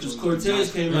 1. Right, because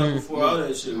Cortez came out before all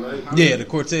that shit, right? Yeah, the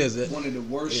Cortez. One of the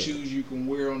worst shoes you can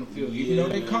wear on the field. Even though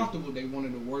they're comfortable, they one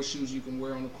of the worst shoes you can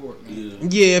wear on the court, man.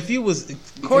 Yeah, if you was...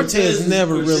 Cortez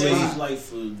never really... like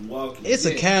for walking. It's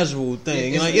a casual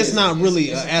thing. It's not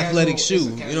really an athletic shoe.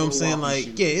 You know what I'm saying?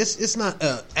 Like, yeah, it's not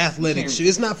an athletic shoe.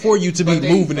 It's not for you to be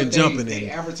moving and jumping in. They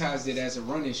advertised it as a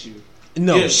running shoe.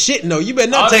 No, shit, no. You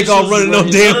better not take off running no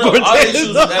damn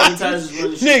Cortez.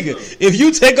 Nigga, if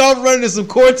you take off running some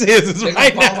Cortezes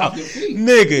right now,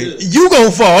 nigga, you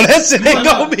gonna fall. That shit ain't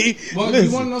gonna be. Well,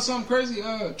 you want to know something crazy?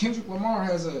 Kendrick Lamar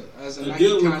has a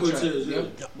Nike contract.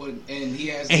 And he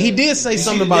has. And he did say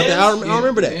something about that. I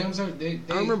remember that.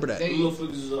 I remember that. The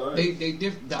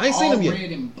all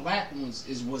red and black ones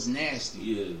was nasty.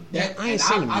 Yeah. I ain't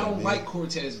seen them. I don't like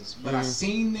Cortezes, but I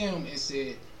seen them and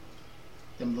said,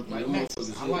 them look like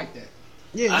Maxes. I like that.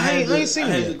 Yeah, I ain't seen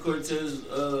them. I had the Cortez.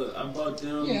 I bought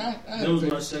them. Yeah, that was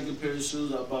my second pair of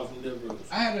shoes I bought from Devereaux.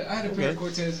 I had a pair of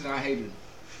Cortez and I hated them.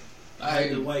 I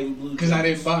had the white and blue because I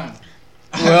didn't buy them.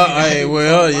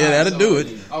 That'll do it.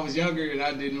 I was younger and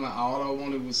I didn't like. All I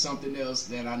wanted was something else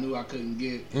that I knew I couldn't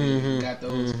get. Got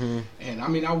those, and I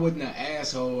mean, I wasn't an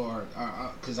asshole or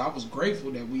because I was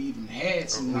grateful that we even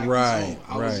had some Nikes. Right,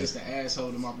 I was just an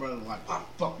asshole to my brother. Like, why the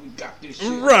fuck we got this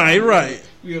shit? Right.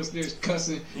 We upstairs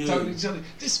cussing, talking to each other.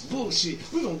 This bullshit.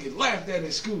 We gonna get laughed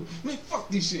at school. Man, fuck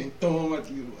this shit and throw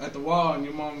them at the wall, and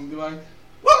your mom would be like,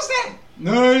 "What was that?"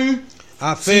 No.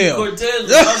 I failed. Cortez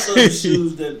was also the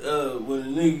shoes that when a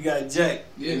nigga got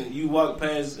jacked and you walk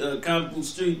past Compton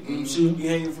Street and shoes be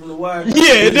hanging from the wire.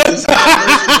 Yeah, that's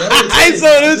I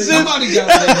saw this shit. Somebody got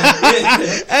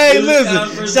that. Hey,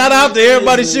 listen, shout out to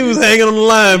everybody's shoes hanging on the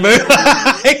line, man.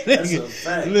 That's a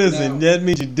fact. Listen, that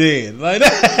means you're dead. Like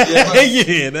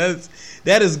that.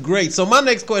 That is great. So my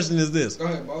next question is this. Go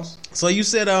ahead, boss. So you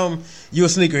said you're a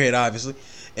sneakerhead, obviously.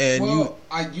 And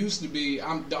I used to be.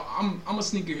 I'm a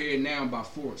sneakerhead now by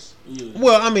force. Yeah.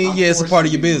 Well, I mean, it's a part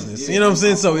of your business. You know what I'm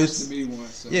saying? So it's to be one,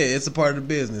 so. Yeah, it's a part of the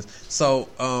business. So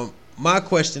my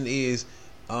question is,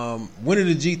 when are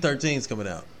the G13s coming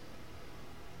out?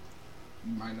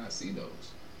 You might not see those.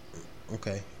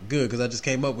 Okay, good, because I just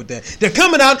came up with that. They're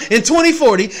coming out in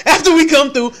 2040 after we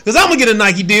come through, because I'm going to get a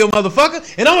Nike deal, motherfucker,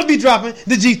 and I'm going to be dropping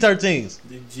the G13s.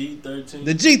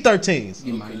 The G13s.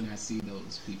 You might not see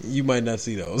those people. You might not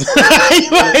see those.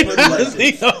 You might not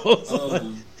see those.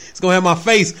 It's going to have my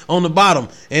face on the bottom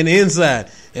and the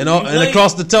inside and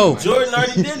across the toe. Jordan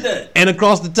already did that. And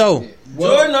across the toe.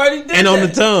 Jordan already did that. And on the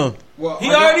tongue. Well,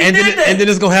 he already did that. And then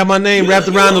it's going to have my name wrapped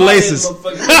around the laces. He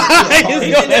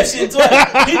did that shit twice.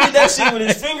 He did that shit with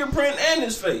his fingerprint and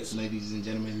his face. Ladies and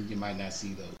gentlemen, you might not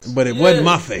see those. But it wasn't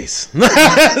my face.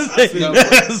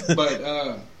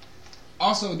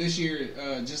 Also this year,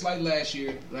 just like last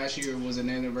year was an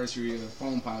anniversary of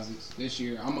Foamposites. This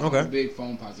year, I'm a big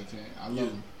Foamposite fan. I love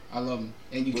them. I love them,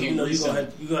 and you Well, can't you resell.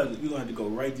 gonna have to go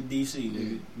right to DC,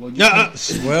 nigga. Well,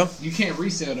 you can't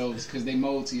resell those because they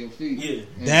mold to your feet. Yeah,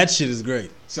 And that shit is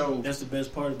great. So that's the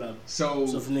best part about it. So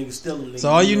if niggas steal them, so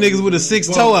all you niggas with a 6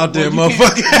 toe out there, you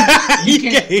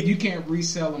motherfucker. you can't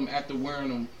resell them after wearing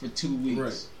them for 2 weeks.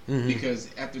 Right. Mm-hmm. Because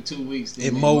after 2 weeks,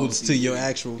 it molds to your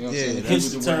actual. You know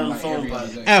that's the term phone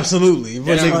posit. Absolutely.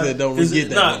 For niggas that don't get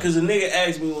that. Nah, because a nigga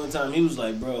asked me one time, he was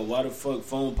like, "Bro, why the fuck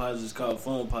phone posits called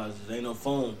phone posits? Ain't no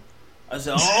phone." I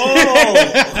said,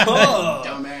 "Oh,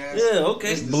 dumbass." Yeah,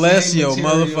 okay. Bless your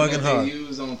motherfucking that heart. They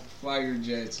use on flyer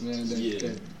jets, man.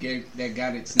 That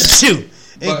got its name. Shoot.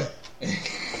 But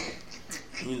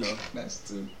you know, that's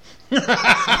too.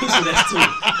 That's too.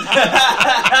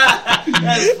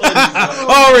 That's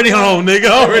funny, already home, nigga.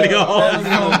 Already home.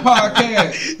 On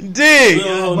podcast. Dig.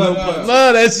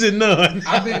 Love that shit, none.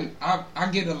 I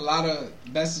get a lot of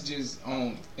messages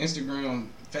on Instagram,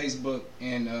 Facebook,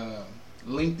 and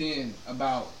LinkedIn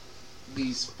about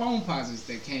these phone posits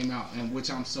that came out, and which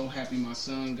I'm so happy my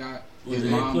son got. His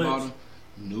mom bought them.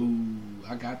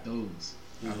 No, I got those.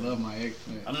 I love my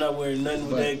eggplant. I'm not wearing nothing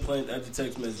with eggplant after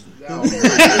text messages. Oh, hey,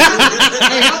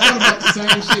 I thought about the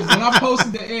same shit. When I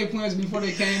posted the eggplants before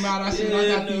they came out, I said I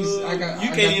got these.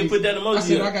 You can't even put that emoji. I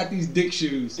said I got these dick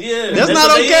shoes. Yeah, that's not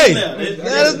okay.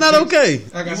 That is not okay.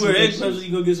 I got you wear eggplants,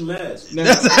 you go get some ass.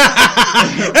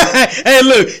 Hey,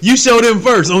 look, you show them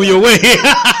first on your way.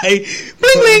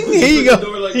 Bling bling. Here you go.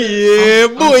 Like yeah,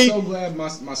 boy. I'm so glad my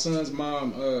son's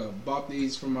mom bought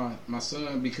these for my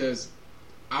son because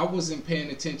I wasn't paying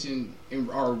attention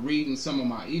or reading some of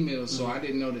my emails, so I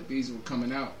didn't know that these were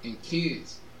coming out. And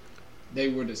kids, they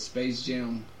were the Space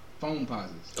Jam phone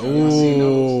posits.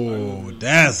 Oh,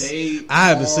 I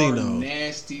haven't seen those.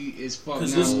 Nasty as fuck.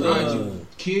 Now,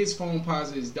 kids' phone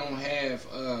posits don't have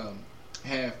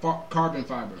carbon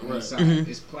fiber inside.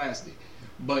 It's plastic,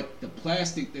 but the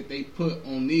plastic that they put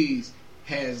on these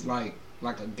has like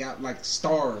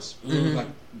stars, like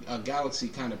a galaxy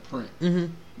kind of print.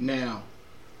 Now,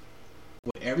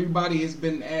 what everybody has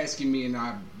been asking me, and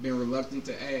I've been reluctant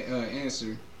to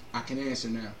answer, I can answer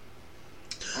now.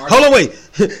 Hold on, wait.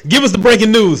 Give us the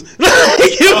breaking news. Wait,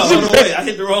 I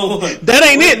hit the wrong one. That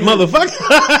ain't it, motherfucker.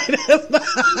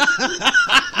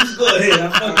 Just go ahead. I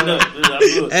fucked it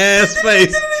up. Ass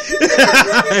face.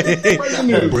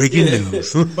 Breaking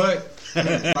news. But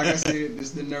like I said, this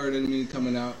is the nerd in me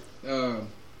coming out.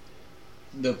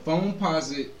 The phone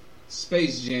posit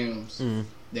Space Jams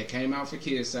that came out for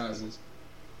kid sizes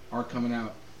are coming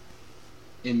out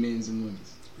in men's and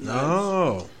women's.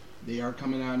 No. They are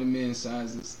coming out in men's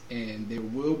sizes, and there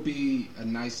will be a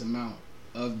nice amount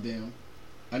of them.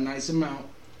 A nice amount,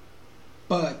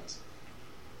 but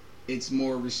it's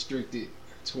more restricted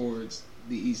towards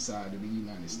the east side of the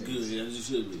United States. Good, as it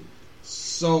should be.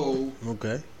 So,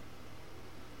 okay,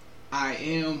 I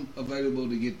am available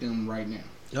to get them right now.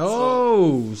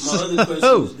 Oh, so my other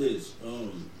question is this.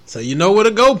 So you know where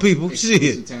to go, people.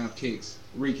 Shit. Town Kicks.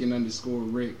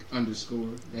 Rick_Rick_.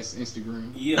 That's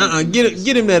Instagram. Yeah.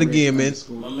 Get him that again, man.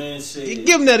 My man said.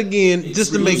 Give him that again,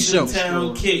 just to make sure.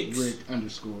 Town Kicks. Rick_.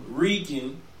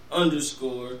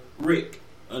 Rick_Rick_.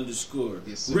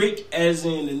 Yes, Rick as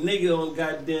in the nigga on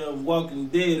goddamn Walking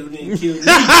Dead who didn't kill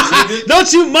niggas.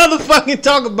 Don't you motherfucking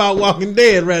talk about Walking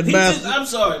Dead, rat bastard. I'm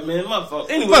sorry, man, my fault.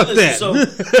 Anyway, fuck listen,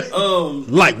 that. So,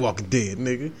 like Walking Dead,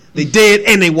 nigga. They dead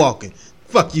and they walking.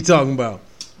 Fuck you talking about?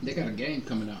 They got a game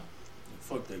coming out.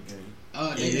 Fuck that game.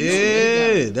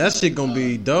 That shit gonna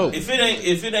be dope. If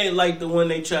it ain't like the one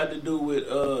they tried to do with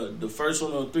the first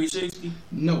one on 360.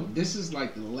 No, this is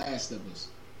like The Last of Us.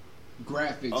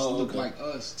 Graphics look like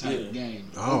us type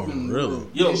game. Oh, really?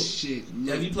 Yo, this shit.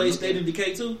 Have you played State of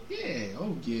Decay 2? Yeah,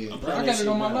 Bro, I got it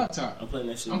on my laptop. I'm playing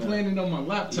that shit. I'm playing it on my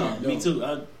laptop. Yeah, me too.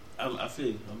 I feel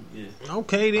you. Yeah.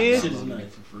 Okay then. Shit is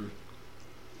nice for free.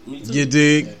 Me too. You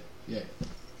dig? Yeah.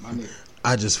 My nigga.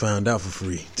 I just found out for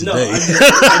free today. No, I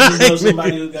just know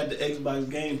somebody who got the Xbox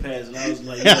Game Pass, and I was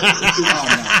like,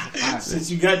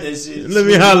 since you got that shit, let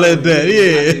me holler at that.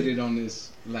 Yeah, I did it on this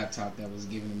laptop that was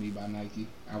given to me by Nike.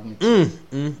 I went to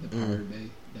thepirateday.org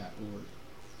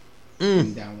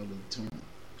and downloaded the tournament.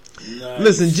 Nice.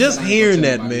 Listen, just hearing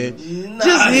that, man,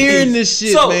 just hearing this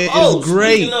shit, man, is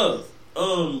great. Speaking of,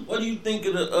 what do you think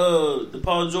of the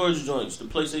Paul George joints, the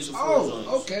PlayStation 4 joints?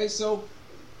 Okay, so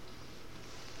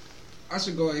I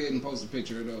should go ahead and post a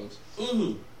picture of those.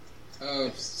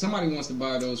 If somebody wants to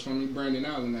buy those from me, Brandon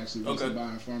Allen actually wants to buy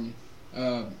them for me.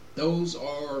 Those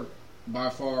are by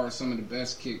far some of the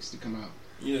best kicks to come out.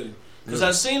 Yeah. Because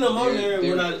I seen them on there,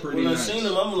 when I seen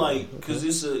them, I'm like, because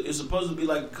it's supposed to be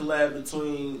like a collab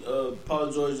between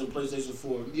Paul George and PlayStation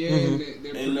 4. Yeah,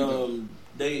 they're pretty dope.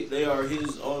 they are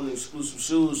his own exclusive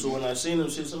shoes. So when I seen them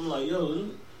shits, I'm like, yo.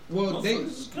 Well, they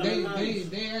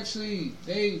nice.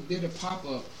 they did a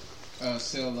pop-up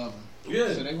sale of them.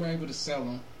 Yeah. So they were able to sell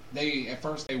them. At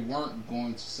first they weren't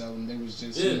going to sell them. They was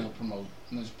just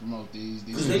promote these.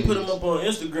 Because they put them up on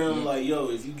Instagram like, yo,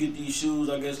 if you get these shoes,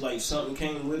 I guess like something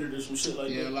came with it or some shit like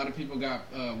that. Yeah, a lot of people got.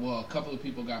 a couple of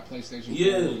people got PlayStation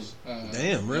 4s.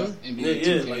 Damn, really? NBA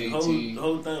 2K18, like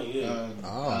whole thing. Yeah.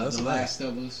 That's The nice. Last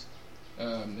of Us.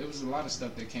 There was a lot of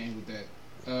stuff that came with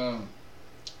that.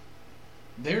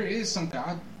 There is something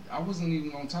I wasn't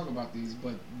even gonna talk about these,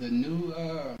 but the new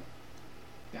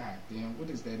God damn, what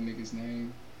is that nigga's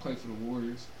name? Play for the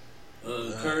Warriors.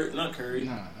 Not Curry.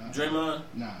 Nah. Draymond.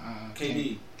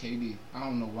 KD. KD. I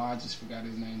don't know why I just forgot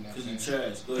his name that Because he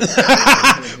fast. trash.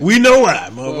 Go ahead. We know why,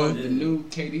 Well, motherfucker. the new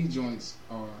KD joints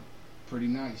are pretty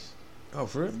nice. Oh,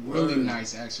 for real? Really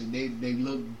nice, actually. They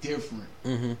look different.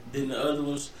 Mm-hmm. Then the other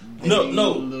ones. They No.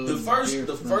 look The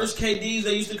first KDs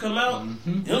that used to come out,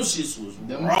 them shits was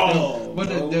raw. But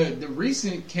bro. the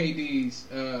recent KDs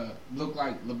look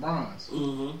like LeBrons.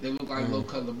 Mm-hmm. They look like low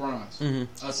cut LeBrons.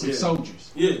 Some Yeah.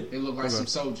 soldiers. Yeah. They look like some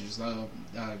soldiers.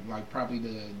 Like probably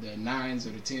the 9s or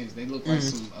the 10s. They look like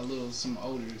some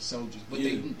older soldiers. But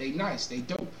they nice. They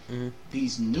dope.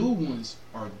 These new ones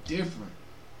are different.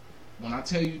 When I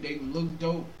tell you they look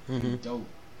dope, they dope.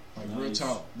 Like real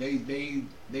talk. They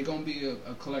gonna be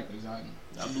a collector's item.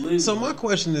 I believe So it, my man.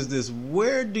 question is this: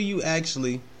 where do you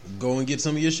actually go and get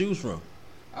some of your shoes from?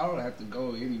 I don't have to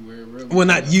go anywhere really. Well,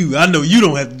 not you. I know you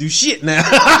don't have to do shit now.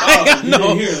 Oh, you no,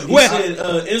 didn't hear him. He Well,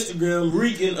 said Instagram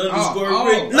Rican _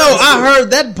 Rick. no, I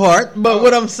heard that part. But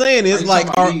what I'm saying is, Are you like,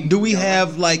 talking about do we me?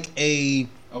 have like a?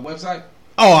 website?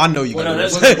 Oh, I know you got Well, no, a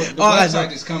that's- website. The Oh, that's website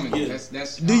right. is coming. Yeah.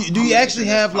 That's Do you actually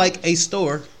have like a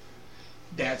store?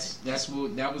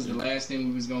 That was the last thing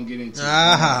we was gonna get into.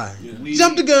 Ah, We-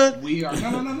 jump the gun. We are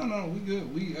no. We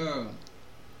good.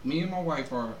 Me and my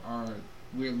wife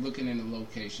we're looking in the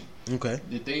location. Okay.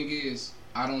 The thing is,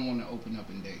 I don't want to open up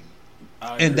in Dayton.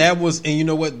 And that was, and you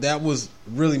know what? That was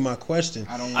really my question.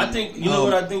 I don't. I think you know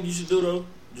what I think you should do though.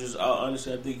 Just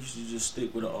honestly, I think you should just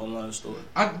stick with an online store.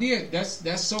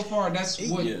 That's so far. That's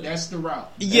what. Yeah. That's the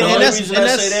route. Yeah, and and the that's only reason and I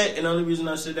that's say that, and the only reason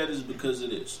I say that is because of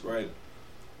this, right?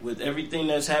 With everything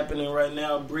that's happening right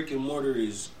now, brick and mortar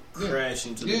is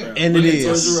crashing to the ground. And look it at is.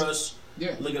 Toys R Us.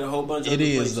 Yeah. Look at a whole bunch of it other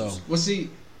is places. though. Well, see,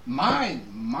 my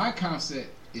concept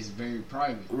is very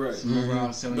private. Right. Remember I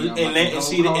was telling you But, about and the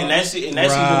see, gold and cards? that's even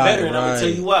Right, better. And I'm gonna right. tell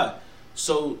you why.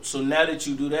 So now that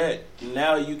you do that,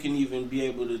 now you can even be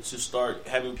able to start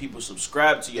having people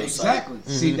subscribe to your Exactly. Mm-hmm.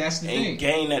 See, that's the site and thing.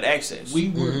 gain that access. We're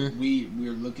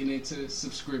looking into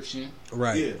subscription.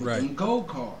 Right, Yeah. right, Them gold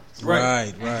cards.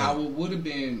 right, And how right. it would have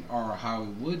been, or how it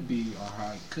would be, or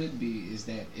how it could be, is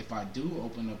that if I do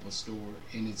open up a store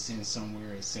and it's in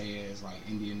somewhere, say as like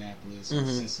Indianapolis or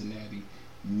Cincinnati,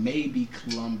 maybe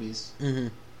Columbus.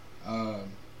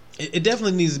 It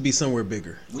definitely needs to be somewhere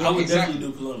bigger. I would Exactly. definitely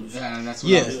do Columbus. That's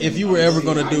what Yeah, I was if you thinking. were ever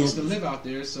gonna I do, used to live out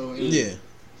there, so yeah,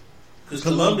 Because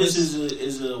Columbus. Columbus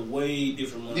is a way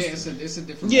different monster. yeah, it's a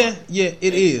different. yeah, market. yeah,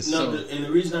 it is. No, and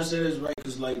the reason I say that is right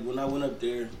because like when I went up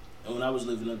there and when I was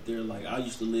living up there, like I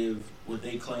used to live what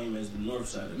they claim as the north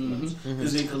side of Columbus.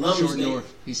 Because in Columbus, Short they,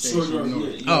 north. He stayed short short north.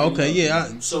 north. Yeah, you Oh, already okay, know.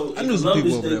 yeah. So I in knew some people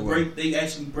Columbus, over that way. they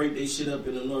actually break their shit up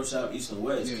in the north, south, east, and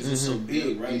west because it's so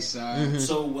big, right? East side.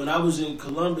 So when I was in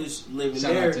Columbus living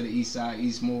Shout there, out to the east side,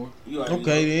 Eastmore. you already know.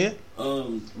 Okay, yeah.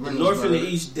 The north and the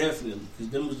east definitely,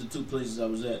 because them was the two places I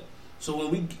was at. So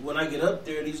when I get up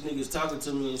there, these niggas talking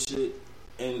to me and shit,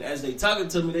 and as they talking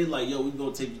to me, they like, "Yo, we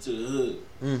gonna take you to the hood,"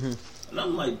 and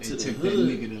I'm like, They "To the took that hood,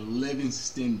 nigga to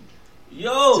Livingston.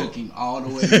 yo." Took him all the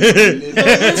way. Yo,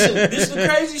 listen, this is the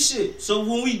crazy shit. So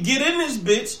when we get in this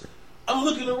bitch, I'm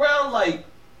looking around like,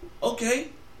 okay,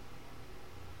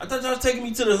 I thought y'all was taking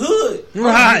me to the hood.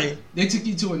 Right. They took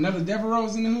you to another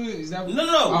Devereaux's in the hood? Is that what? No.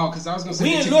 Oh, because I was gonna say We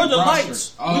they in took you to Northern Broad Lights.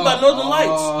 Street. We by Northern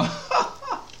Lights.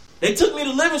 They took me to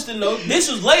Livingston though.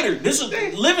 This was later.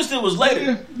 Livingston was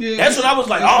later. Yeah. That's when I was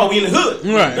like, oh, we in the hood.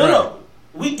 Right, No.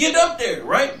 We get up there,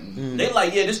 right? They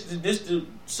like, yeah, this the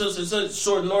such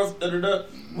short north, da.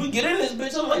 We get in this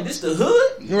bitch. I'm like, this the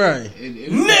hood? Right.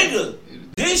 Nigga,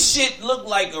 this shit looked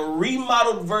like a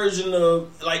remodeled version of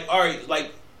like, all right,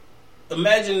 like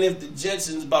imagine if the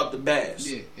Jetsons about the Bass.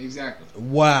 Yeah, exactly.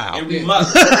 Wow. And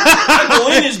I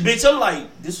go in this bitch, I'm like,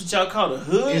 this what y'all call the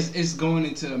hood? It's going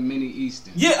into a mini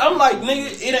Easton. Yeah, I'm like,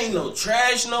 nigga, it ain't no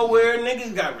trash nowhere.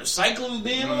 Niggas got recycling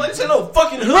bin. I'm like, this ain't no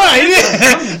fucking hood. Right,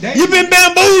 yeah. You been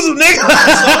bamboozled, nigga.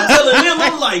 So I'm telling them,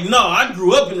 I'm like, no, I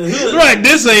grew up in the hood. Right,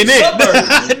 this ain't it.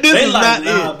 This They is like, not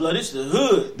nah, blood, it's the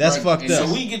hood. That's Right. fucked And up.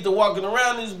 So we get to walking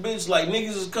around this bitch like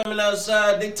niggas is coming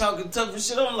outside, they talking tough and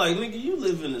shit. I'm like, nigga, you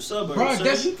live in the suburbs, Bro, so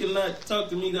that's- you cannot talk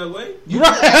to me that way.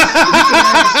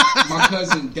 My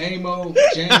cousin Damo,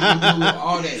 James,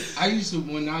 all that. I used to,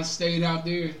 when I stayed out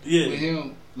there with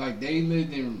him, like they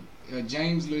lived in,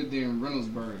 James lived in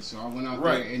Reynoldsburg, so I went out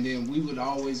there, and then we would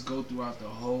always go throughout the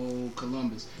whole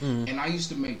Columbus, and I used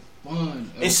to make fun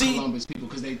of Columbus people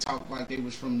because they talk like they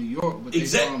was from New York, but they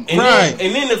from Right.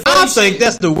 And then the funny I think shit,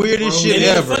 that's the weirdest shit and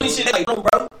then ever. the funny shit, like,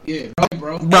 bro, yeah,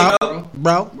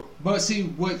 bro. But see,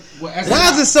 what why is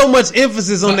there so much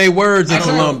emphasis on their words in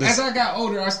Columbus? As I got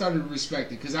older, I started to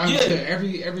respect it because I understood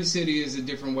every city is a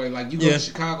different way. Like you go to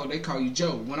Chicago, they call you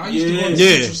Joe. When I used to go to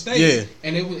Central State,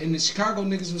 and the Chicago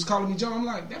niggas was calling me Joe, I'm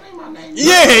like, that ain't my name.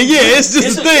 It's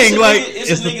just a thing. It's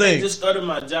the nigga thing. that just started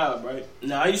my job, right?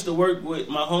 Now I used to work with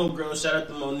my homegirl. Shout out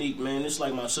to Monique, man. It's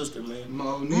like my sister, man.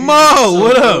 Mo,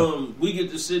 what up? We get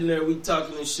to sitting there, we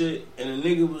talking and shit, and the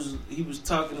nigga was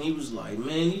talking. He was like,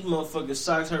 man, these motherfucking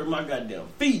socks hurt my goddamn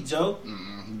feet, Joe.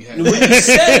 And when he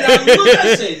said it, I looked,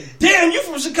 I said, damn, you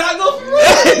from Chicago for real?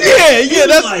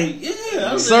 That's like,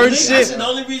 yeah. certain shit. I said, the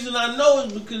only reason I know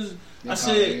is because I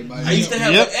said, I used to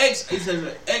have an ex. I used to have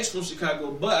an ex from Chicago,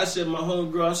 but I said my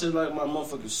homegirl, I said like my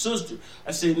motherfucking sister.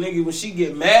 I said, nigga, when she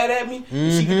get mad at me,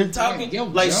 she get talking,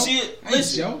 like shit.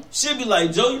 Listen, she'll be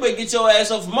like, Joe, you better get your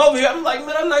ass up from over here. I'm like,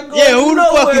 man, I'm not going. Yeah, who the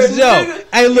fuck is Joe? Nigga.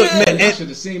 Hey, look, man. I should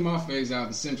have seen my face out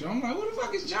in Central. I'm like, who the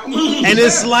fuck is Joe? And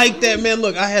it's like that, man.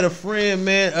 Look, I had a friend,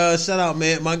 man. Shout out,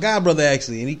 man. My god brother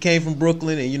actually, and he came from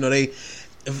Brooklyn, and you know they.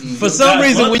 For some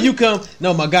reason, brother? when you come,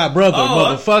 no, my god brother,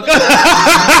 motherfucker.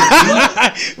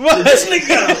 This nigga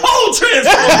got a whole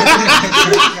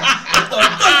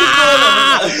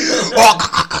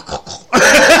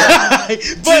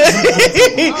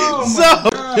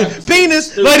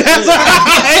penis, like that's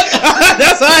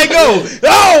how it goes.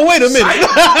 Oh, wait a minute,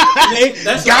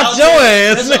 got your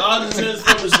ass. That's what all the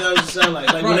Transformers sound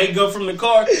like. Like when they go from the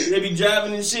car, they be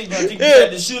driving and shit. You think you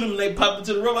had to shoot them, and they pop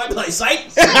into the room. I be like,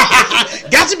 psych.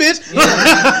 Gotcha, bitch.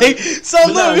 So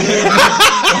look, in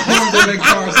the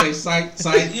car say psych.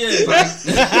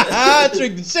 I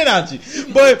tricked the shit out you.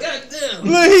 But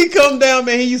look, he come down,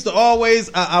 man. He used to always.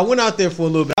 I went out there for a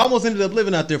little bit. I almost ended up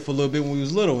living out there for a little bit when we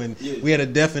was little, and we had a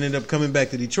death and ended up coming back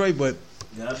to Detroit. But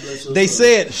they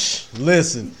said,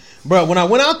 listen. Bro, when I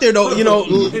went out there though, you know,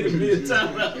 This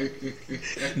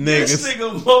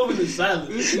nigga moment of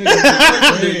silence.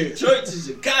 Detroit to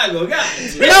Chicago,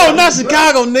 guys. No, not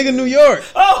Chicago, nigga, New York.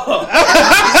 Oh,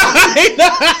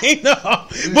 I know.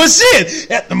 But shit,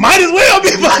 might as well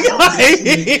be fucking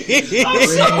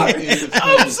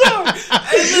I'm sorry.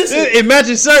 Hey, listen.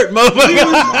 Imagine shirt, motherfucker.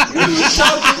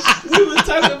 We were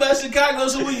talking about Chicago,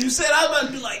 so when you said I was about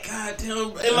to be like, God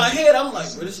damn. In my head, I'm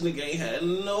like, bro, this nigga ain't had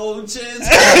no chance.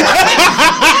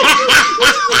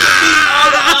 All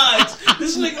the odds.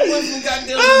 This nigga went from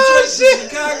goddamn Detroit to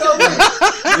Chicago.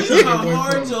 You know how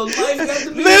hard your life got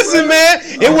to be. Listen, man,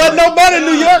 it wasn't nobody in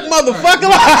New York, motherfucker.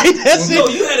 Like that shit. No,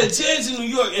 you had a chance in New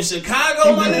York. In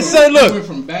Chicago, my nigga. So look, went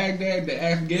from Baghdad to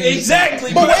Afghanistan.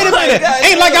 Exactly. but wait a minute.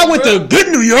 Ain't like I went to good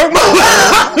New York.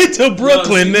 I went to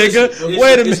Brooklyn, nigga.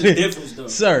 Wait a minute. Difference, though.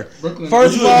 Sir, Brooklyn.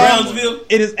 first of Was you in all, Brownsville?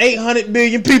 it is 800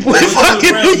 million people in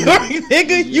fucking New York,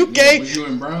 nigga. You can't. Was you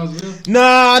in Brownsville?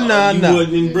 Nah. You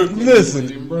wasn't in Brooklyn.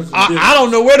 Listen, I don't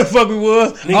know where the fuck we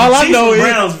was. Nigga, All I G know from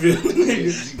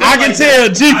is Brownsville. I can tell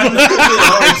G. I know,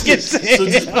 I can so tell.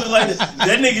 just put it like this.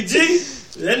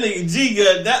 That nigga G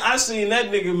got that. I seen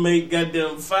that nigga make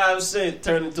goddamn 5 cents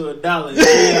turn into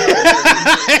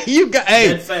 $1. You got, hey,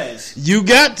 that fast. you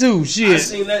got to I shit.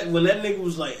 seen that when that nigga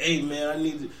was like, "Hey man, I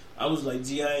need to." I was like,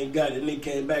 "Gee, I ain't got it." And nigga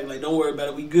came back like, "Don't worry about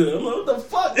it, we good." I'm like, "What the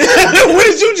fuck?" What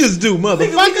did you just do, Nigga, we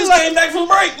motherfucker? just came back from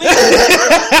break,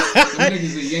 nigga. Them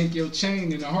niggas will yank your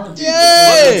chain in a heartbeat.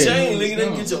 Yeah. Chain, nigga, they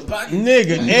get your pocket.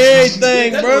 Nigga,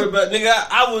 everything, Don't worry bro. about, nigga.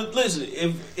 I would listen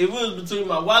if it was between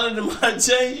my wallet and my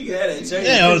chain. You can have that chain.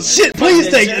 Yeah, shit, please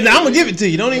take it. Now I'm gonna give it to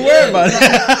you. Don't even worry about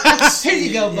it. Here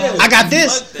you go, bro. I got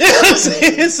this. You know what I'm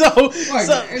saying? So, Like,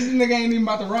 this nigga ain't even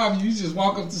about to rob you. You just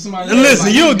walk up to somebody. listen,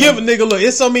 like, you'll give a nigga look.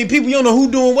 It's so many people you don't know who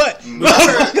doing what.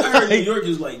 I heard New York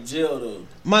is like jail though.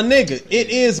 My nigga, it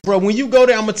is, bro. When you go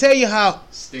there, I'm gonna tell you how.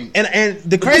 Stink. And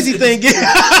the crazy thing is,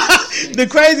 The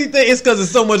crazy thing is because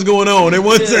there's so much going on at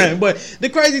one time. But the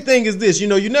crazy thing is this, you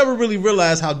know, you never really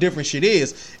realize how different shit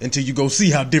is until you go see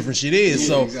how different shit is.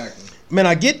 So, man,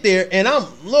 I get there and I'm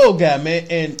a little guy, man,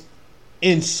 and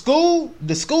in school,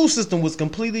 the school system was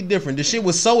completely different. The shit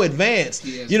was so advanced.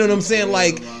 You know what I'm saying?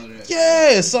 Like,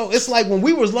 yeah, so it's like when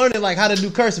we was learning like how to do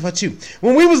cursive,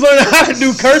 when we was learning how to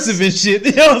do cursive and shit,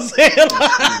 you know what I'm saying?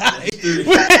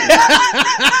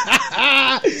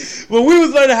 Like, when we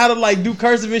was learning how to like do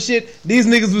cursive and shit, these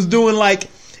niggas was doing like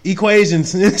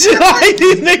equations and shit. Like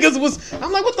these niggas was,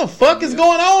 I'm like, what the fuck is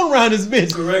going on around this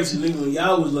bitch? Correction, nigga, when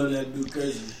y'all was learning how to do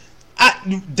cursive.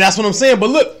 That's what I'm saying. But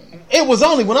look, it was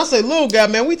only when I say little guy,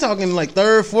 man, we talking like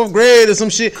 3rd, 4th grade or some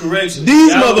shit. Correction.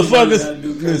 These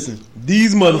motherfuckers, listen,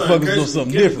 these motherfuckers know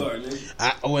something different.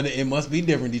 Well, it must be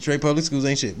different. Detroit public schools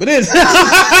ain't shit, but it's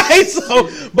so.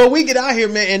 But we get out here,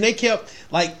 man, and they kept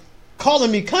like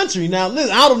calling me country. Now,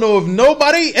 listen, I don't know if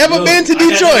nobody ever been to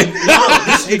Detroit.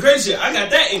 This is the crazy shit. I got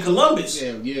that in Columbus.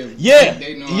 Yeah.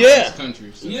 They know it's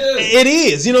country. So. Yeah, it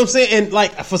is. You know what I'm saying? And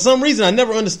like for some reason, I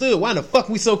never understood why the fuck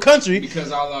we so country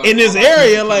because in this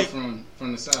area, like from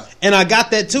the south. And I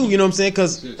got that too. You know what I'm saying?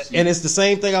 Because and it's the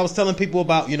same thing I was telling people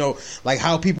about. You know, like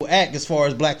how people act as far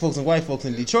as black folks and white folks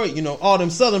in Detroit. You know, all them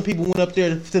southern people went up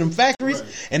there to them factories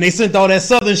and they sent all that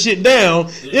southern shit down.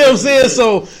 You know what I'm saying?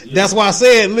 So that's why I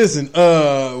said, listen,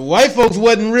 white folks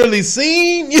wasn't really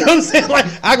seen. You know what I'm saying? Like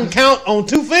I can count on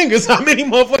 2 fingers how many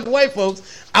motherfucking white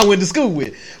folks I went to school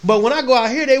with. But when I go out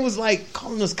here, they was like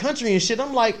calling us country and shit.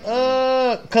 I'm like,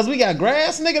 cause we got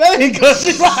grass, nigga. That ain't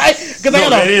country, right? Cause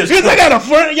I got a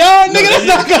front yard, nigga. That's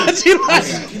not country, right?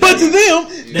 But to them,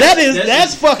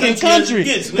 that's fucking country.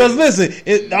 Cause listen,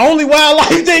 the only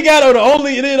wildlife they got, or the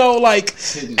only like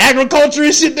agriculture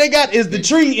and shit they got, is the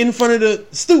tree in front of the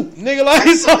stoop, nigga. Like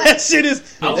so, that shit is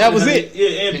that was it.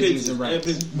 Yeah, and pigeons.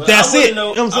 That's it. You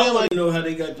know what I'm saying? I want to know how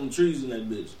they got them trees in that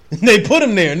bitch. They put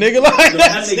them there, nigga. Like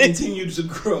how they continue to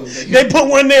grow. They put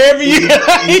one there every year.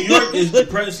 New York is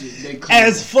depressing.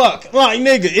 As fuck. Like,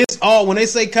 nigga, it's all, when they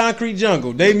say concrete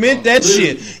jungle, they meant that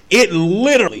shit. It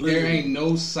literally. There ain't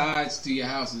no sides to your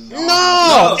houses.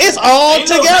 No, it's all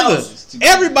together.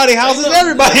 Everybody houses,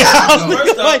 everybody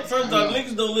houses. First off,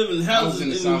 niggas don't live in houses in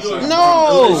New York.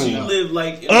 No. Unless you live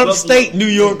like in upstate Buffalo.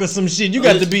 New York or some shit. You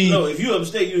got to be. No, if you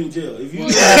upstate, you in jail. If you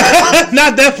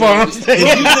not that far upstate.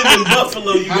 If you live in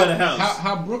Buffalo, you got a house.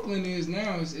 How Brooklyn is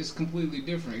now is completely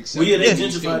different. Except they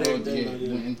gentrified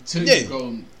everything. Until you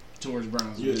go towards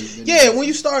Brownsville. Yeah, when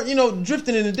you start,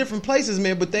 drifting into different places,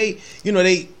 man. But they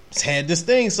had this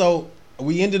thing, so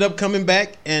we ended up coming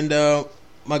back, and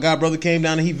my god brother came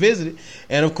down and he visited,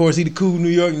 and of course he the cool New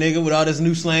York nigga with all this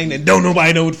new slang that don't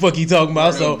nobody know what the fuck he talking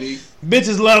about. So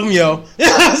bitches love him, yo. You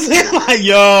know what I'm saying? Like,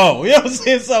 yo, you know what I'm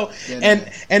saying? So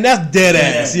and that's dead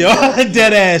ass, yo.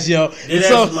 Dead ass, yo. Dead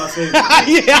so, ass is my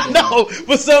favorite. Yeah, I know.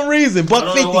 For some reason,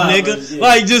 $1.50, nigga.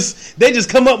 Like they just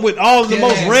come up with all the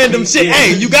most random shit. Yeah.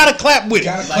 Hey, you gotta clap with it.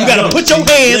 You gotta put your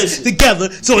hands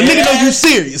together so a nigga know you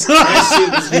serious. That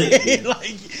shit was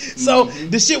lit. So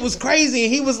the shit was crazy,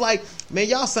 and he was like, man,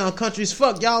 y'all sound country as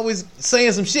fuck. Y'all always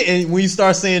saying some shit. And when you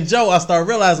start saying Joe, I start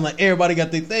realizing like everybody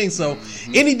got their thing. So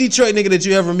any Detroit nigga that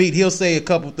you ever meet, he'll say a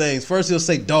couple things. First, he'll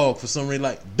say dog for some reason.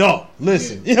 Like, dog,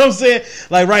 listen. You know what I'm saying?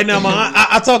 Like right now,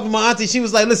 I talked to my auntie. She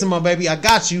was like, listen, my baby, I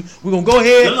got you. We're going to go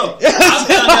ahead. No.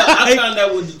 I found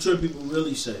out what Detroit people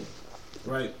really say.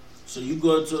 Right? So you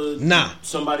go to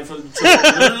somebody from Detroit.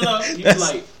 No. You be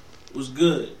like, what's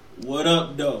good? What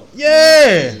up, though?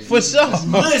 Yeah, for sure.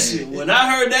 Listen, when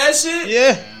I heard that shit,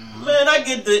 man, I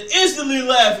get to instantly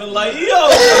laughing like, yo.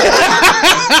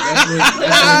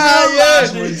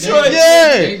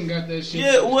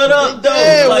 Yeah, what up, though?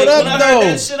 Yeah, like, what up, when I heard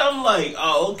that shit, I'm like,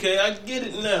 oh, okay, I get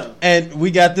it now. And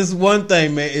we got this one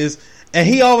thing, man, and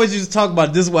he always used to talk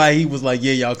about this, why he was like,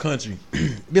 yeah, y'all country.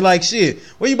 Be like, shit,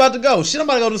 where you about to go? Shit, I'm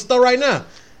about to go to the store right now.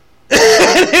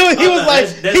 he was like,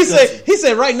 he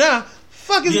said, right now.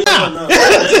 Fuck is not. No.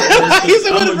 He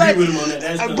said, what is right?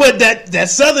 But that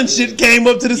southern shit came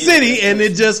up to the city, and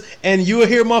it just, and you will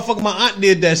hear motherfucker, my aunt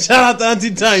did that. Shout out to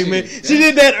Auntie Tanya, man. She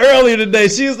did that earlier today.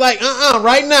 She was like,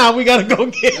 right now we gotta go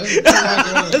get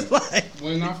it's like,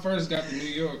 when I first got to New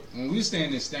York, when we were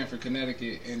staying in Stamford,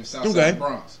 Connecticut, in the South Side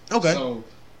Bronx. Okay. So,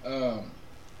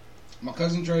 my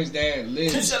cousin Dre's dad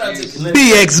lives in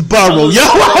BX Borough. Yo,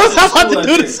 I was about to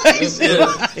do the same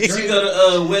shit. She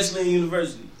go to Wesleyan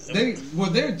University.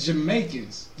 They're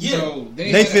Jamaicans. Yeah. So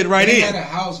they fit right in. They had a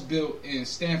house built in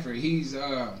Stanford.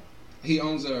 He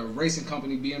owns a racing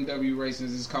company, BMW Racing.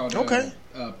 It's called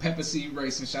Pepper Seed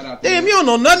Racing. Shout out to damn, you don't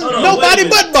know nothing. Nobody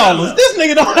but ballers. This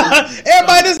nigga don't.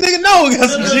 Everybody, this nigga knows got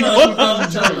some shit going on.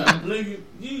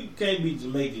 You can't be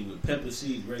Jamaican with pepper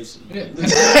seed racing. Man.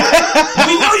 Yeah.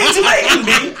 We know you Jamaican,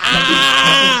 B.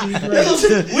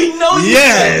 We know you.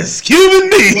 Yes, Cuban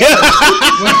D.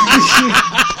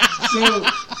 So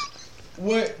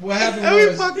what happened Hey, we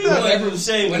was fucked up. whenever we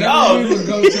would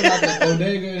go to like a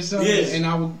bodega or something, Yes. and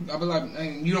I'd be like,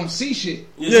 "Man, you don't see shit.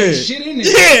 Yeah. There's shit in it.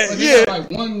 Yeah, But they yeah. got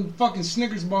like one fucking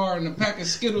Snickers bar and a pack of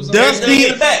Skittles. Dusty,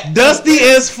 in the back. dusty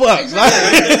as fuck.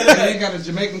 Exactly. And they got a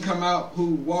Jamaican come out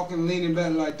who walking, leaning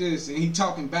back like this, and he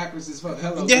talking backwards as fuck.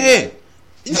 Hello. Yeah.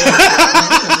 Yeah.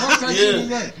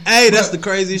 Hey, that's the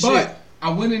craziest shit. But I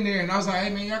went in there and I was like, "Hey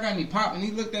man, y'all got any pop?" And he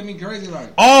looked at me crazy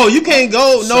like, Oh, you can't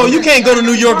go. No, you can't go to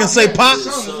New York and say pop.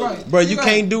 Right. Bro, you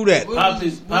can't do that. Pop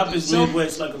is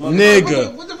Midwest like a motherfucker.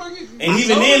 Nigga. What the fuck is, And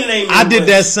even then, it ain't I did that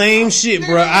Midwest. same shit,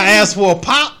 bro. I asked for a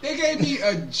pop. They gave me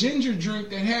a ginger drink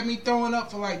that had me throwing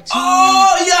up for like 2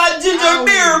 Oh, yeah, ginger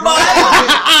beer, boy.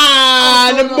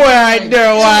 Ah, the boy right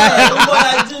there, why?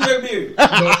 Boy, ginger beer.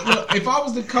 But look, if I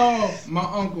was to call my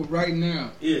uncle right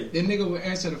now, Yeah. that nigga would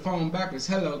answer the phone backwards.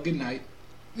 Hello, good night.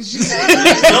 This shit-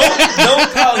 Don't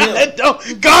call him. Don't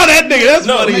call that nigga. That's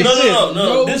No, funny as shit. no.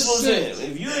 No This is what I'm sense.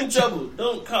 saying. If you're in trouble,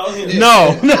 don't call him.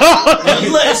 No.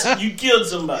 Unless you killed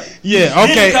somebody. Yeah,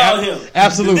 Then okay. you call him.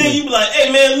 Absolutely. Then you be like,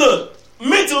 hey man, look,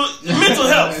 mental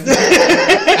health.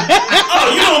 Oh,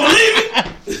 you don't believe it?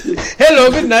 Hello,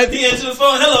 good night. He answered the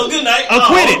phone. Hello, good night.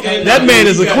 Acquitted. Oh, okay, That no, man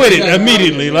you is got- acquitted you got-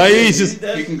 immediately. Like he's just.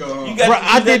 You can go home. You got- Bro,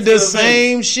 I you did got the to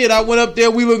same shit. I went up there.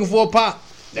 We looking for a pop.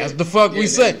 That's the fuck we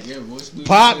say.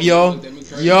 Pop, yo.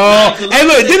 Yo. Hey,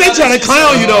 look, then they trying to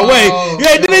clown you though. Wait.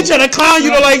 Yeah, then they trying to clown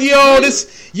you though. Like,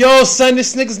 yo, son,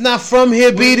 this nigga's not from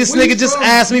here, B. This Where nigga you just from?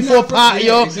 asked me You for a not from pop, here.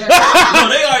 yo. Exactly. No,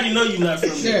 they already know you're not from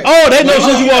there. Oh, they know as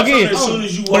soon as you You're walk not from in. there as soon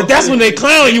as you walk But that's in. when they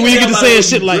clown you when you get to Tell saying about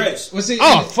shit you like, dress. Well, see,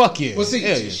 oh, and- fuck yeah. Well, see,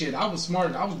 Hell yeah. shit, I was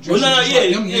smart. I was Well, dressing no, just yeah,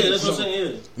 like them niggas. that's what I'm so-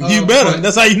 saying, You better.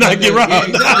 That's how you not get robbed. Yeah,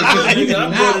 exactly. Nigga,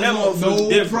 I'm Now, doing that motherfucker no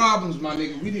different. problems, my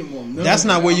nigga. We didn't want none. That's of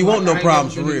not that. where you want no I ain't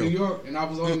problems never for been to real. New York, and I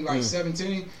was only like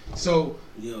 17, so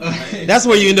Yo, That's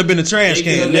where you end up in the trash Nigga,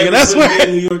 can, never nigga. That's could've been where.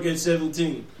 in New York at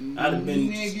 17. I'd have been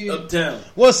Nigga. uptown.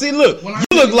 Well, see, look, When I-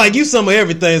 you look like you some of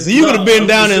everything. So you No, could have been I'm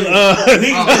down in just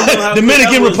saying. How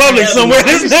Dominican good that Republic was. somewhere.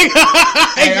 This nigga,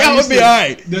 Hey, I y'all would used be to-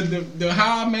 alright. The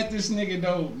how I met this nigga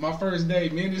though, my first day,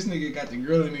 me and this nigga got to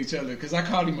grilling each other because I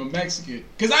called him a Mexican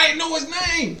because I didn't know his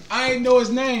name.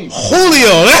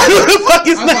 Julio, that's what the fuck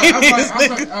his I was name like, is. I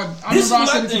nigga. This is remember I my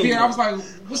said to the thing, computer, bro. I was like,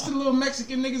 what's the little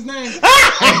Mexican nigga's name?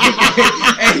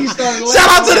 and he started laughing. Shout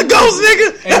out to the ghost, nigga.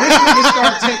 And this nigga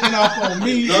started taking off on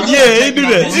me. No, I no, started Yeah, he taking do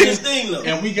off that. on This him. is his thing, though.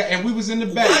 And we was in the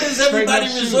back. Why does straight everybody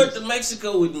up resort shooting. to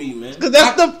Mexico with me, man? Cause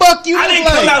that's the fuck you I look didn't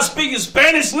come like. out speaking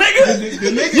Spanish, nigga.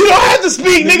 The nigga, You don't have to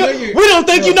speak, nigga. nigga- We don't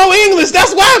think you know English.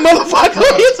 That's why, motherfucker.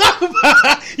 What you talking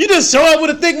about? You just show up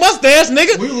with a thick mustache,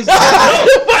 nigga. We was-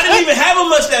 I didn't even have a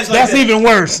mustache like That's that. even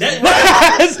worse. That-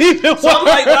 That's even So I'm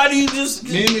like, worse. why do you just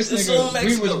me and this assume nigga, we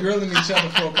was Mexico? grilling each other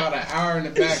for about an hour in the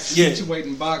back, Yeah.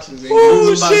 situating boxes. And Ooh, it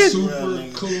was about shit. super Yeah,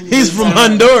 nigga. cool. He's from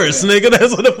Honduras, nigga.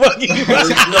 That's what the fuck he was.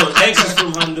 No, Texas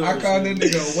from Honduras. I called that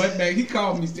nigga a wetback. He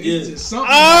called me. He Yeah. said something.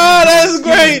 Oh, about me that's being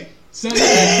great. skinny.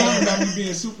 Something about me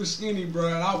being super skinny, bro.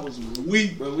 And I was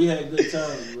weak. Bro, we had good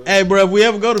times, bro. Hey, bro, if we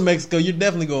ever go to Mexico, you're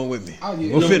definitely going with me. Oh,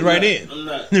 yeah. We'll No, fit I'm right not. in. I'm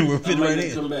not. We'll fit I might right not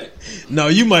in. Come back. No,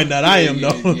 you might not. I am,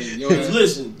 though. Your ass-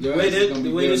 Listen, your the way ass is gonna the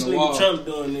be way this building a nigga wall. Trump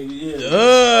doing, nigga,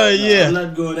 yeah. Yeah. I'm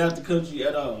not going out the country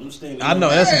at all. I'm staying. I know,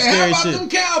 that's some Hey, how scary about shit. them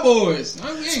Cowboys? We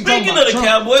ain't talking Speaking about of the Trump.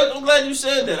 Cowboys, I'm glad you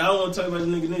said that. I don't want to talk about the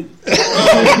nigga neither.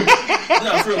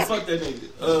 Nah, for real, fuck that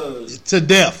nigga. To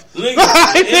death. Nigga,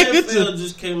 Nigga, the NFL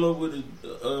just came up with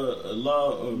a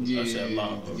law, or I said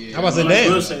law. Yeah. How about I say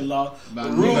damn? will say law. About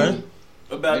A rule niggas.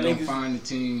 about They don't niggas. find the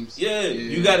teams. Yeah,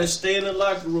 you gotta stay in the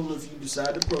locker room if you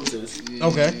decide to protest Yeah,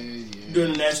 Okay. yeah.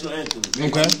 during the national anthem.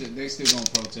 Okay. They still gonna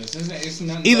protest. It's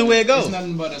nothing Either but way it goes. It's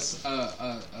nothing but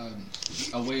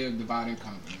a way of divide and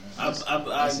conquer. Man. I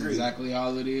That's agree. exactly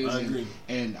all it is. I agree.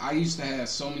 And I used to have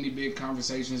so many big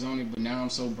conversations on it, but now I'm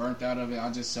so burnt out of it. I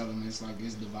just tell them it's like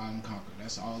it's divide and conquer.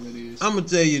 That's all it is. I'm going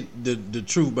to tell you the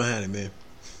truth behind it, man.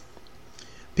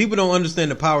 People don't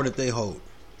understand the power that they hold.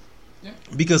 Yeah.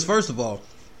 Because, first of all,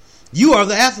 you are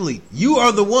the athlete. You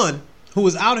are the one who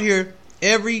is out here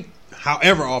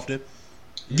however often,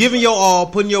 giving your all,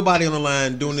 putting your body on the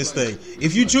line, doing this thing.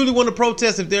 If you truly want to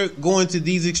protest, if they're going to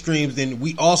these extremes, then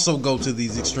we also go to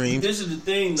these extremes. This is the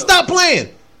thing, though. Stop playing.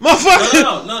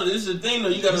 motherfucker. No, this is the thing though.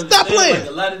 You gotta Stop understand, playing. like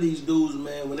a lot of these dudes,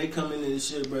 man, when they come into this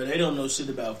shit, bro, they don't know shit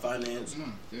about finance.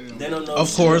 They don't know. Of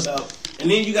shit course. About, and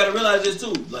then you gotta realize this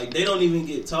too. Like they don't even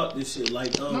get taught this shit.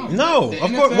 Like No, The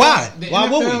of NFL, course. Why? The Why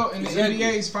NFL would we? and the Exactly.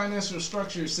 NBA's financial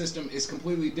structure system is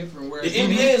completely different. Whereas the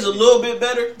NBA is a little bit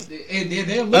better.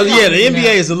 they look Oh out yeah, for the you NBA now.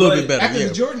 is a little But bit better. After Yeah.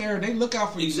 the Jordan era, they look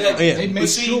out for you. Exactly. Now. They Yeah. make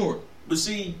sure. But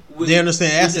see, with, They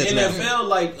understand with assets the now. NFL,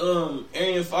 like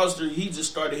Arian Foster, he just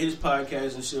started his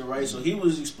podcast and shit, right? So he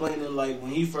was explaining like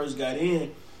when he first got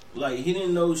in, like he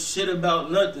didn't know shit about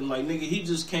nothing. Like nigga, he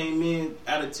just came in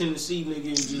out of Tennessee, nigga,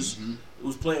 and just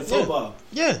was playing football.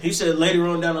 Yeah. He said later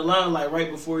on down the line, like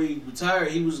right before he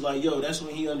retired, he was like, "Yo, that's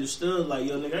when he understood, like,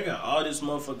 yo, nigga, I got all this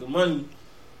motherfucking money,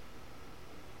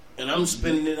 and I'm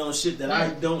spending it on shit that I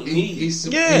don't need." He's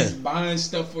buying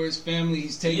stuff for his family.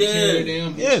 He's taking care of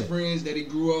them. His friends that he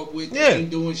grew up with they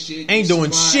ain't doing shit. Ain't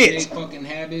doing shit. They fucking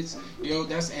habits.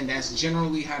 That's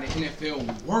generally how the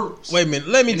NFL works. Wait a minute.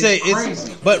 Let me And tell you. it's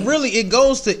crazy. But really, it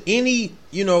goes to any,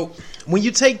 when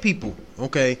you take people,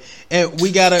 okay, and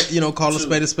we gotta, call a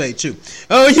spade, chew.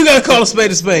 Oh, you gotta call a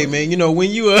spade, man. When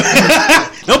you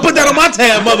don't put that on my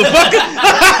tab,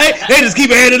 motherfucker. They just keep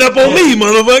handing up on me,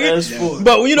 motherfucker.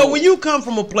 But when you come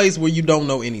from a place where you don't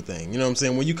know anything, you know what I'm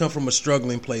saying? When you come from a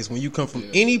struggling place, when you come from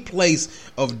any place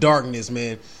of darkness,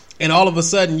 man. And all of a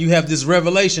sudden you have this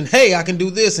revelation, hey, I can do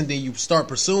this. And then you start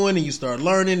pursuing and you start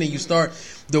learning and you start.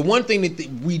 The one thing that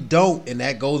we don't, and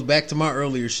that goes back to my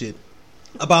earlier shit,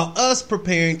 about us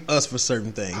preparing us for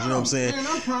certain things. You know what I'm saying? Man,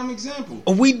 I'm a prime example.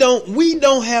 We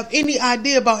don't have any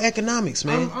idea about economics,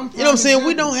 man. You know what I'm saying?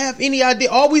 We don't have any idea.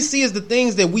 All we see is the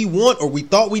things that we want or we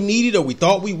thought we needed or we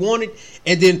thought we wanted.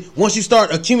 And then once you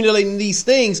start accumulating these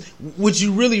things, what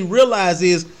you really realize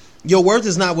is your worth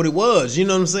is not what it was. You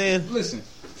know what I'm saying? Listen.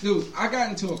 Dude, I got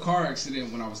into a car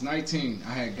accident when I was 19.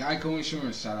 I had Geico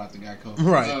insurance. Shout out to Geico.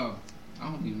 Right. I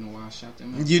don't even know why I shot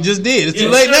them. You just did. It's too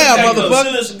late now, motherfucker.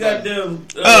 Send us a goddamn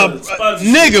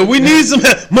nigga, we need some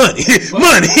money.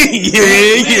 Money.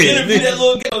 Yeah. Interview that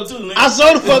little ghetto too, nigga. I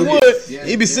sure the fuck would.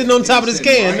 He be sitting on top of this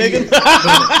can, nigga.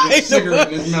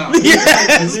 Cigarette in his mouth.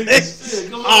 Yes.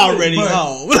 Already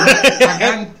home.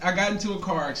 I got into a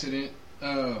car accident.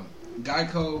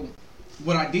 Geico.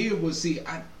 What I did was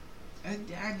I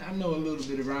know a little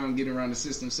bit around getting around the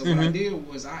system. So what I did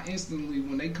was I instantly,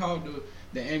 when they called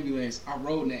the ambulance, I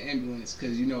rode in the ambulance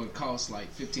because it costs like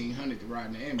 $1,500 to ride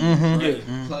in the ambulance, right?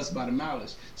 Plus by the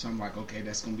mileage. So I'm like, okay,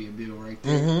 that's gonna be a bill right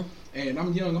there. And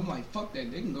I'm young. I'm like, fuck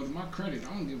that. They can go to my credit.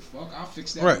 I don't give a fuck. I'll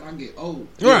fix that when I get old.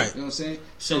 Right. You know what I'm saying?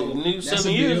 So nigga, that's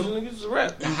 7 a years, bill. nigga's a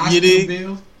wrap. The hospital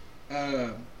bill.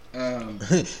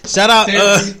 Shout out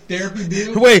therapy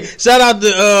bill. Wait, shout out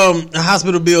the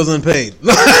hospital bills unpaid.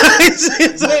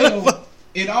 Well,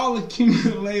 it all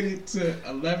accumulated to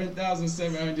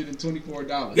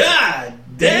 $11,724. God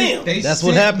damn. They That's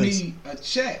sent what happens. me a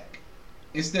check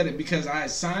instead of, because I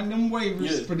had signed them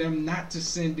waivers for them not to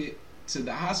send it to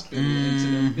the hospital and to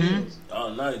them bills.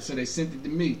 Oh, nice. So they sent it to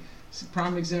me. It's a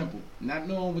prime example. Not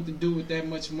knowing what to do with that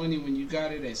much money when you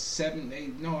got it at 7,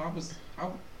 8. No,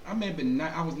 I may have been.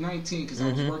 I was 19 because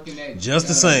I was working at just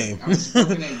the same. I was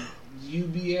working at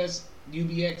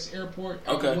UBX Airport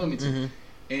out in Wilmington,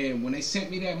 and when they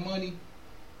sent me that money,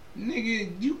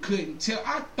 nigga, you couldn't tell.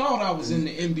 I thought I was in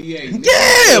the NBA. Nigga.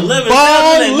 Yeah,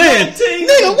 ballin'.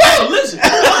 Nigga, what? Listen,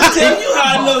 I'm telling you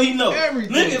how I know he know.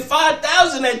 Everything. Nigga,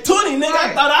 5,000 at 20, nigga. I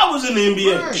Right. thought I was in the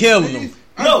NBA. Right. Killing them.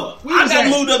 No, We I was got at-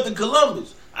 moved up to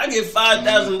Columbus. I get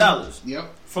 $5,000 Yep.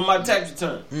 from my tax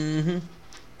return.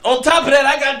 On top of that,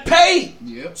 I got paid.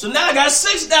 Yep. So now I got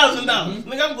 $6,000.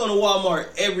 Nigga, I'm going to Walmart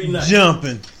every night.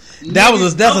 Jumping. That's a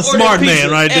I'm smart ordering man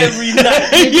pizza right there. every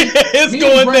night. Yeah, it's Me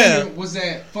going and Brandon down. was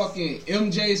at fucking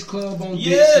MJ's Club on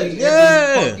Yeah, Dixie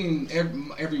yeah.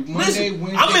 every Monday, Listen,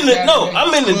 Wednesday, I'm in the- no, Saturday.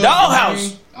 I'm in the Club dollhouse.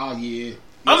 Rain. Oh yeah.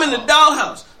 I'm in the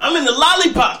dollhouse. I'm in the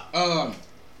lollipop.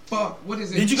 Fuck, what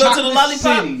is it? Did you go to the Chocolate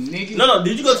lollipop? City, nigga. No.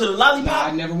 Did you go to the lollipop? Nah,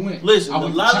 I never went. Listen, I the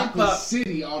went to lollipop. Chocolate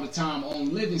City all the time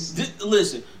on Livingston.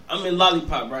 Listen, I'm in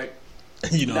lollipop, right?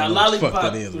 You know Now what the fuck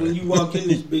lollipop, that is, when man. you walk in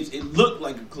this bitch, it looked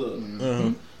like a club.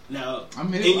 Now,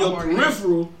 I'm in here, your I'm already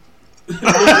peripheral,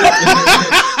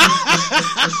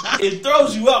 it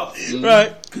throws you off.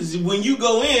 Right. Because when you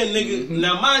go in, nigga,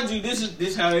 now mind you, this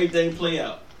is how everything play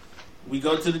out. We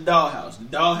go to the dollhouse. The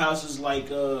dollhouse is like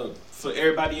for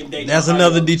everybody in Dayton. That's Ohio.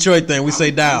 another Detroit thing. We say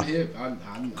I'm dial. hip.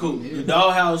 I'm Cool. hip. The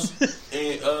dollhouse,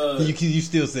 and You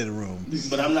still say the room.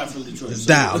 but I'm not from Detroit. It's so-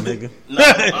 dial, nigga. No,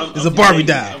 I'm It's a from Barbie Dayton.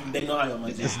 dial. I'm from Dayton, Ohio. I'm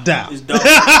like, It's dial. It's dog.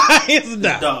 It's a It's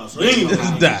dial. dog. So anyway,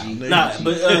 It's dial. nigga. nah,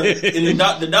 but in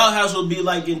the dollhouse would be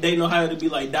like in Dayton, Ohio, to be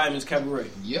like Diamonds Cabaret.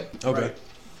 Yep. Okay. Right.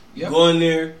 Yep. Go in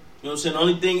there, You know what I'm saying?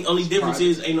 Only difference private.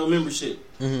 is ain't no membership.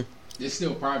 It's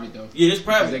still private though. Yeah, it's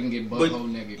private. They can get butthole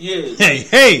naked. Yeah.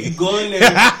 Hey. You go in there.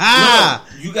 No,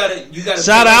 you gotta.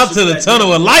 Shout out to the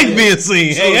tunnel of life being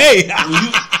seen. So, Hey.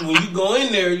 When you go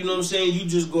in there, you know what I'm saying? You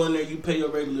just go in there, you pay your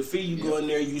regular fee. You go in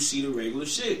there, you see the regular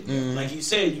shit. Like he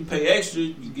said, you pay extra,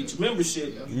 you get your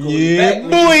membership. You go in the back,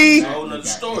 boy. It's a whole nother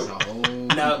story.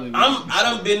 Now completely I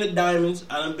done been to Diamonds,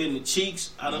 I done been to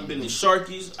Cheeks, I done been to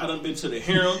Sharkies, I done been to the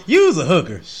Harem. You was a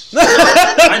hooker.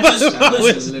 I just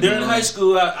listen, during high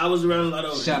school I was around a lot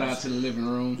of Shout out to the living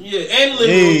room. Yeah, and the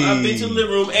living room. I've been to the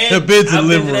living room and I've been to the I've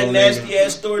living been to that room, nasty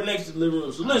ass store next to the living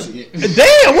room. So listen.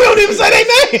 Damn, we don't even say their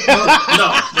name.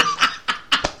 No.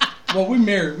 Well, we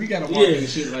married. We gotta walk in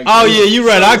shit like Oh that. yeah, you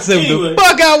right. I accept Anyway. the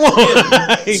fuck I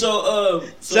want. Yeah. So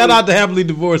Shout out to happily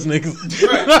divorced niggas.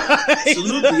 Right.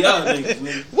 Salute to y'all niggas,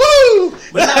 nigga. Woo!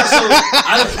 But now, so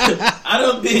I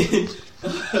done been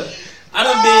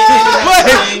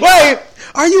Wait.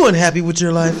 Are you unhappy with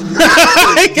your life?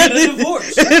 Get a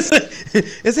divorce. Is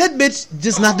that bitch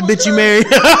just not the bitch you married?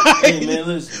 Hey man,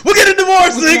 listen. We'll get a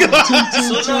divorce, nigga.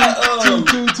 So now,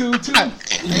 Two.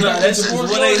 that's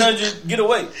 1-800 get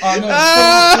away.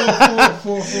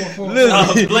 Four.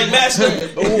 Blake Master.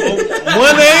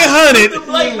 1-800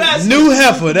 Blake Master. new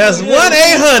heifer. That's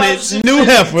 1-800 new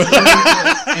heifer.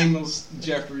 Amos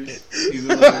Jeffries. He's a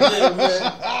little Yeah,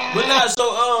 man. But nah,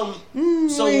 so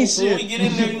when shit. we get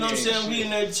in there, you know what I'm saying? We in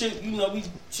there, we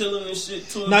chilling and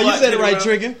shit. Now you said it right,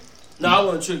 tricking. No, I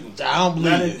wasn't tricking. I don't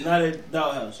believe it. Not at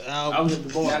Dollhouse. I was at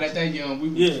the bar. Not at that young. We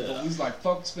was like,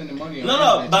 fuck spending money on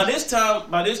No. that. By this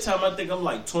time, I think I'm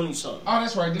like 20 something. Oh,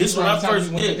 that's right. This when I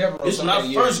first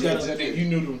got up. You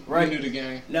knew the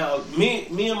game. Now, me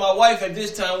and my wife at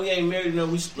this time, we ain't married enough.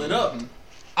 We split up.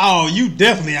 Oh, you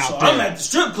definitely out So there. I'm at the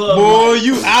strip club. Boy,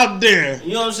 you out there.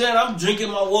 You know what I'm saying? I'm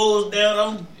drinking my woes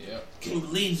down. Can't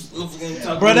believe this motherfucker ain't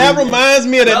talking Bro, to that me. reminds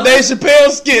me of that Dave Chappelle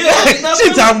skit. Yeah, She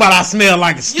talking about I smell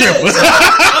like a stripper. Yeah, so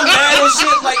I'm mad and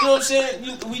shit. Like, you know what I'm saying?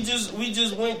 We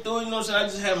just went through it. You know what I'm saying? I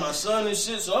just had my son and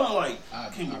shit. So I'm like,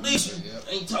 can't believe you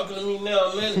ain't talking to me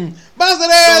now, man. Bounce that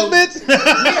ass, So- bitch. We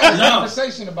had a No.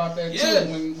 conversation about that Yeah.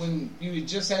 too. When you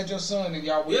just had your son and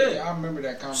y'all were Yeah. I remember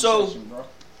that So- conversation, bro.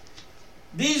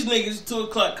 These niggas, 2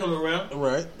 o'clock come around.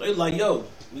 Right. They like, yo,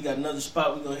 we got another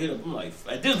spot we gonna hit up. I'm like,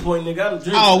 at this point, nigga, I'm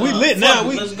drinking. Oh, we lit now.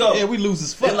 Fuck it, let's go. Yeah, we lose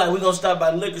as They fuck. like, we gonna stop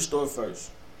by the liquor store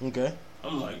first. Okay.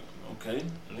 I'm like, okay,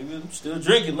 nigga, I'm still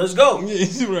drinking. Let's go. Yeah,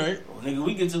 you right. Well, nigga,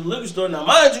 we get to the liquor store. Now,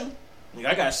 mind you, nigga,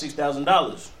 I got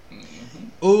 $6,000.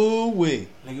 Ooh wee.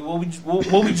 Nigga,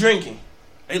 what we drinking?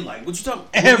 They like, what you talking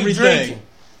about? Everything.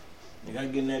 Nigga, I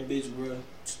get in that bitch, bro.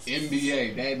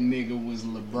 NBA, that nigga was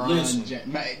LeBron Listen.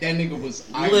 James. That nigga was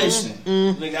Listen, Iverson.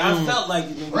 nigga, I felt like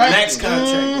it, nigga. Right. Max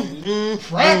contract, nigga.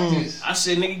 Practice. I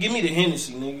said, nigga, give me the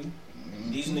Hennessy, nigga.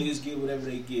 These niggas get whatever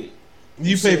they get.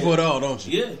 You pay for it all, don't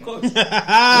you? Yeah, of course. Listen,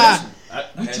 I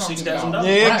We had talking $6,000. about-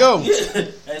 There you go.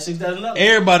 Yeah, I had $6,000.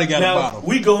 Everybody got a Now, bottle.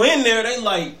 we go in there, they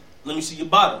like, let me see your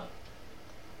bottle.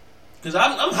 Because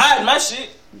I'm hiding my shit.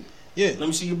 Yeah. Let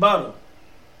me see your bottle.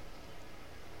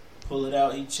 Pull it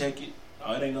out, he check it.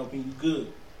 Oh, it ain't open, you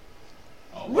good.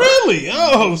 Oh, wow. Really?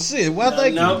 Oh shit. Well,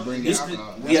 thank Now, you. Bring it's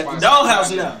alcohol. we That's at why the it's a dollhouse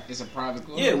private- now. It's a private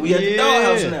club. Yeah, we at the Yeah.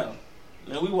 dollhouse now.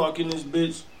 Now we walk in this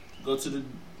bitch, go to the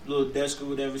little desk or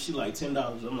whatever. She like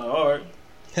 $10. I'm like, all right.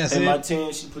 That's Pay my it.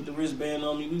 10. She put the wristband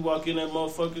on me. We walk in that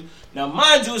motherfucker. Now,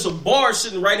 mind you, it's a bar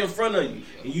sitting right in front of you,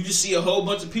 and you just see a whole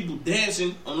bunch of people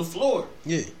dancing on the floor.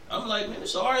 Yeah. I'm like, man,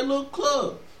 it's an alright little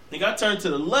club. Nigga, I turned to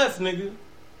the left, nigga.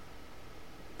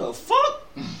 The fuck?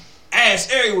 Ass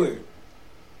everywhere.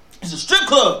 It's a strip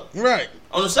club Right.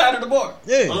 on the side of the bar.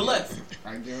 Yeah. On the left.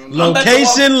 Right there on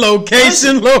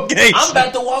Location. I'm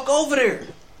about to walk over there.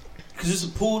 Cause there's a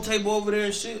pool table over there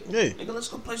and shit. Yeah. Nigga, let's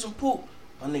go play some pool.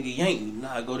 My nigga yank me.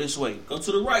 Nah, go this way. Go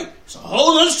to the right. It's a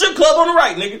whole other strip club on the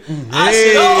right, nigga. I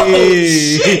said, oh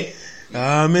shit.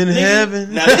 I'm in Nigga,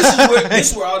 heaven. now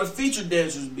this is where all the featured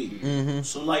dancers be.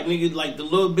 So like nigga, like the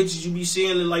little bitches you be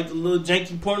seeing in like the little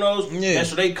janky pornos, Yeah.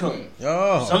 that's where they come.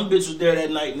 Oh. Some bitch was there that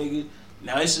night, nigga.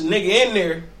 Now it's a nigga in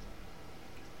there.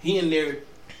 He in there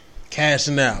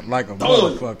Cashing out like a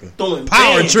throwing motherfucker.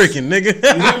 Power bands. tricking,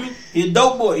 nigga. You hear me? He a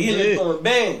dope boy. He in there Yeah. throwing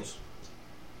bands.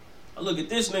 I look at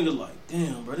this nigga like,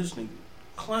 damn, bro, this nigga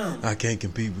clown. I can't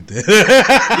compete with that.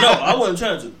 No, I wasn't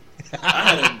trying to.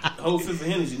 I had a whole fifth of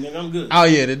Hennessy, nigga. I'm good. Oh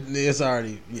yeah, it's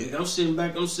already. Nigga, Yeah. I'm sitting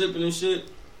back, I'm sipping and shit.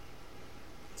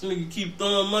 This nigga keep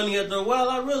throwing money after a while.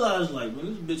 I realized, like,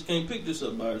 man, this bitch can't pick this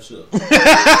up by herself. Same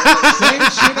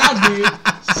shit I did.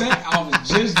 I was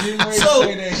just getting ready to So,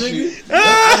 say that nigga, shit. I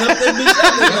helped that bitch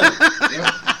out. Yep.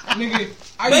 Nigga,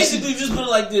 Basically, just put it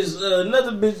like this: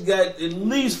 another bitch got at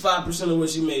least 5% of what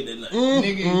she made that night.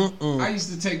 Nigga, I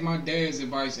used to take my dad's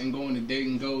advice and go into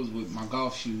dating goes with my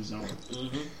golf shoes on,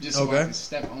 just so I could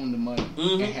step on the money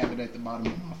and have it at the bottom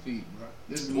of my feet, bro.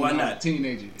 This is when I was a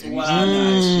teenager. And Why I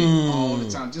used to do that not? shit all the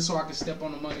time, just so I could step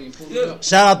on the money and pull it up.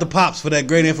 Shout out to Pops for that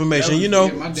great information. You know,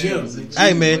 My dad was a G,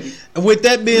 hey man. buddy. With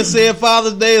that being said,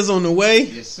 Father's Day is on the way,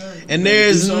 Yes, sir. and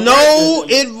there's no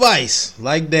advice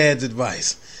like Dad's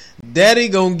advice. Daddy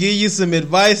gonna give you some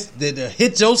advice that'll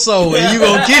hit your soul, and you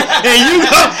gonna keep,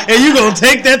 and you gonna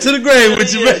take that to the grave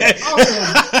with you,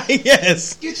 man.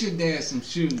 Yes. Get your dad some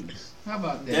shoes. How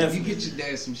about that? Definitely. You get your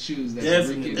dad some shoes. That's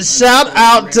Definitely. Shout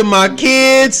out to my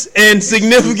kids and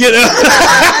significant.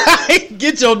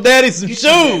 Get your daddy some Get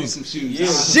your daddy shoes. some shoes.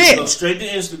 Yeah, Shit. Go straight to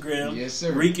Instagram. Yes,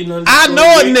 sir. I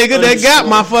know a nigga that got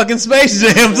my fucking Space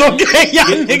Jams. Okay, y'all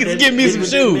niggas give me some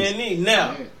shoes.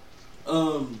 Now,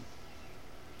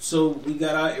 so we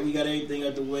got everything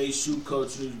out the way. Shoe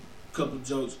culture, couple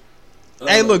jokes.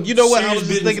 Hey, look, you know what I serious was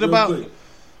just business thinking about? real quick.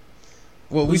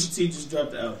 Well, we Pusha T just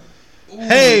dropped the album. Ooh,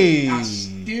 Hey. I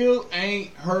still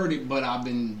ain't heard it, but I've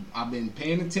been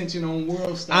paying attention on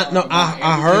World Star. I know, about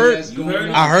I everything heard- that's You going heard it?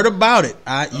 on. I heard about it.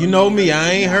 You know me,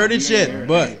 I ain't heard it You ain't yet, heard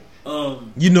but it.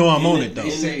 you know I'm on it They though.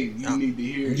 say you need to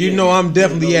hear it. You know I'm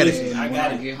definitely at it. I When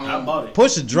got I it. get home. I bought it.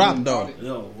 Push a drop though.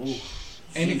 Yo, ooh.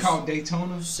 Ain't it called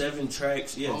Daytona? 7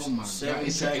 tracks? Yes. Oh my 7 god,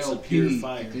 it's tracks an of pure LP.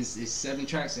 fire. If it's 7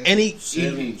 tracks, that's And he-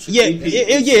 7 Yeah, EP.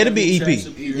 yeah, it'll be 7 EP. tracks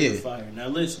of pure Yeah. fire. Now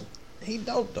listen. He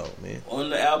dope though, man. On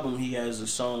the album, he has a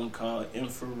song called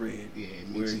Infrared, Yeah, it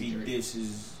where mentions he Drake.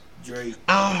 disses Drake.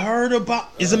 I heard about.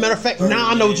 As a matter of fact, now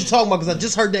I know what you're talking about because I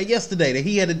just heard that yesterday that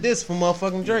he had a diss from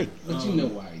motherfucking Drake But you know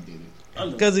why he did it. I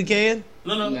know. because he can.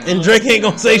 No. Nah. And Drake ain't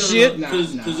gonna say shit.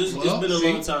 Because it's been a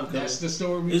long time coming. That's the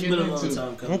story we It's get been a into. long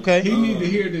time coming. Okay. He need to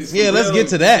hear this. Yeah, let's get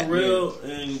to that. Pharrell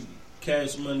and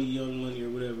Cash Money, Young Money, or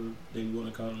whatever they want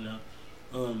to call him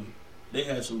now. They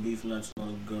had some beef not too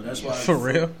long ago. That's why For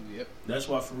real. Yep. That's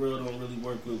why Pharrell don't really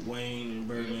work with Wayne and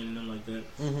Birdman and them like that.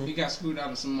 He got screwed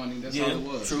out of some money. That's Yeah, all it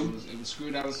was. true. It was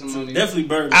screwed out of some So money. definitely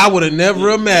Birdman. I would have never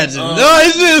imagined. No,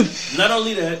 it's just. Not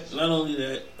only that,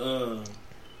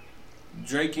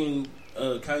 Drake and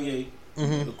Kanye.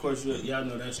 Of course, y'all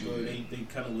know that story. They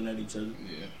kind of went at each other.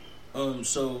 Yeah.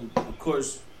 So of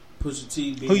course, Pusha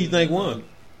T. Being, Who you think won?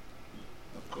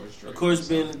 Of course, Drake. Of course,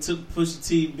 Pusha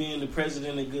T being the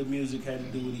president of good music had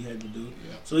to do what he had to do.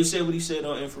 Yeah. So he said what he said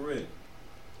on Infrared.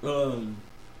 Lo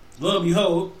and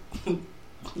behold, the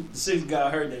 6th guy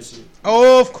heard that shit.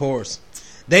 Oh, of course.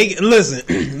 They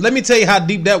listen. Let me tell you how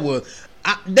deep that was.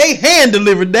 They hand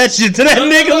delivered that shit to that No,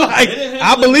 nigga. no, Like they didn't hand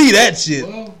I deliver believe that shit.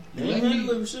 Well, They let ain't me,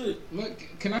 deliver shit.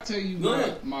 look, can I tell you Go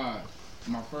ahead. my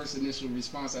first initial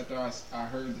response after I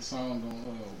heard the song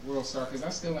on World Star? Because I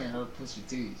still ain't heard Pusha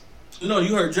T's. No,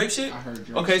 you heard Drake shit? I heard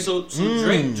Drake. Okay, so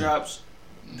Drake drops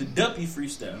the Duppy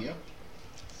freestyle. Yep.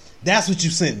 That's what you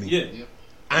sent me. Yeah. Yep.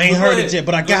 I ain't Go heard ahead. it yet,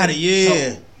 but I got it.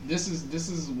 Yeah. So, this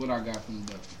is what I got from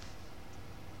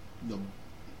the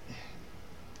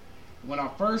when I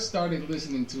first started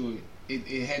listening to it,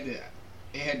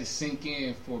 it had to sink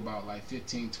in for about like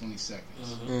 15-20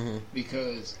 seconds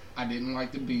because I didn't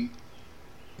like the beat.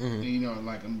 And, you know,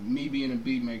 like me being a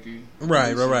beat maker,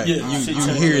 Right. Yeah,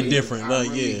 You hear it different. I Like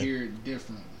really yeah. hear it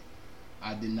differently.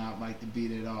 I did not like the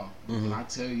beat at all. But when I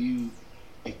tell you,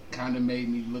 it kind of made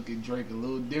me look at Drake a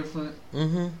little different.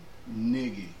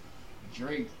 Nigga,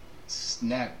 Drake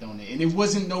snapped on it, and it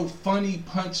wasn't no funny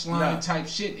punchline type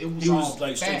shit. It was He was, all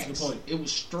like, straight to the facts. point. It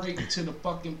was straight to the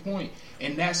fucking point,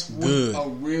 and that's what Good. a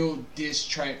real diss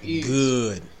track is.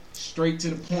 Good. Straight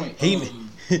to the point. He.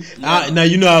 Now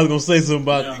you know I was gonna say something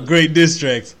about great diss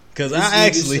tracks because I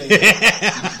actually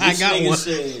I got nigga one.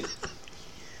 said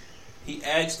he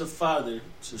asked the father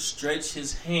to stretch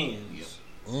his hands.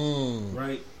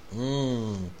 Right?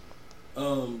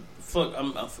 Fuck,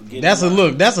 I'm forgetting. That's a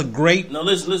look. That's a great. No,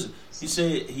 listen. He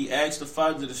said he asked the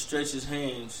father to stretch his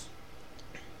hands.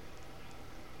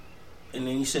 And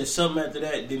then he said something after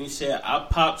that. Then he said, I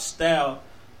popped style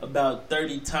about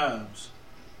 30 times.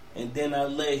 And then I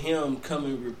let him come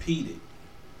and repeat it.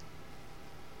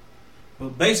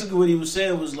 But basically what he was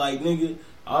saying was like, nigga,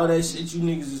 all that shit you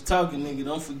niggas is talking, nigga,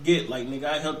 don't forget, like, nigga,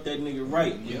 I helped that nigga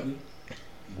write, nigga.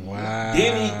 Wow.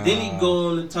 Then he go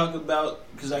on to talk about,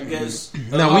 because I guess...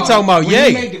 Now we talking about when He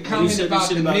Ye. made the comment He said about this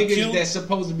the shit about niggas Q. that's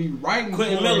supposed to be writing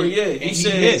Quentin for Miller, it, yeah. and He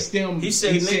said- hits them. he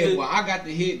said, said, nigga- "Well, I got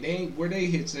the hit. They ain't where they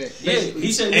hits at." Yeah,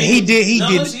 he said, And he did. No,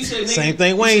 He listen, he said, did nigga, same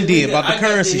thing he Wayne said, did nigga, about I the got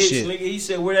currency hits, shit. Nigga, he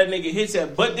said where that nigga hits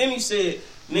at. But then he said,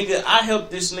 nigga, I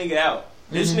helped this nigga out.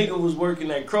 This nigga was working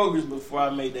at Kroger's before I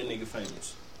made that nigga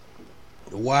famous.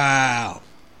 Wow.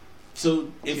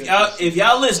 So if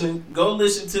y'all listening, go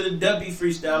listen to the Duppy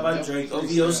Freestyle by Drake,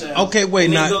 OVO Sound. Okay, wait,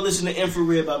 and then now go listen to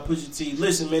Infrared by Pusha T.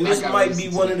 Listen, man, this might be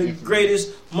one of the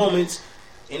greatest moments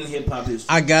in hip hop history.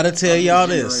 I gotta tell y'all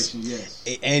this, yes.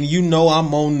 and you know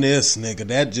I'm on this, nigga.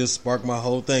 That just sparked my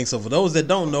whole thing. So for those that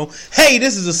don't know, hey,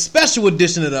 this is a special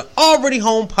edition of the Already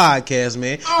Home podcast,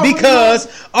 man, because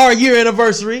our year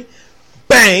anniversary.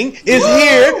 Bang is here.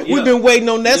 Yeah. We've been waiting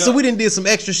on that, so we done did some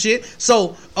extra shit.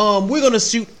 So we're gonna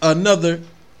shoot another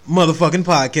motherfucking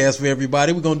podcast for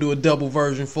everybody. We're gonna do a double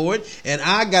version for it, and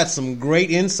I got some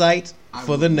great insight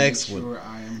for the next one.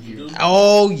 I am here.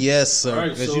 Oh yes, sir. Right,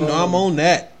 Because so, you know I'm on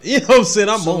that. You know what I'm saying?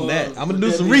 I'm on that. I'm gonna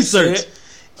do some research.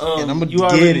 And I'm gonna you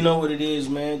get already it. know what it is,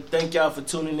 man. Thank y'all for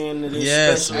tuning in to this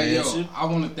Yes, special Hey, yo, edition. I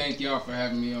want to thank y'all for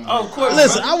having me on. Oh, of course.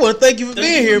 Listen, I want to thank you for Thank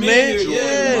being you here, for being man.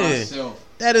 here. Yeah, Myself.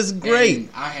 that is great. And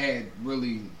I had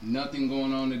really nothing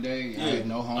going on today. I had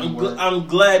no I'm homework. I'm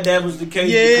glad that was the case.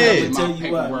 Yeah. because I'm my gonna tell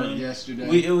you why, paperwork man.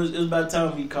 yesterday. It was about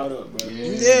time we caught up, bro. Yeah,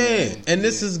 man. and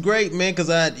this is great, man,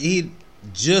 because he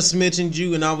just mentioned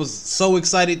you, and I was so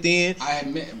excited then. I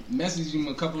had messaged him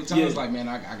a couple of times, Yeah. like, man,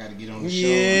 I got to get on the show.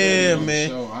 Yeah, I gotta get on the man.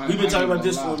 show. We've been talking about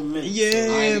this for a minute.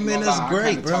 Yeah, man, that's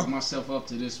great, I bro. talked myself up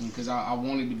to this one because I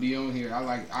wanted to be on here.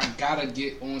 I gotta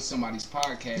get on somebody's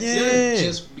podcast. Yeah.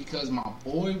 Just because my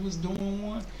boy was doing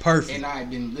one. Perfect. And I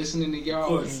had been listening to Of y'all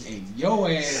course. and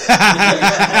your ass.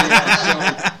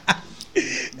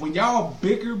 When y'all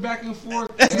bicker back and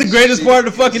forth, That's the greatest part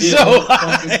of the fucking show.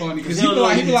 Fucking funny because He he don't know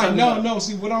what be he like, talking no, about. no.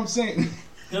 See what I'm saying?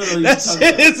 That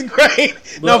shit is great.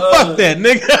 No, But, fuck that,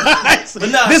 nigga.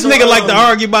 nah, This so, nigga like to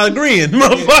argue by agreeing,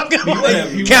 motherfucker. whatever.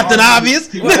 He Captain will Obvious.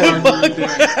 argue with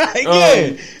that.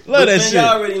 Yeah, love that man, shit.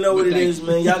 y'all already know what it But is,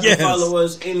 man. Y'all Yes. can follow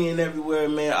us any and everywhere,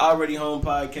 man. Already Home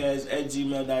Podcast at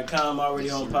gmail.com,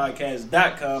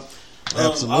 alreadyhomepodcast.com.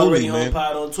 Absolutely, Already man. Home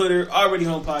Pod on Twitter, Already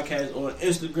Home Podcast on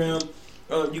Instagram.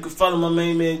 You can follow my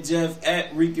main man Jeff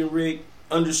at Reek_Rick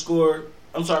on Instagram.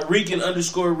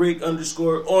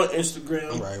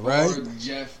 Right. Or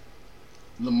Jeff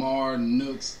Lamar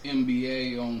Nooks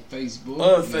MBA on Facebook.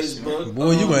 On Yes, sir. Facebook.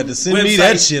 Boy, you gonna have to send me Website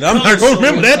that shit. I'm not coming gonna soon.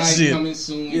 remember that Website shit. coming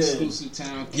soon. Yeah.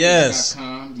 ExclusiveTown. Yes.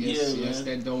 .com. Yeah, Yes, man.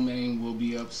 that domain will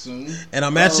be up soon. And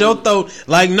I'm at your throat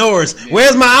like Norris.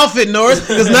 Where's my outfit, Norris?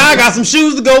 Because now I got some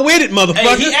shoes to go with it, Hey,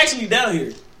 motherfucker. he actually down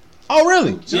here. Oh,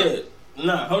 really? Yeah.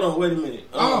 Nah, hold on, wait a minute.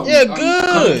 Yeah, Come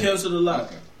good. cancel the lot.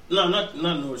 Okay. No, not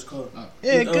Norris Carr.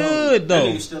 Yeah, good, That though.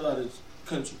 nigga still out of the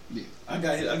country. Yeah. I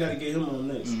gotta get him on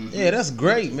next. Yeah, that's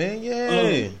great, man.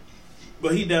 Yeah.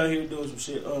 But he down here doing some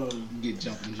shit. Get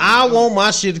jumping. I want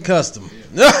my shit custom. Fuck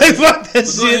that But go ahead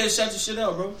shit. and shout your shit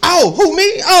out, bro. Oh, who,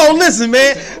 me? Oh, listen,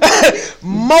 man.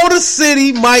 Motor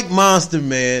City Mike Monster,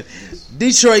 man.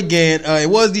 Detroit Gan. It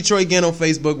was Detroit Gan on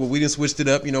Facebook, but we done switched it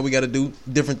up. You know, we got to do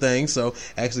different things. So,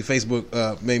 actually,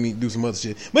 Facebook made me do some other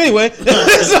shit. But anyway, so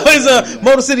it's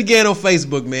Motor City Gan on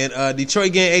Facebook, man.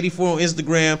 Detroit Gan 84 on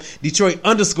Instagram.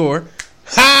 Detroit_.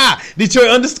 Ha!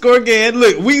 Detroit_Gan.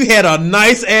 Look, we had a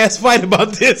nice ass fight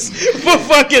about this for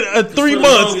fucking 3 months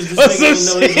longest or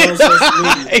this some nigga ain't know he shit. was on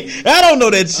social media. I don't know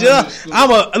that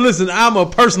shit. I'm a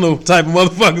personal type of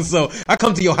motherfucker, so I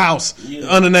come to your house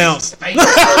unannounced.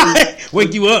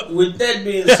 Wake you up. With that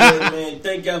being said, man,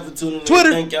 thank y'all for tuning in.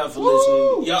 Twitter. Thank y'all for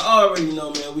listening. Y'all already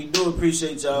know, man. We do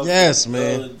appreciate y'all. Yes, for,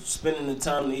 man. spending the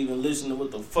time to even listen to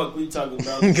what the fuck we talking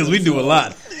about. Because we do a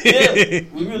lot. Yeah,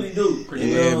 we really do.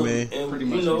 Yeah, man. And, Pretty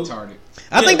much retarded.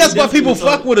 I think that's why people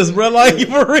fuck with us, bro. Like,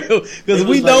 for real. Because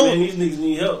we don't. Man, these niggas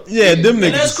need help. Yeah, them niggas.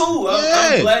 And that's cool. I'm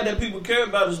Yeah. glad that people care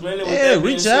about us, man. And with Yeah, that being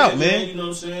reach said, out, man. You know what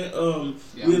I'm saying?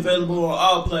 We're available on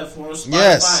all platforms. Spotify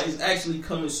Yes. is actually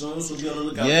coming soon, so be on the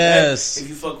lookout Yes. for that if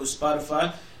you fuck with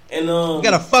Spotify. And We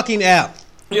got a fucking app.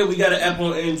 yeah, we got an app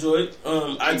on Android.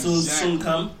 iTunes soon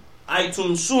come.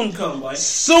 iTunes soon come, boy.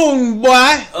 Soon,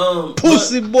 boy.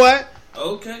 Pussy, boy.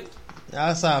 Okay.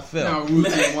 That's how I felt. Now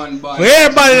roots in one For body.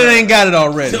 everybody that ain't got it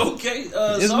already. Okay.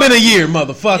 It's sorry. been a year,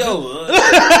 motherfucker. Yo,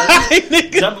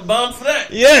 Nigga. drop a bomb for that.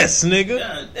 Yes, nigga.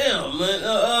 God damn,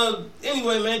 man.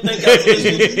 Anyway, man, thank y'all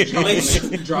for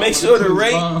listening. Make sure to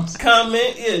rate,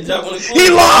 comment, drop on the He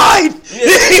lied.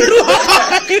 He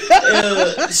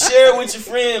lied. share it with your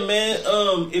friend, man.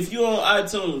 If you on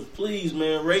iTunes, please,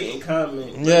 man, rate and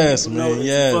comment. Let Yes, people know man, that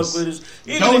yes. You fuck with us.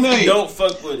 Even if Donate. you don't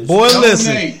fuck with us. Boy, Donate.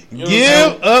 listen. You know what I'm Give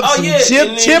saying? up some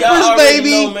and then y'all chippers, already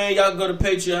baby. know, man, y'all go to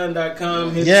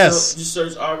patreon.com. Hit Yes. us up, just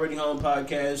search Already Home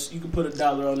Podcast. You can put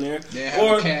 $1 on there. They have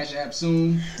Or a Cash App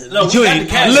soon. no, we You got the ain't-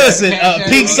 cash app. listen, Cash App.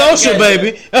 Peak We got Social, Cash App.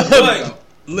 baby. But,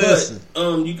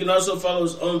 Listen. you can also follow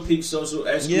us on Peak Social.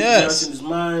 As Yes. Johnson is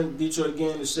mine. Detroit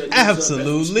Gang is setting us up as we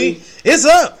Absolutely. speak. It's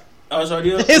up. Oh, it's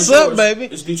already up? It's up, baby.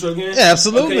 It's Detroit Gang? Yeah,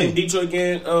 absolutely. Okay, Detroit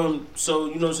Gang. So,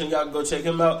 you know what I'm saying? Y'all can go check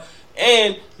him out.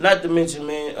 And not to mention,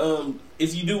 man,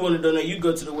 if you do want to donate, you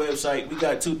go to the website. We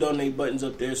got 2 donate buttons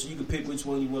up there, so you can pick which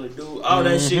one you want to do. All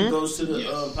that shit goes to the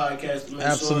podcast to make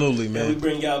absolutely, sure man. that we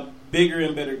bring out bigger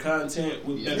and better content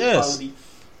with better quality.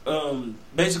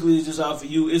 Basically, it's just out for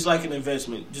you. It's like an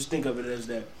investment. Just think of it as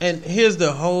that. And here's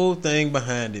the whole thing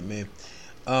behind it, man.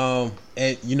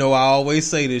 And you know, I always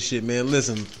say this shit, man.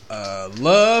 Listen,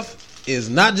 love is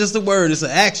not just a word; it's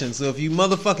an action. So if you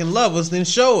motherfucking love us, then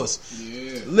show us.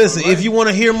 Yeah. Listen, if you want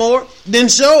to hear more, then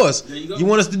show us. You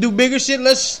want us to do bigger shit?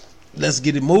 Let's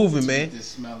get it moving, man.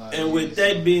 And with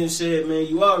that being said, man,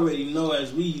 you already know,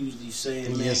 as we usually say,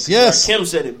 man. Yes. Like Kim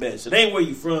said it best. It ain't where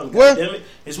you from, goddammit.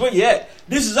 It's where you at.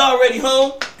 This is already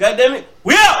home, goddammit.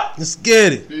 We out. Let's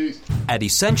get it. Peace. At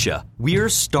Essentia, we're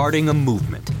starting a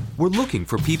movement. We're looking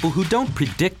for people who don't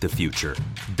predict the future.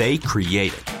 They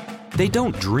create it. They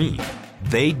don't dream.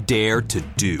 They dare to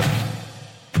do.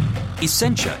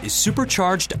 Essentia is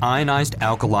supercharged ionized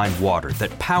alkaline water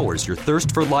that powers your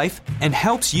thirst for life and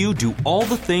helps you do all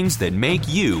the things that make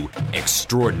you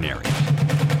extraordinary.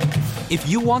 If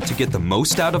you want to get the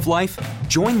most out of life,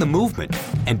 join the movement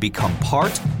and become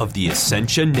part of the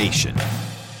Essentia Nation.